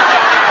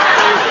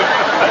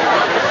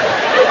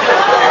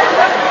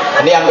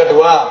 Ini yang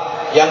kedua.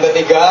 Yang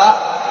ketiga,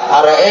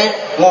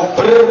 areke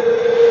nguber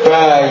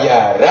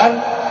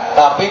bayaran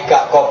tapi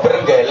gak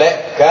kober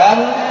gelek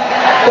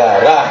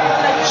ganjaran.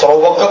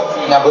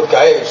 Srowegep nyambut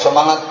gawe,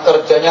 semangat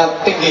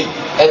kerjanya tinggi,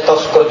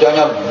 etos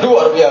kerjanya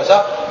luar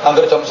biasa.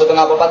 Angger jam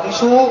 3:30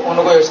 isu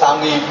ngono kuwi wis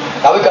tangi.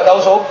 Tapi gak tau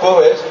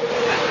sobo wis.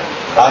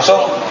 Langsung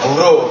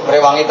buru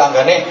ngrewangi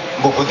tanggane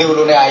mbubuti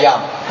ulune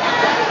ayam.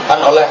 Kan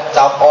oleh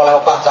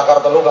opah cakar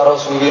telu karo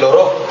suwi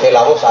loro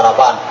kelawuh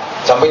sarapan.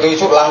 Jam 7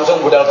 isuk langsung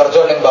budal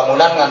kerja ning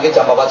bangunan nganti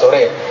jam 4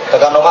 sore.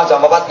 Tekan omah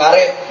jam 4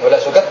 ngarit, golek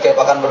suket gawe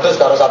pakan wedhus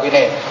karo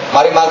sapine.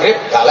 Mari magrib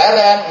gak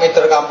leren,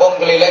 miter kampung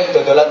keliling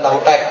dodolan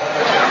tahu tek.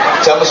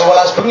 Jam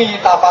 11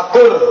 bengi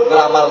tafakur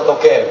ngeramal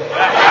togel.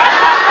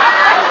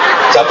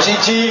 Jam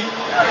 1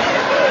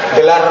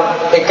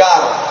 gelar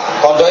tikar,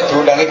 koncoe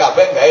diundangi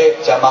kabeh gawe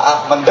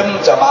jamaah mendem,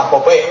 jamaah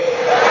kope.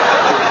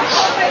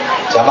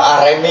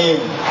 Jamaah remi.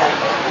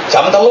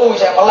 Jam 3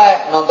 isih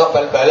melek nonton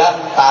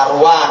bal-balan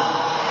taruhan.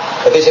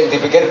 Jadi sing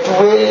dipikir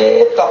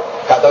duit tok,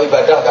 gak tau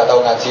ibadah, gak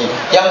tau ngaji.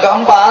 Yang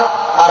keempat,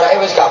 areke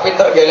wis gak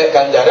pinter gelek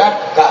ganjaran,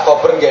 gak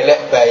kober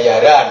gelek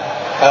bayaran.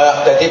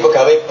 Jadi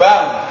pegawai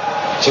bank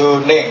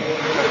juning.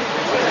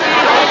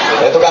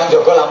 Ya tukang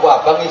jogo lampu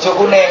abang hijau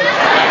kuning.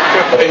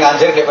 Tapi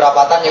nganjir di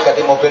perapatan ya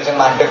ganti mobil sing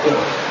mandek itu.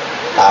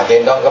 Nah,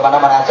 gendong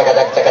kemana-mana cek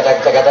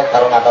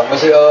taruh ngatong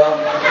misi om.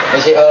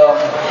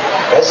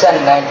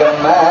 Kesana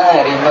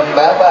kemari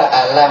membawa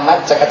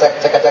alamat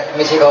cek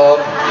misi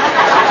om.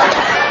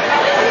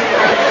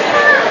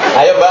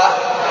 Ayo Mbak,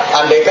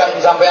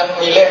 andaikan sampean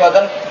milih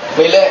ngoten,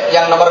 milih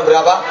yang nomor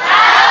berapa?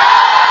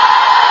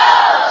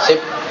 Sip,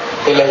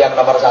 pilih yang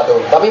nomor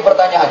 1. Tapi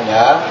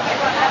pertanyaannya,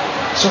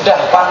 sudah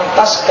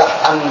pantaskah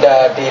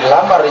Anda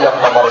dilamar yang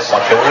nomor 1?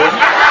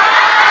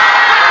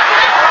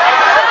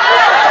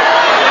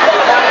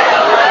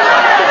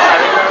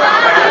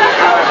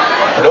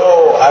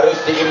 Loh,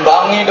 harus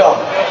diimbangi dong.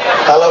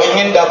 Kalau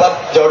ingin dapat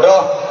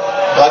jodoh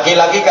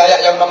laki-laki kayak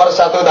yang nomor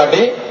 1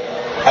 tadi,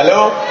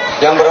 halo,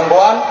 yang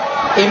perempuan,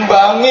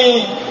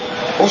 imbangi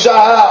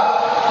usaha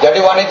jadi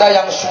wanita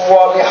yang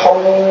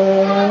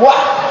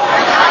sholihah.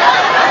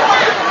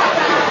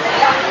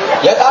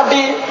 Ya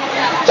tadi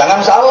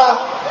jangan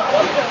salah,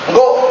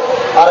 engko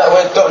arek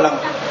wedok nang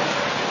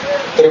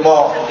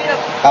trimo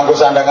nganggo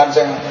sandangan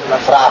sing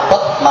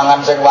rapet,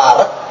 mangan sing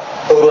wareg,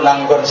 turu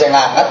nang nggon sing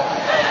anget.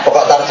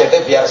 Pokok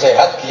targete biar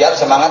sehat, giat,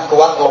 semangat,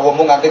 kuat,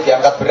 lowemu nganti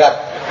diangkat berat.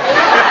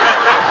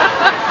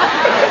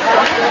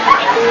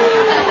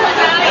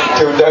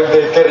 Diundang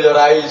mikir ya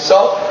ora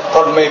iso,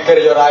 kon mikir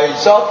ya ora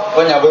iso,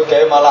 penyambut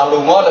gawe malah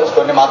lunga lek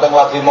segone mateng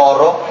lagi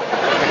moro.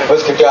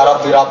 Wis gedhe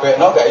arep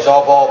dirabekno, gak iso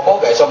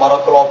apa-apa, gak iso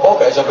marot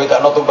klopo, gak iso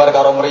bedakno tumbar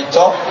karo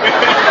mrica.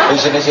 Di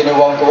sini-sini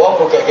wong tuwa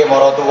ngrugeke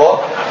mara tuwa.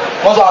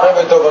 Mosok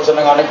arep wedok kok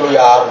senengane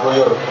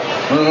gluyar-gluyur.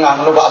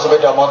 Numpak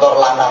sepeda motor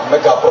lanang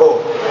Mega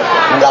Pro.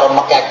 Karo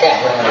mekekeh.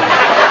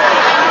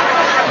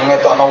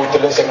 Ngetokno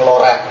udele sing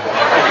lorek.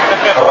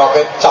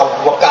 Roket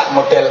cawekak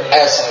model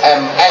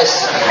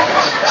SMS.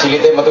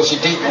 Silite metu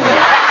sithik.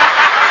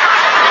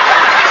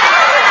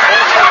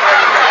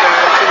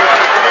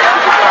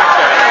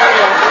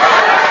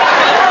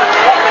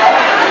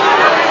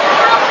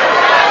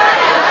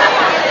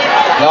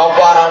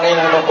 Ngopo arane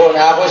ngono kok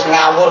aku wis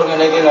ngawur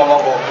ngene iki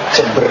ngomongku.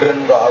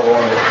 Jemberen kok aku.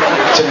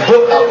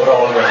 Jembut aku ora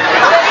ngono.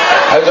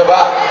 Ayo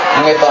coba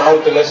ngetokno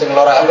udele sing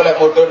lorek. Engko lek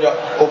mudhun yo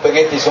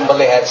kupinge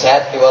disumpeli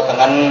headset kiwa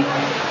tengen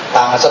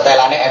tangan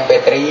setelane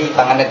MP3,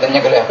 tangannya tanya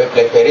kalau HP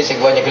BlackBerry sing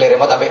gua nyekeli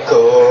remote sampai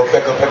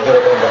gobek-gobek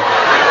dulu.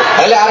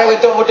 Lek arek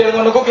wedok model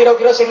ngono ku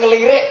kira-kira sing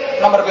ngelirik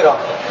nomor piro?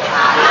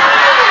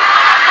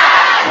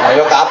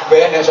 Ayo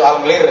kabeh nek soal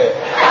ngelirik.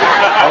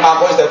 Wong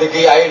aku wis dadi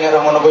kiai nek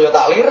ngono ku yo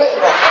tak lirik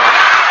kok.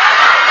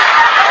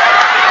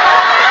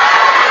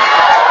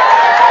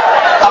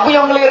 Tapi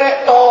yang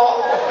ngelirik to.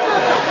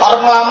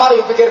 Arep ngelamar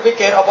yo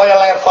pikir-pikir apa ya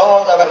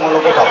level sampe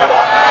ngono ku gak apa.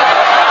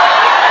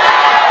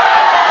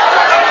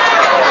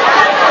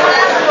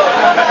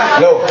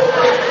 Loh,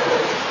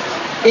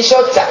 iso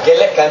jak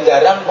gelek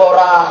ganjaran apa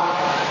ora?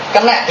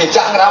 Kenek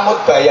dicak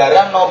ngramut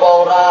bayaran apa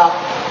ora?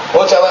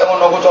 Oh cewek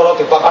ngono ku cara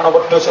dipakan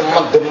wedhus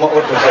mendem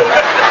wedhus.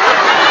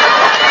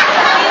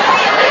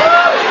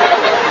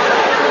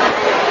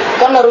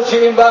 kan harus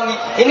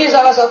diimbangi. Ini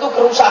salah satu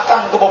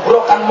kerusakan,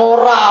 kebobrokan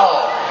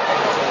moral.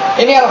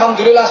 Ini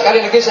alhamdulillah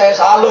sekali lagi saya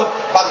salut,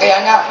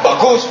 pakaiannya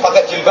bagus,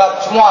 pakai jilbab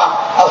semua.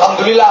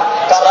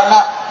 Alhamdulillah, karena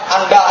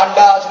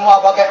anda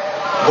semua pakai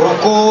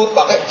berukut,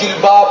 pakai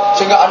jilbab,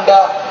 sehingga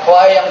anda,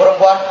 wahai yang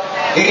perempuan,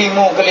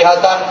 dirimu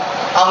kelihatan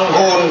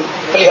anggun,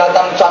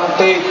 kelihatan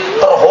cantik,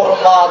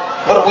 terhormat,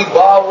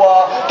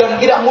 berwibawa, dan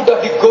tidak mudah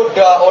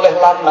digoda oleh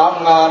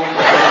lanangan.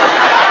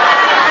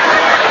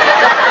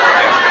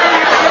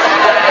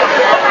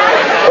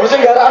 Terus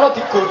gara ana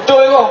digodho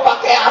iku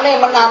pakaiane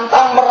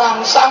menantang,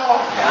 merangsang.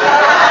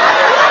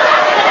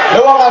 Lha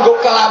wong nganggo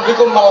kelambi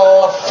ku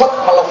melefet,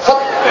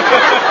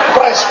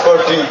 press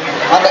body.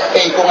 Antek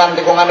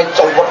tikungan-tikungane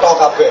cowetho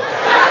kabeh.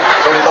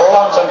 Sing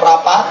telon, sing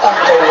prapatan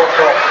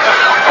cowetho.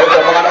 Ayo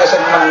jamangan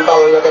sing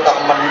mentol ya ketok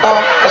mentol,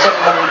 sing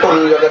mentul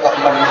ya ketok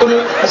mentul,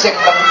 sing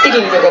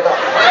mentil ya ketok.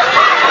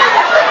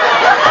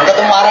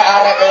 Ketemu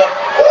arek-arek kaya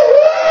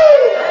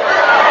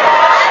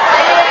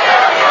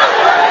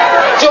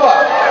coba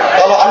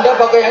kalau anda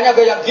pakaiannya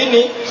kayak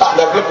gini, tak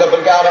double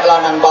ke arek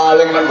lanang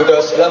paling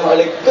menggoda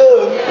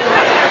assalamualaikum.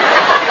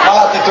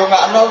 Malah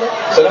didongakno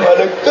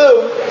assalamualaikum.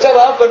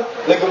 Jawaban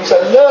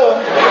waalaikumsalam.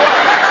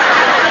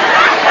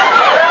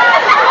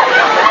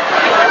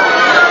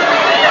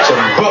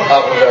 Jembek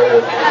aku saya.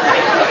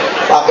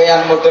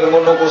 Pakaian model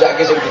ngono ku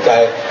saiki sing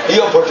digawe.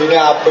 Iya bodine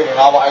apik,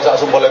 awake sak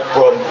sumpele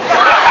bom.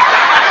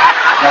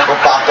 Nganggo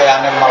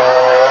pakaiane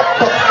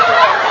melepet.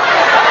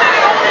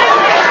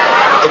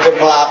 Iki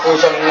mlaku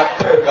sing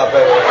ngeber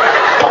kabeh.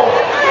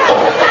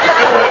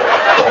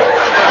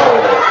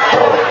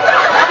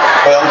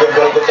 Kaya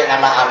nggol kucing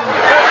anakan.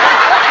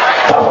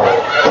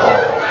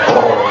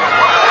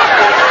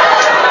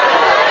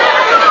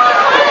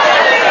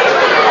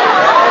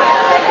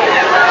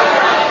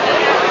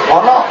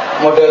 Ono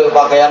model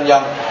pakaian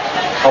yang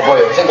apa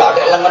ya? Sing gak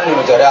ada lengan lho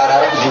jare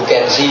arek you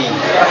can see.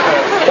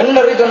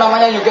 Bener itu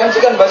namanya you can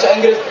see kan bahasa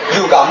Inggris.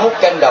 You kamu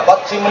can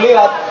dapat si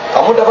melihat.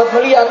 Kamu dapat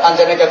melihat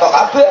anjane ketok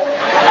kabeh.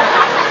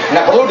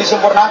 Nah perlu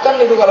disempurnakan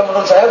itu kalau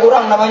menurut saya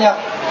kurang namanya.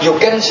 You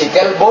can see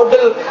kel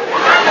bodel.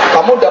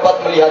 Kamu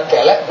dapat melihat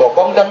kelek,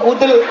 bokong dan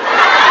udel.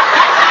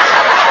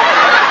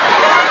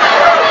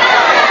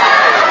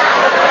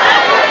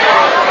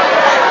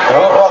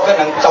 Roken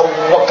yang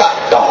cowekak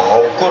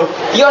daukur.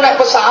 Iya naik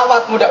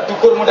pesawat mudak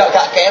dukur mudak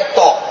gak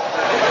ketok.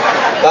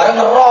 Bareng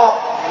ngerok.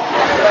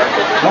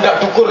 Mudak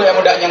dukur ya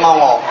mudak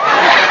nyengongok.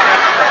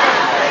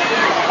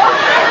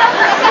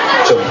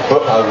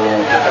 Jembek aku.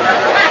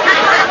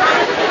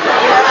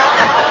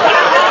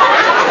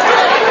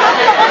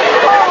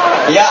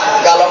 Ya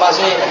kalau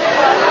masih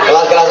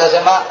kelas-kelas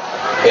SMA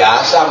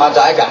biasa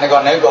macake gak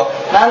neko-neko.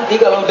 Nanti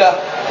kalau udah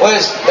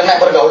wes kena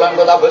pergaulan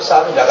kota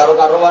besar udah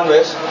karo-karuan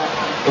wes.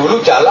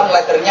 Dulu jalan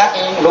letternya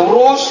I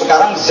lurus,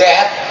 sekarang Z,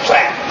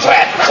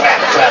 cret,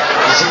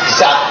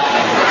 bisa.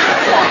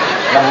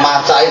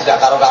 Nemacai sudah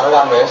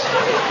karo-karuan wes.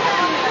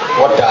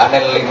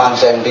 Wedane 5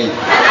 cm.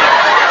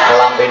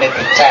 Lambene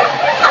dicet.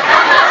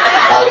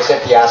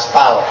 Alisnya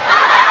diaspal.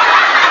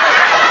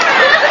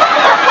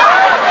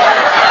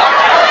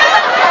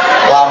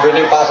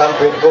 Lambene pasang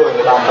beko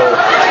ini lampu.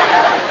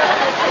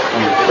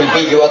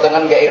 Pipi Jawa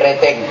Tengah kayak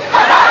rating.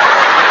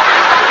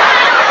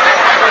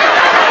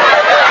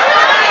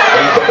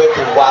 Hidupnya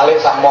diwalik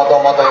sak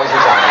moto-moto yang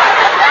susah.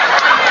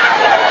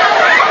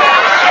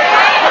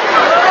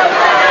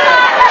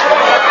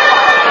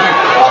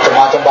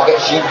 Macam-macam pakai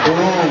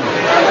sidu,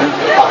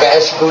 pakai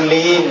es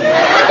kulin.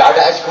 Gak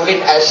ada es kulin,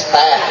 es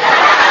teh.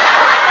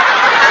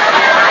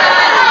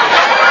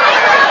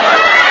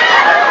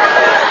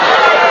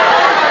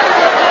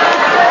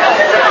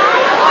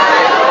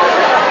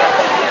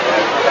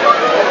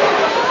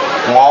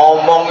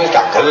 Ngomong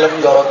gak gelem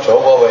cara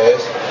Jawa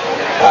wes.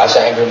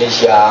 Bahasa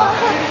Indonesia.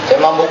 Saya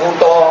mampu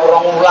kuto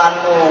rong wulan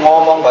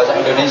ngomong bahasa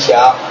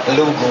Indonesia,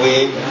 lu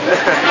gue.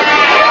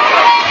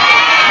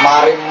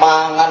 Mari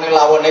mangan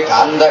lawane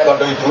gandek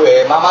kondo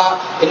ibuke. Mama,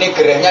 ini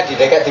gerehnya di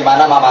dekat di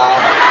mana, Mama?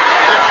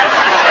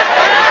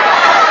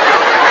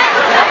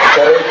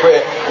 Dari gue,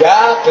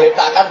 ya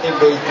geletakan di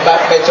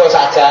meja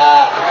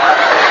saja.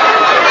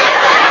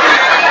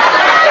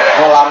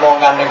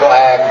 Ngelamongan kok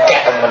engkek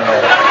temen.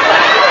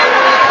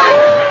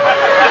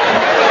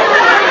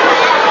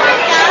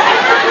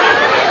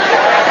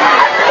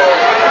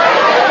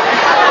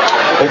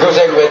 Iku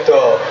sing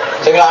wedo,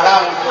 sing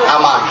lanang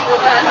aman.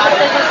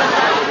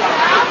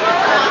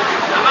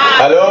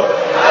 Halo?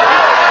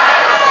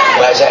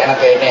 Lah saya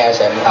enak ini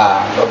SMA.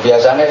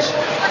 Biasanya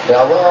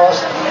ya Allah.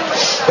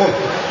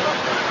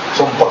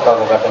 Sumpek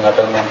aku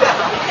kadang-kadang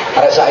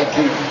arek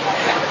saiki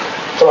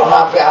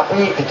celana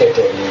api-api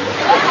didedeli.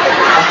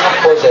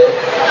 Apa sih?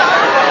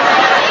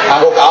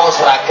 Aku kaos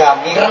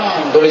seragam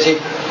ireng tulisi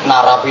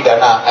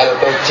narapidana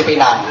LP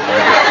Cipinang.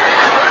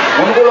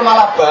 Mungkin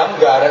malah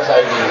bangga arek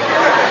saiki.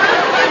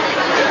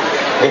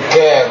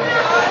 Geng.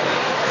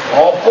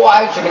 Ngopo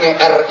ae jenenge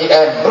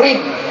RIN,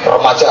 Ring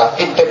Remaja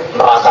Intip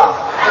Neraka.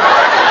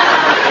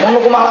 Ngono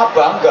ku malah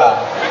bangga.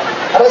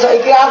 Arek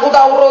saiki aku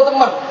tau ro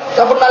temen.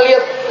 Saya pernah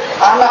lihat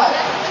anak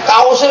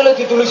Kaosnya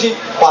lagi ditulisi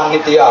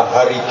panitia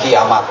hari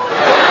kiamat.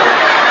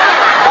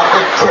 Aku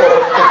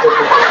goblok.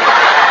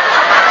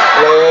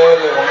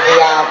 Lele wong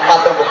kiamat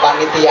kok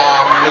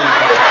panitiani.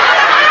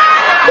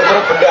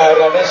 Terus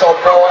bendaharane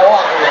sapa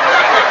aku.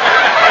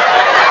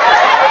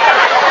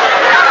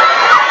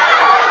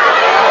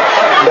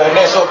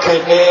 Dane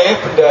sogene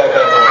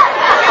bendaharane.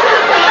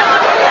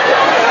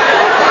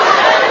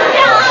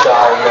 Masya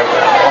Allah.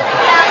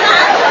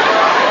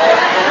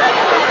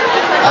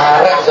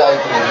 Arek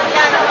saiki.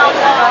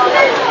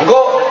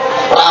 Engko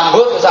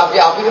rambut wis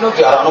api-api ngono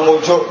diarakno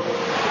muncul.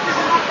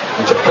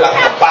 Jeblak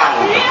kepang.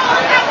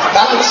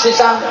 Kan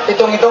sisa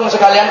hitung-hitung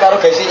sekalian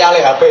karo gawe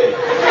sinyale HP.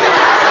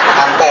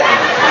 Anten.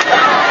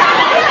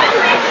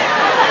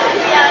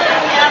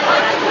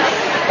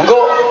 Engko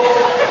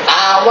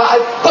awak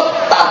ikut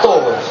tato.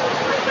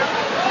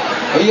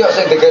 Iya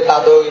sing digawe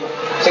tato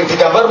sing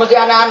digambar mesti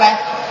aneh-aneh.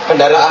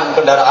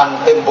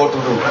 Kendaraan tempo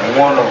dulu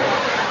ngono.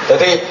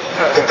 Jadi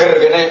geger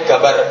kene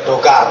gambar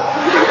dokar.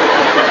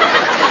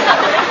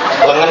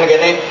 Lengan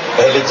kene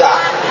helica.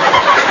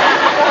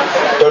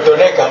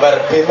 Dodone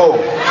gambar bemo.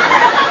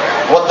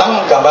 Weteng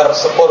gambar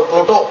sepur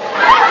kluthuk.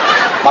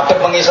 Madhep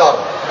mengisor.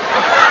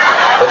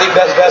 Dadi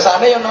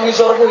gas-gasane yang nang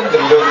ngisor kuwi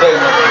ndendeng.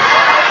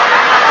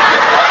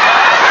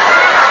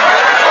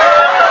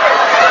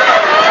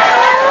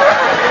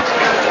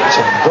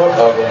 Jenggot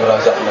aku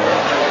ngrasakno.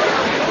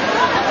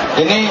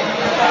 Ini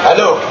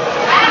halo.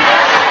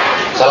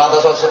 Salah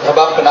satu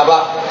sebab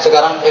kenapa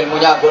sekarang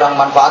ilmunya kurang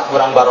manfaat,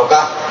 kurang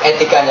barokah,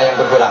 etikanya yang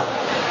berkurang.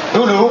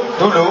 Dulu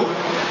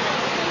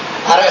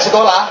arek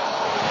sekolah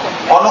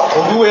ana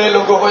guruwe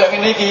lho kok yang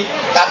ngene iki,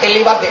 kate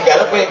liwat nek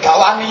garepe gak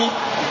wani.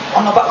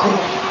 Ana Pak Guru,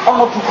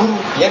 ana Bu Guru.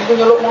 Yen ku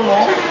nyeluk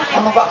ngono,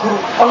 ana Pak Guru,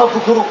 ana Bu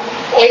Guru.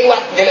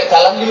 Liwat ndelek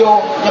dalan liya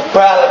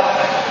nyebal.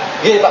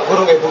 Nggih Pak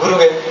Guru nggih, Bu Guru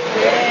nggih.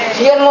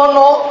 Yen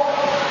ngono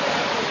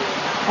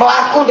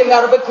melaku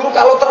dengan guru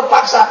kalau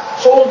terpaksa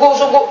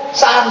sungguh-sungguh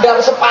sandal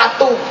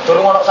sepatu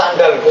durung ono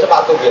sandal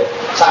sepatu ya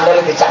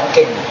sandal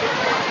dicangking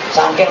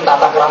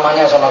tata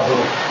keramanya sama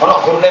guru ono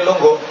gurune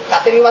lungguh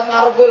kate liwat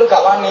ngarep kowe lho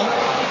gak wani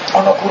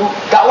ono guru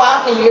gak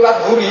wani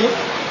liwat guri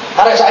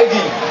arek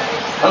saiki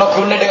ono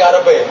gurune ning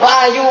ngarepe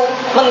mlayu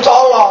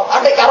mencolot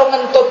atik karo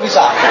ngentut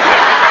bisa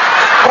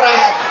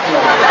pret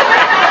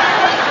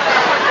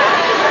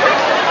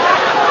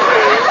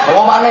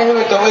ngomong mana ini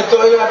wedok-wedok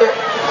iki atik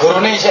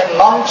gurune isih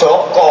nom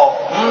Joko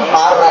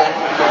maren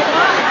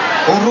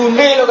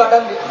gurune lho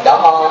kadang ndak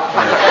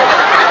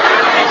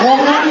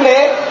gurune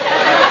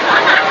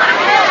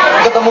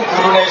ketemu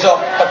gurune iso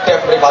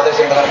kedep mripate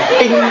sing tengah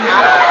ting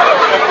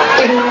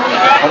ting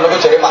ngono ku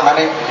jare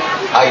maknane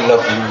I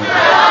love you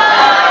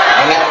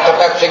nek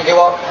kedep sing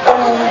kiwa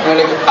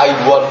ngene I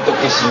want to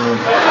kiss you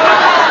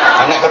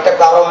nek kedep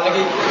karo ngene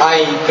iki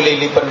I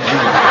kelilipan you.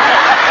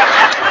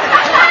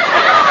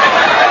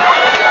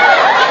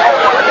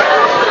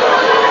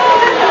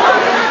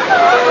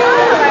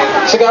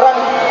 Sekarang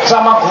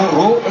sama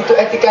guru itu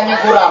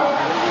etikanya kurang.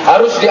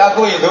 Harus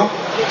diakui itu.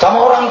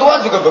 Sama orang tua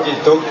juga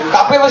begitu.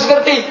 Tapi masih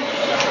ngerti.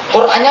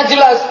 Qur'annya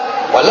jelas.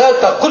 Wala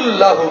taqul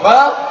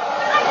lahuma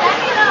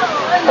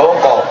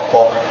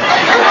kopok.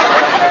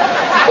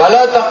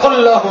 Wala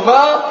taqul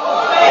lahuma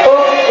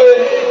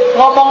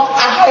ngomong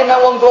enak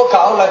wong tua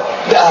gak oleh.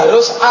 Ndak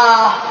harus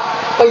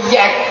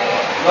piyek.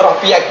 Ngeroh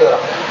piyek tuh.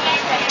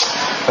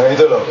 Nah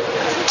itu loh.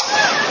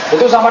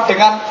 Itu sama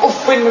dengan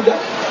ufin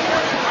udah.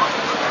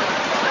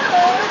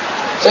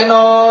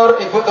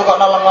 Senor, ibu tukok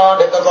nolongo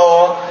dek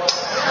toko.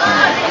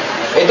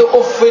 Itu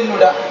ufin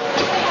udah.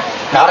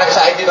 Narek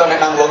saiki to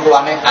nek nang wong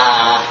tuane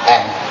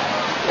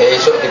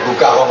esuk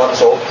dibuka kongkon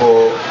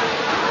subuh.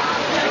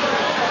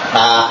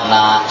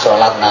 Nah,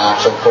 salat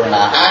subuh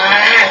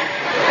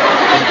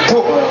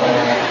Ibu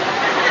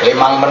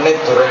 5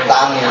 menit durung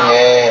tangi.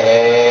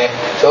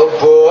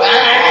 Subuh.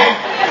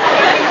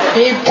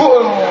 Ibu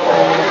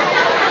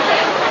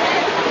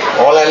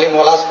oleh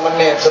 15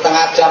 menit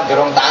setengah jam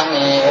durung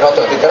tangi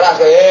rada dikeras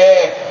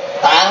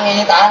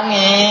tangi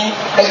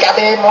wis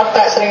kate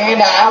meletek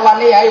srengenge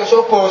awan iki ayo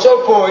subuh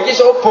iki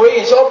subuh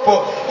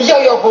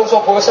iya Bu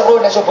subuh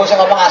seru nek subuh sing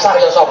ngomong asar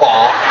ya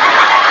sapa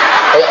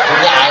kaya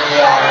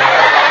penyanyi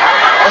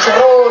wis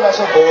seru nek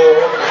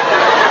subuh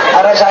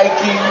arek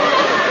saiki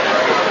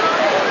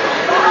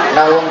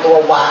nang wong tuwa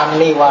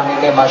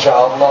wanine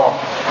masyaallah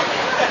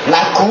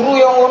nang guru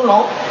yang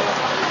ngono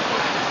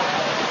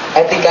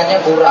etikanya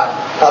kurang,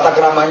 tata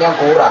keramanya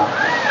kurang.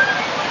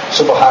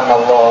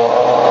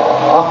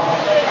 Subhanallah.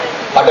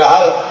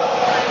 Padahal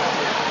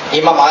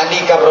Imam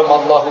Ali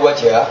karramallahu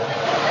wajhah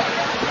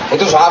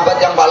itu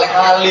sahabat yang paling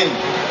alim.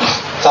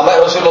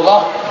 Sampai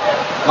Rasulullah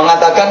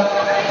mengatakan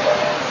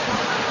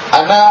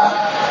ana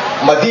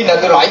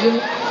Madinatul Ilm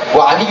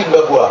wa Aliyyun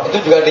babuha.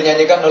 Itu juga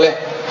dinyanyikan oleh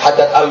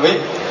Haddad Alwi.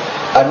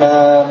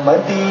 Ana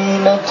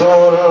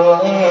Madinatul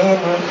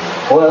Ilm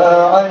wa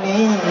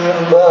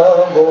Aliyyun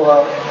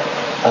babuha.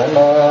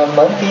 Ana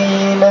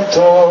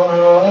Madinatul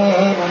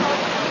Ilm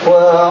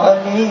wa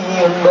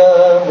Aliyyun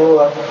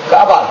babuha.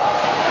 Kapan?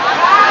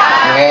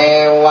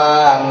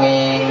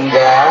 Ngewangi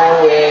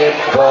gawe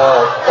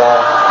bata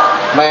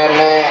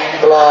menek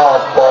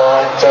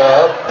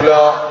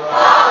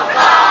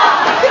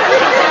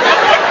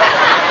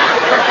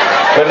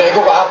Dan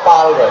itu kok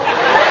apal kan.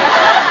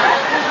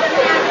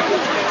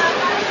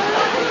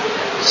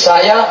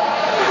 Saya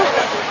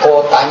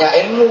kotanya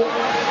ilmu.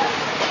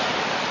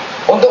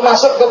 Untuk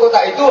masuk ke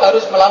kota itu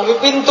harus melalui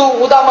pintu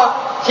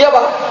utama.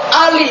 Siapa?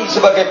 Ali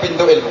sebagai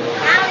pintu ilmu.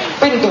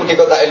 Pintu di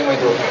kota ilmu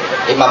itu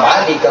Imam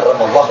Ali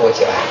karramallahu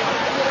wajhah.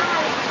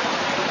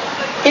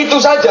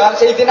 Itu saja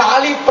Sayyidina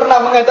Ali pernah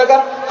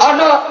mengatakan,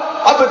 ana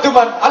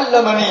abduman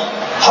allamani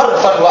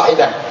harfan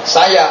wahidan.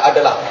 Saya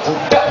adalah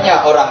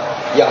budaknya orang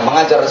yang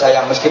mengajar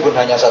saya meskipun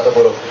hanya satu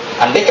huruf.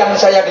 Andaikan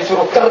saya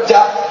disuruh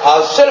kerja,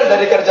 hasil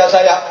dari kerja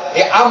saya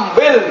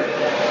diambil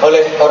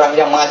oleh orang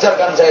yang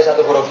mengajarkan saya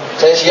satu huruf,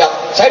 saya siap.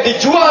 Saya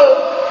dijual,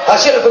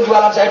 hasil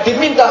penjualan saya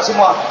diminta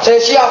semua, saya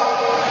siap.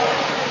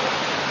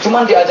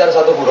 Cuman diajar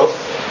satu huruf.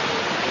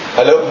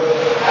 Halo?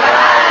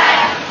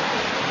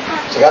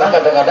 Sekarang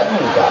kadang-kadang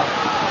enggak.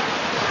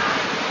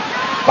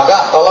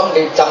 Maka tolong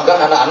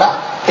dicamkan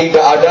anak-anak,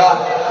 tidak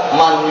ada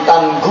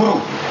mantan guru.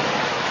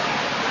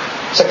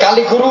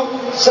 Sekali guru,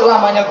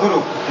 selamanya guru.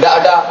 Tidak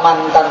ada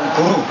mantan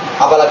guru,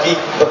 apalagi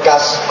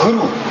bekas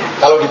guru.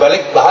 Kalau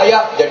dibalik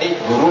bahaya, jadi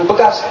guru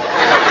bekas.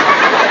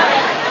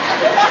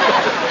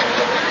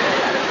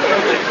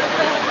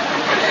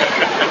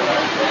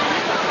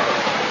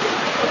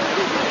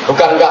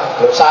 Bukankah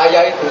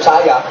saya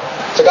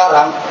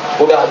sekarang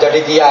udah jadi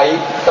kiai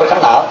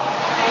terkenal?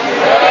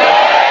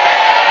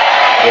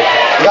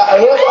 Enggak,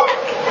 ya kok.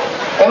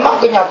 Emang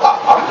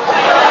kenyataan.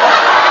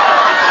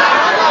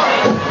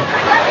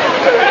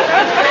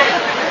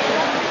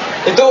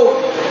 Itu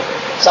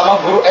sama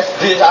guru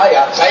SD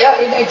saya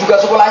ini juga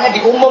sekolahnya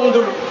di umum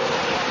dulu.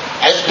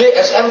 SD,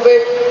 SMP,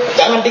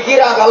 jangan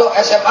dikira kalau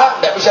SMA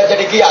tidak bisa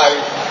jadi kiai,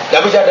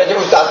 tidak bisa jadi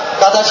ustaz.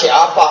 Kata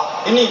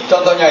siapa? Ini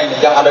contohnya ini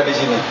yang ada di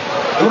sini.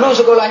 Dulu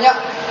sekolahnya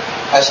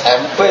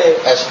SMP,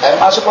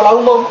 SMA, sekolah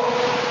umum.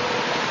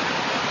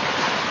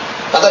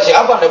 Kata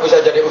siapa tidak bisa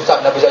jadi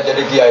ustaz, tidak bisa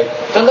jadi kiai?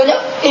 Contohnya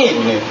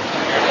ini.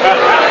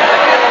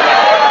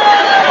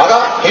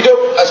 Maka hidup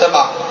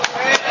SMA.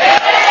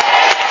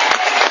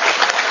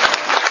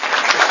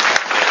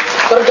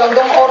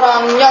 Tergantung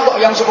orangnya kok,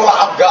 yang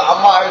sekolah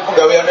agama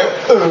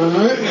pegawaiannya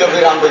ya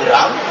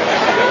pirang-pirang.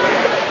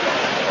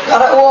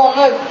 Karena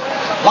uangnya.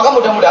 Maka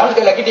mudah-mudahan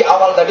sekali lagi di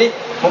awal tadi,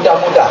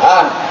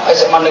 mudah-mudahan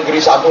SMA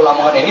Negeri 1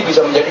 Lamongan ini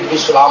bisa menjadi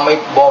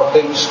Islamic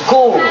boarding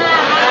school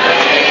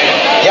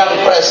yang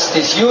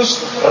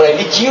prestisius,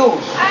 religius.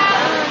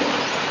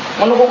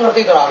 Menunggu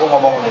ngerti terus aku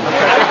ngomong ini.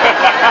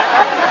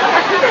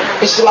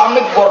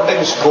 Islamic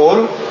boarding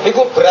school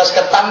itu beras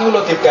ketan itu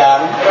loh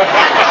didan.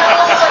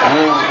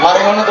 Mari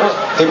ngono terus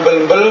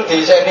dimbel-bel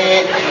di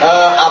sini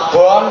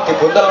abon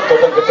dibuntel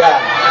godhong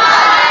gedang.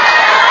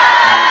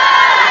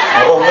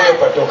 Rohmu ya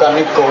badokan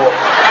niku.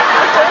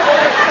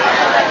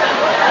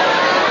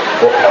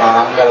 Kok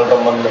angel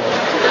temen.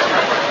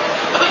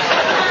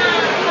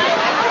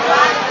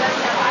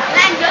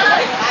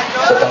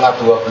 Setengah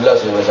 12 ya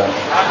wis.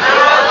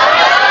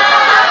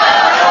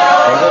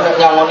 Ini nek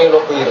nyangoni lo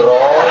piro.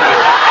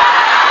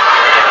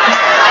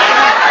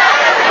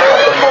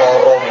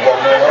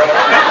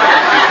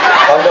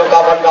 Kalau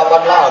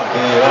kapan-kapan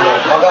lagi.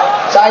 Maka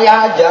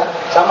saya aja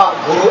sama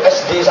guru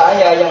SD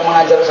saya yang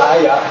mengajar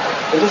saya,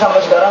 itu sampai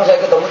sekarang saya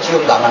ketemu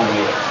cium tangan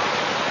beliau.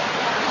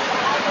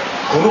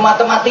 Guru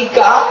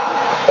matematika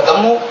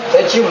ketemu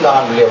saya cium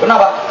tangan beliau.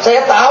 Kenapa?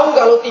 Saya tahu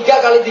kalau 3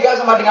 kali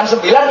 3 sama dengan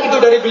 9 itu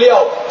dari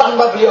beliau.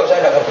 Tanpa beliau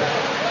saya tidak ngerti.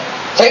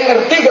 Saya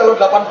ngerti kalau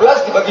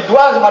 18 dibagi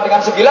 2 sama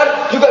dengan 9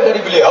 juga dari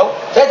beliau.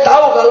 Saya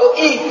tahu kalau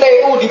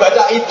ITU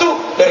dibaca itu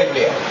dari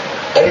beliau,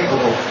 dari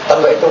guru.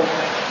 Tanpa itu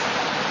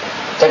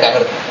saya nggak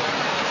ngerti.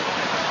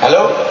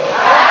 Halo?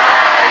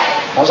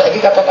 Mau saya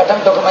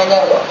kadang-kadang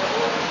dokumennya kok.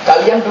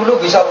 Kalian dulu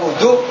bisa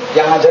wudhu,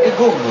 yang ngajari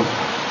guru.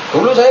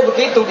 Dulu saya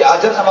begitu,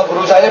 diajar sama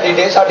guru saya di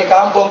desa, di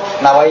kampung.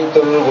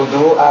 Nawaitul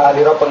wudhu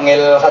alira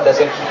pengil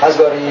hadasin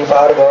asgori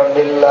fardon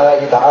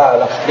lillahi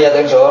ta'ala. Niat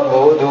ingsun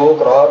wudhu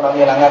krono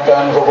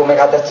ngilangaken hukume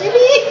kata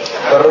cilik.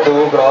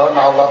 Berdu krono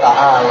Allah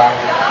Ta'ala.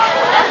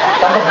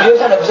 Tanpa beliau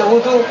saya tidak bisa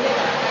wudhu.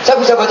 Saya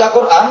bisa baca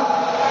Quran.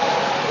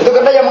 Itu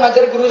karena yang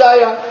mengajari guru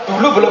saya.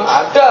 Dulu belum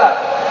ada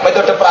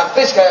metode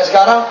praktis kayak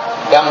sekarang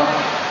yang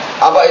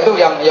apa itu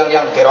yang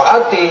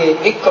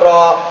qiraati,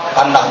 Iqra,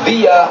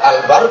 An-Nahdiyah,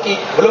 Al-Barqi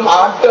belum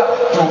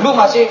ada. Dulu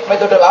masih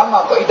metode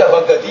lama, kaidah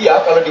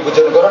Baghdadiyah kalau di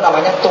Bojonegoro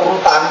namanya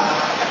turutan.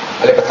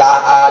 Alif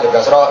Ta'a, Alif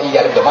Kasra'i,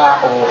 Alif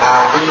Dama'u,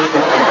 A'i.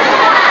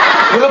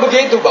 Dulu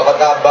begitu, Bapak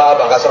Kaba,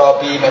 Bapak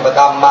Kasrobi, Mebet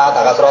Kama,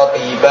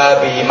 Takasroti,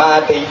 Babi,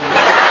 Mati.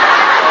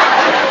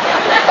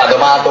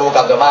 Kadomatu,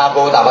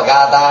 kadomaku,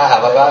 tabakata,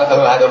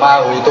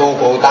 hadomahu,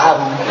 tuku,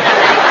 tahu.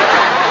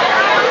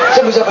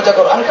 Saya bisa baca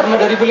Quran karena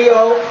dari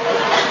beliau.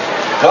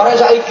 Orang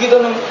saya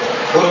gitu nih,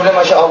 gurunya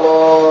Masya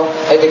Allah,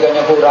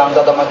 etikanya kurang,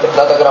 tata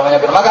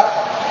keramanya kurang. Maka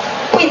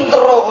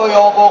pinter kaya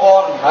apa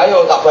kon.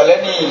 Ayo tak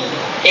baleni.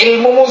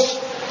 Ilmumu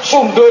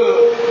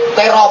sundul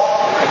terop.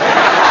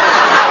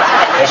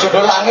 Ya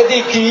sundul langit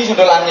iki,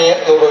 sundul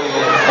langit loro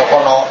iki.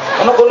 Kono.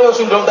 Kono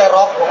sundul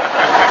terop.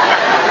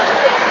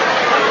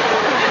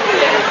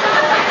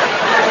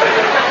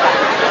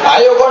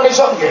 Ayo kon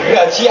iso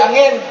gaji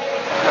angin.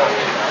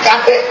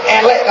 kate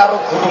elek karo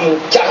gurumu,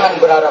 jangan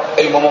berharap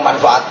ilmumu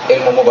manfaat,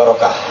 ilmumu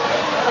barokah.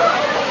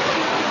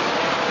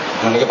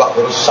 Ini Pak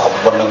Guru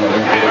sabar ini.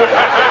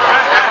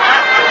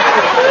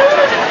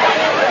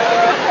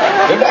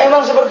 Ya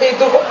emang seperti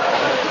itu kok.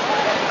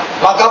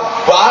 Maka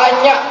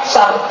banyak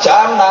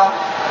sarjana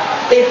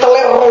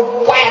titelnya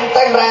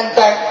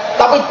renteng-renteng,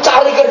 tapi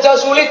cari kerja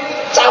sulit,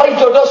 cari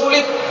jodoh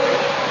sulit.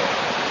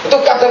 Itu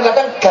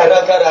kadang-kadang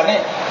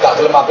gara-garanya gak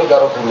gelem apik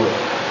karo guru,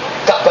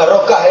 gak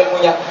barokah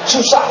ilmunya,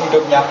 susah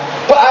hidupnya.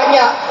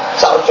 Banyak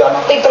sarjana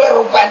titelnya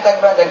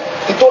renteng-renteng,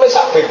 ditulis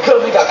sak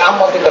begel nih gak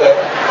kamu titelnya.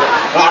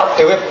 Ngarep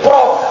dhewe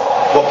prof,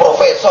 mau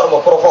profesor,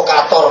 mau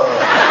provokator.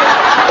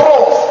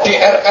 Prof,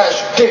 DRS,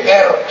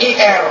 DR,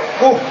 IR,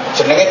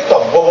 jenenge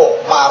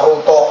tombowo,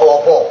 maruto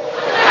klopo,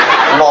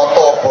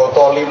 noto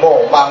boto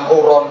limo,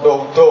 mangku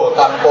rondo udo,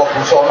 tanpa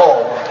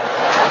busono.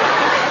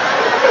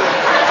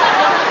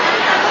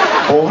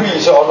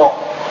 Buri sono,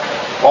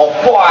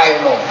 opo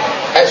ae no,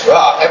 SH,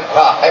 MH,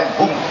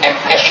 MBUM,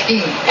 MSI,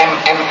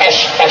 MMS,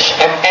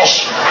 SMS,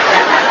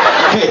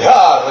 BH,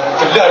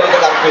 gelar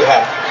tentang BH.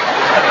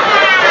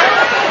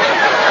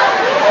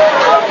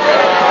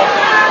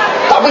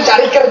 Tapi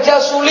cari kerja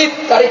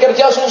sulit, cari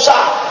kerja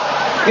susah.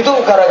 Itu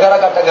gara-gara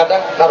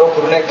kadang-kadang karo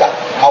guru nekat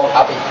mau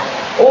api.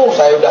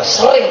 Saya udah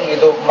sering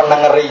itu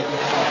menengeri,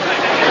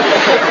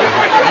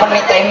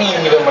 meniteni.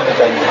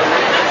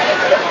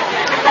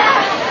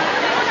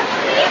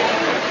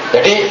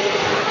 Jadi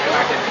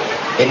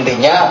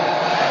intinya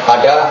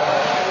ada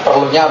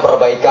perlunya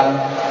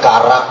perbaikan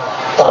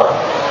karakter.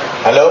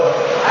 Halo?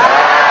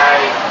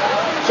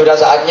 Sudah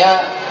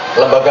saatnya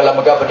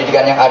lembaga-lembaga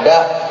pendidikan yang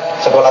ada,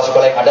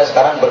 sekolah-sekolah yang ada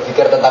sekarang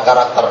berpikir tentang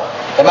karakter.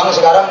 Memang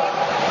sekarang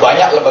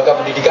banyak lembaga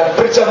pendidikan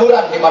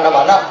berjamuran di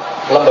mana-mana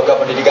lembaga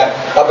pendidikan,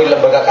 tapi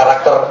lembaga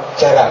karakter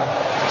jarang.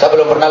 Saya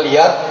belum pernah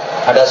lihat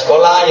ada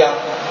sekolah yang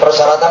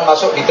persyaratan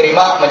masuk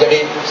diterima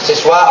menjadi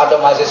siswa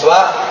atau mahasiswa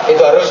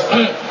itu harus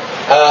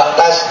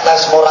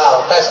tes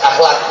moral, tes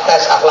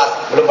akhlak,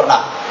 belum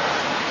pernah.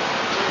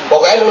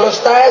 Pokoknya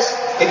lulus tes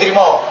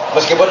diterima,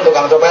 meskipun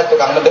tukang copet,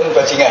 tukang mendem,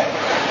 bajingan.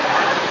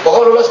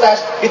 Pokoknya lulus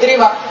tes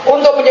diterima.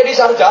 Untuk menjadi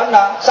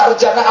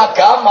sarjana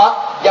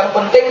agama, yang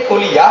penting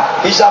kuliah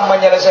bisa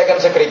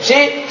menyelesaikan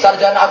skripsi,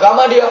 sarjana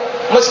agama dia,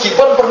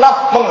 meskipun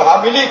pernah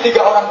menghamili 3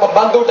 orang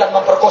pembantu dan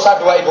memperkosa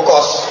 2 ibu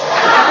kos.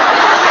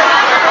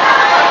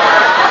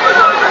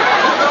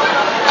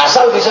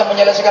 Asal bisa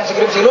menyelesaikan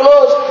skripsi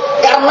lulus,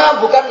 karena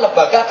bukan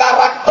lembaga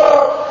karakter.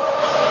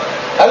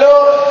 Halo?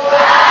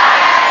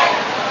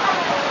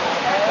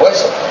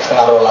 Wes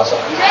setengah rolas.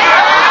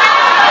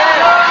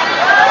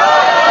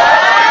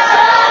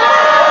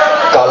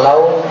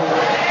 Kalau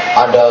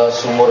ada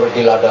sumur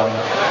di ladang,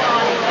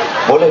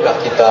 bolehlah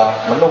kita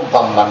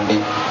menumpang mandi.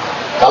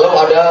 Kalau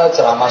ada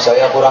ceramah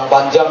saya kurang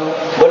panjang,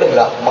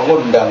 bolehlah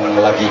mengundang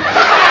lagi.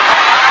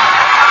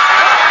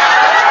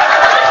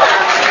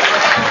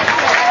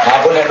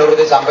 Aku nek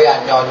nuruti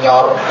sampean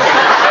nyonyor.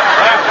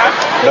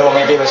 Lho wong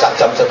iki wis 1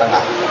 jam setengah.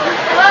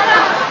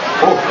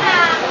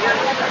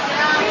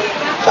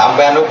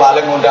 Sampean lu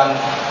paling ngundang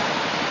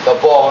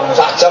apa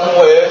 1 jam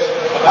wis.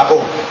 Aku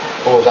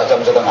 1 jam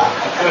setengah.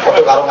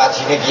 Padha karo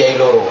ngajine kiai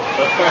loro.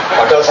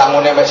 Padahal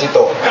sangune mes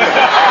itu.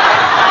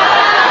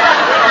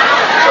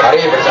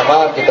 Mari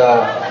bersama kita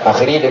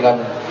akhiri dengan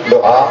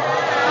doa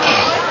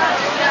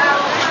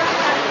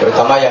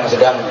terutama yang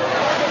sedang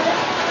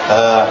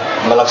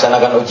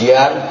melaksanakan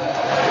ujian,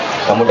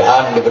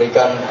 mudah-mudahan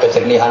diberikan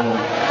kejernihan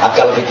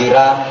akal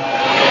pikiran,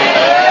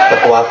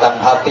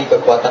 kekuatan hati,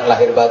 kekuatan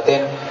lahir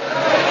batin,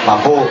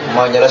 mampu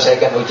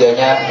menyelesaikan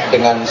ujiannya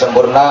dengan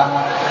sempurna,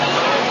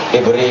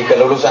 diberi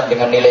kelulusan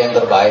dengan nilai yang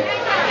terbaik.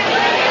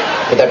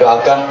 Kita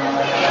doakan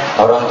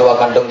orang tua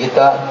kandung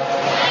kita,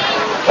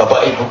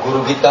 bapak ibu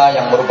guru kita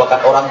yang merupakan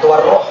orang tua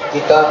roh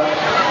kita,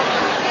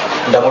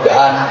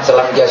 mudah-mudahan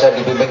senantiasa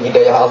dibimbing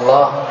hidayah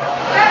Allah,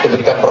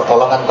 diberikan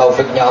pertolongan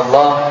taufiknya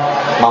Allah,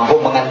 mampu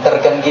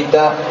mengantarkan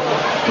kita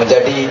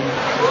menjadi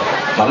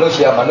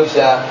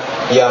manusia-manusia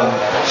yang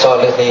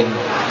solehin,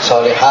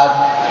 solehat.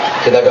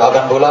 Kita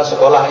doakan pula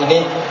sekolah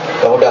ini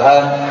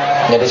mudah-mudahan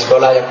menjadi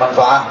sekolah yang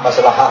manfaat,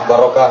 maslahah,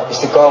 barokah,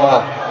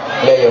 istiqomah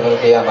ila yaumil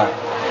qiyamah.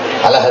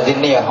 Ala hadhihi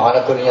niyyah wa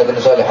ala kulli niyatin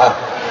salihah.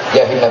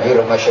 Jahil Nabi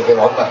Rahmat Syafil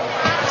Ummah.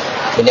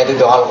 Menyatu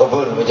doa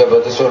al-qabul,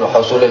 mujabat usul,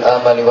 hasulil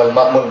amali wal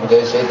ma'mul,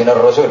 menjadi Sayyidina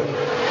Rasul.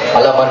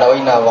 Ala ma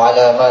nawina wa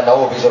ala ma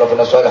nawu bi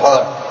surafina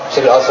salihan.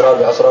 Sirri asrar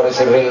bi asrar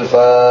sirril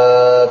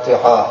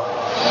Fatihah.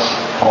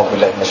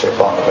 A'udzubillahi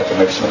minasyaitonir rajim.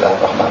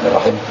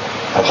 Bismillahirrahmanirrahim.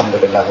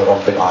 Alhamdulillahi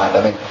rabbil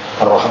alamin.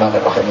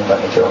 Arrahmanir rahim.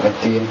 Maliki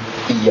yaumiddin.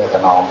 Iyyaka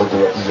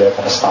na'budu wa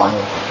iyyaka nasta'in.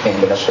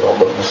 Ihdinas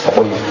siratal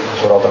mustaqim.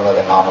 Siratal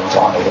ladzina an'amta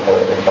 'alaihim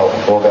ghairil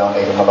maghdubi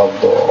 'alaihim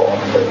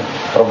waladdallin.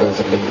 Rabbi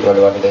ighfir li wa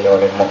liwalidayya wa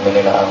lil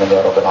mu'minina amin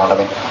ya rabbal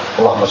alamin.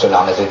 Allahumma shalli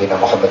 'ala sayyidina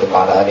Muhammadin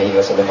wa 'ala alihi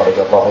wa sallim.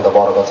 Radhiyallahu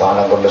tabaraka wa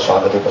ta'ala kulli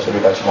sahabati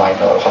rasulillah ajma'in.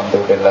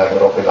 Walhamdulillahi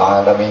rabbil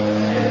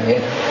alamin.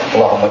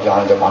 Allahumma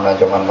ij'al jam'ana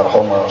jam'an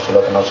marhuma wa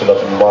salatuna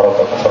salatan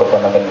mubarakah.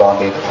 Tafarraqna min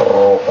ba'di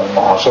tafarruqan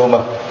ma'suma.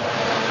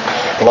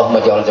 اللهم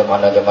اجعل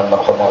جمعنا جمعا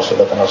مرحوما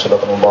وصلتنا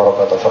صلة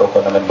مباركة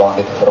تفرقنا من بعد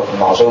تفرقا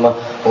معصوما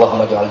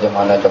اللهم اجعل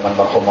جمعنا جمعا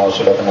مرحوما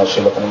وصلتنا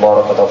صلة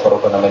مباركة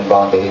تفرقنا من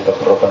بعده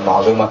تفرقا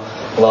معصوما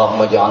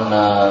اللهم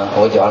اجعلنا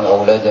واجعل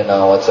أولادنا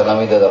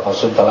وتلاميذنا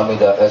خصوصا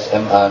تلاميذ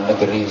SMA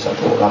Negeri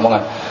 1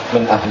 Lamongan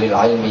من أهل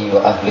العلم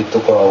وأهل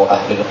التقى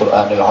وأهل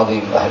القرآن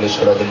العظيم وأهل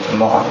صلاة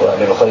الجماعة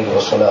وأهل الخير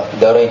والصلاح في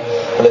الدارين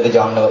الذي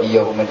جعلنا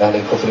وإياهم من أهل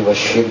الكفر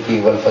والشرك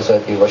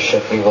والفساد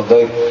والشر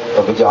والضير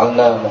رب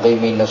اجعلنا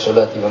مقيمين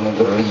الصلاة ومن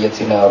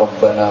ذريتنا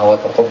ربنا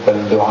وتقبل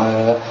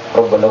دعاء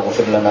ربنا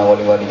اغفر لنا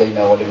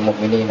ولوالدينا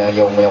وللمؤمنين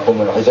يوم يقوم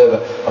الحساب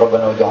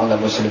ربنا واجعلنا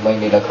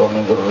مسلمين لك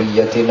ومن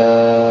ذريتنا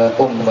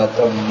أمة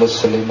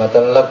مسلمة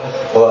لك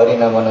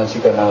وأرنا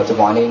مناسكنا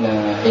وتب علينا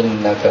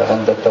إنك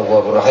أنت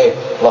التواب الرحيم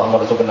اللهم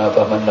ارزقنا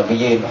فهم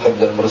النبيين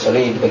وحفظ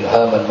المرسلين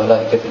إلهام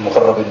الملائكة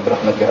المقربين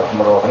برحمتك يا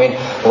أرحم الراحمين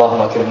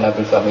اللهم أكرمنا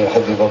بالفهم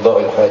والحفظ وضوء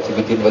الحياة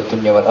بالدين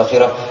والدنيا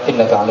والآخرة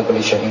إنك على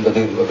كل شيء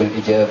قدير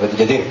وبالإجابة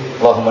جدير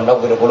اللهم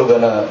نور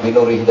قلوبنا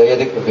بنور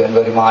هدايتك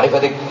وبأنوار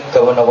معرفتك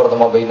كما نورت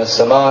ما بين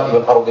السماء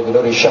والأرض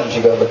بنور الشمس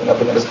كما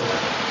بين الرزق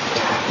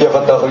يا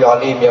فتاح يا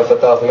عليم يا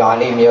فتاح يا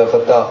عليم يا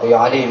فتاح يا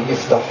عليم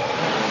افتح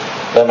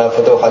لنا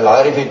فتوح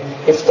العارفين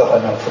افتح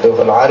لنا فتوح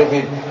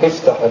العارفين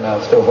افتح لنا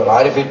فتوح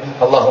العارفين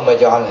اللهم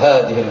اجعل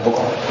هذه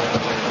البقعة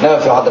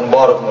نافعة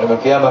مباركة يوم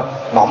القيامة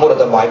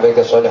معمورة مع عبادك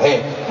الصالحين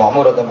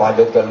معمورة مع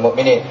عبادك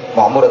المؤمنين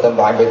معمورة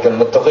مع عبادك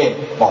المتقين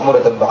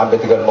معمورة مع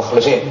عبادك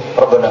المخلصين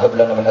ربنا هب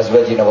لنا من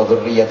أزواجنا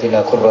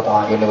وذريتنا قرة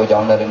أعين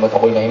واجعلنا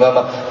للمتقين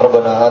إماما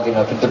ربنا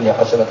آتنا في الدنيا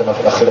حسنة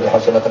وفي الآخرة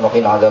حسنة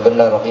وقنا عذاب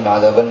النار وقنا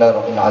عذاب النار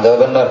وقنا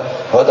عذاب النار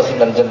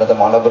وادخلنا الجنة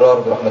مع الأبرار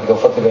برحمتك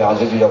وفضلك يا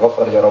عزيز يا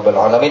غفار يا رب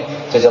العالمين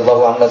جزا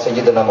الله عنا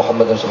سيدنا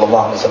محمد صلى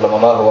الله عليه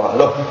وسلم ما هو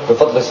أهله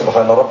بفضل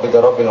سبحان ربك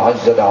رب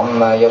العزة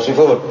عما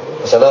يصفون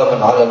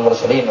وسلام على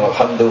المرسلين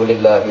والحمد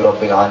لله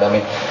رب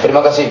العالمين. Terima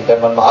kasih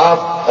dan mohon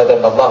maaf.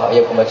 Hadanallah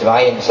iyyakum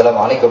ajma'in.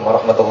 Assalamualaikum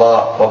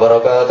warahmatullahi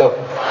wabarakatuh.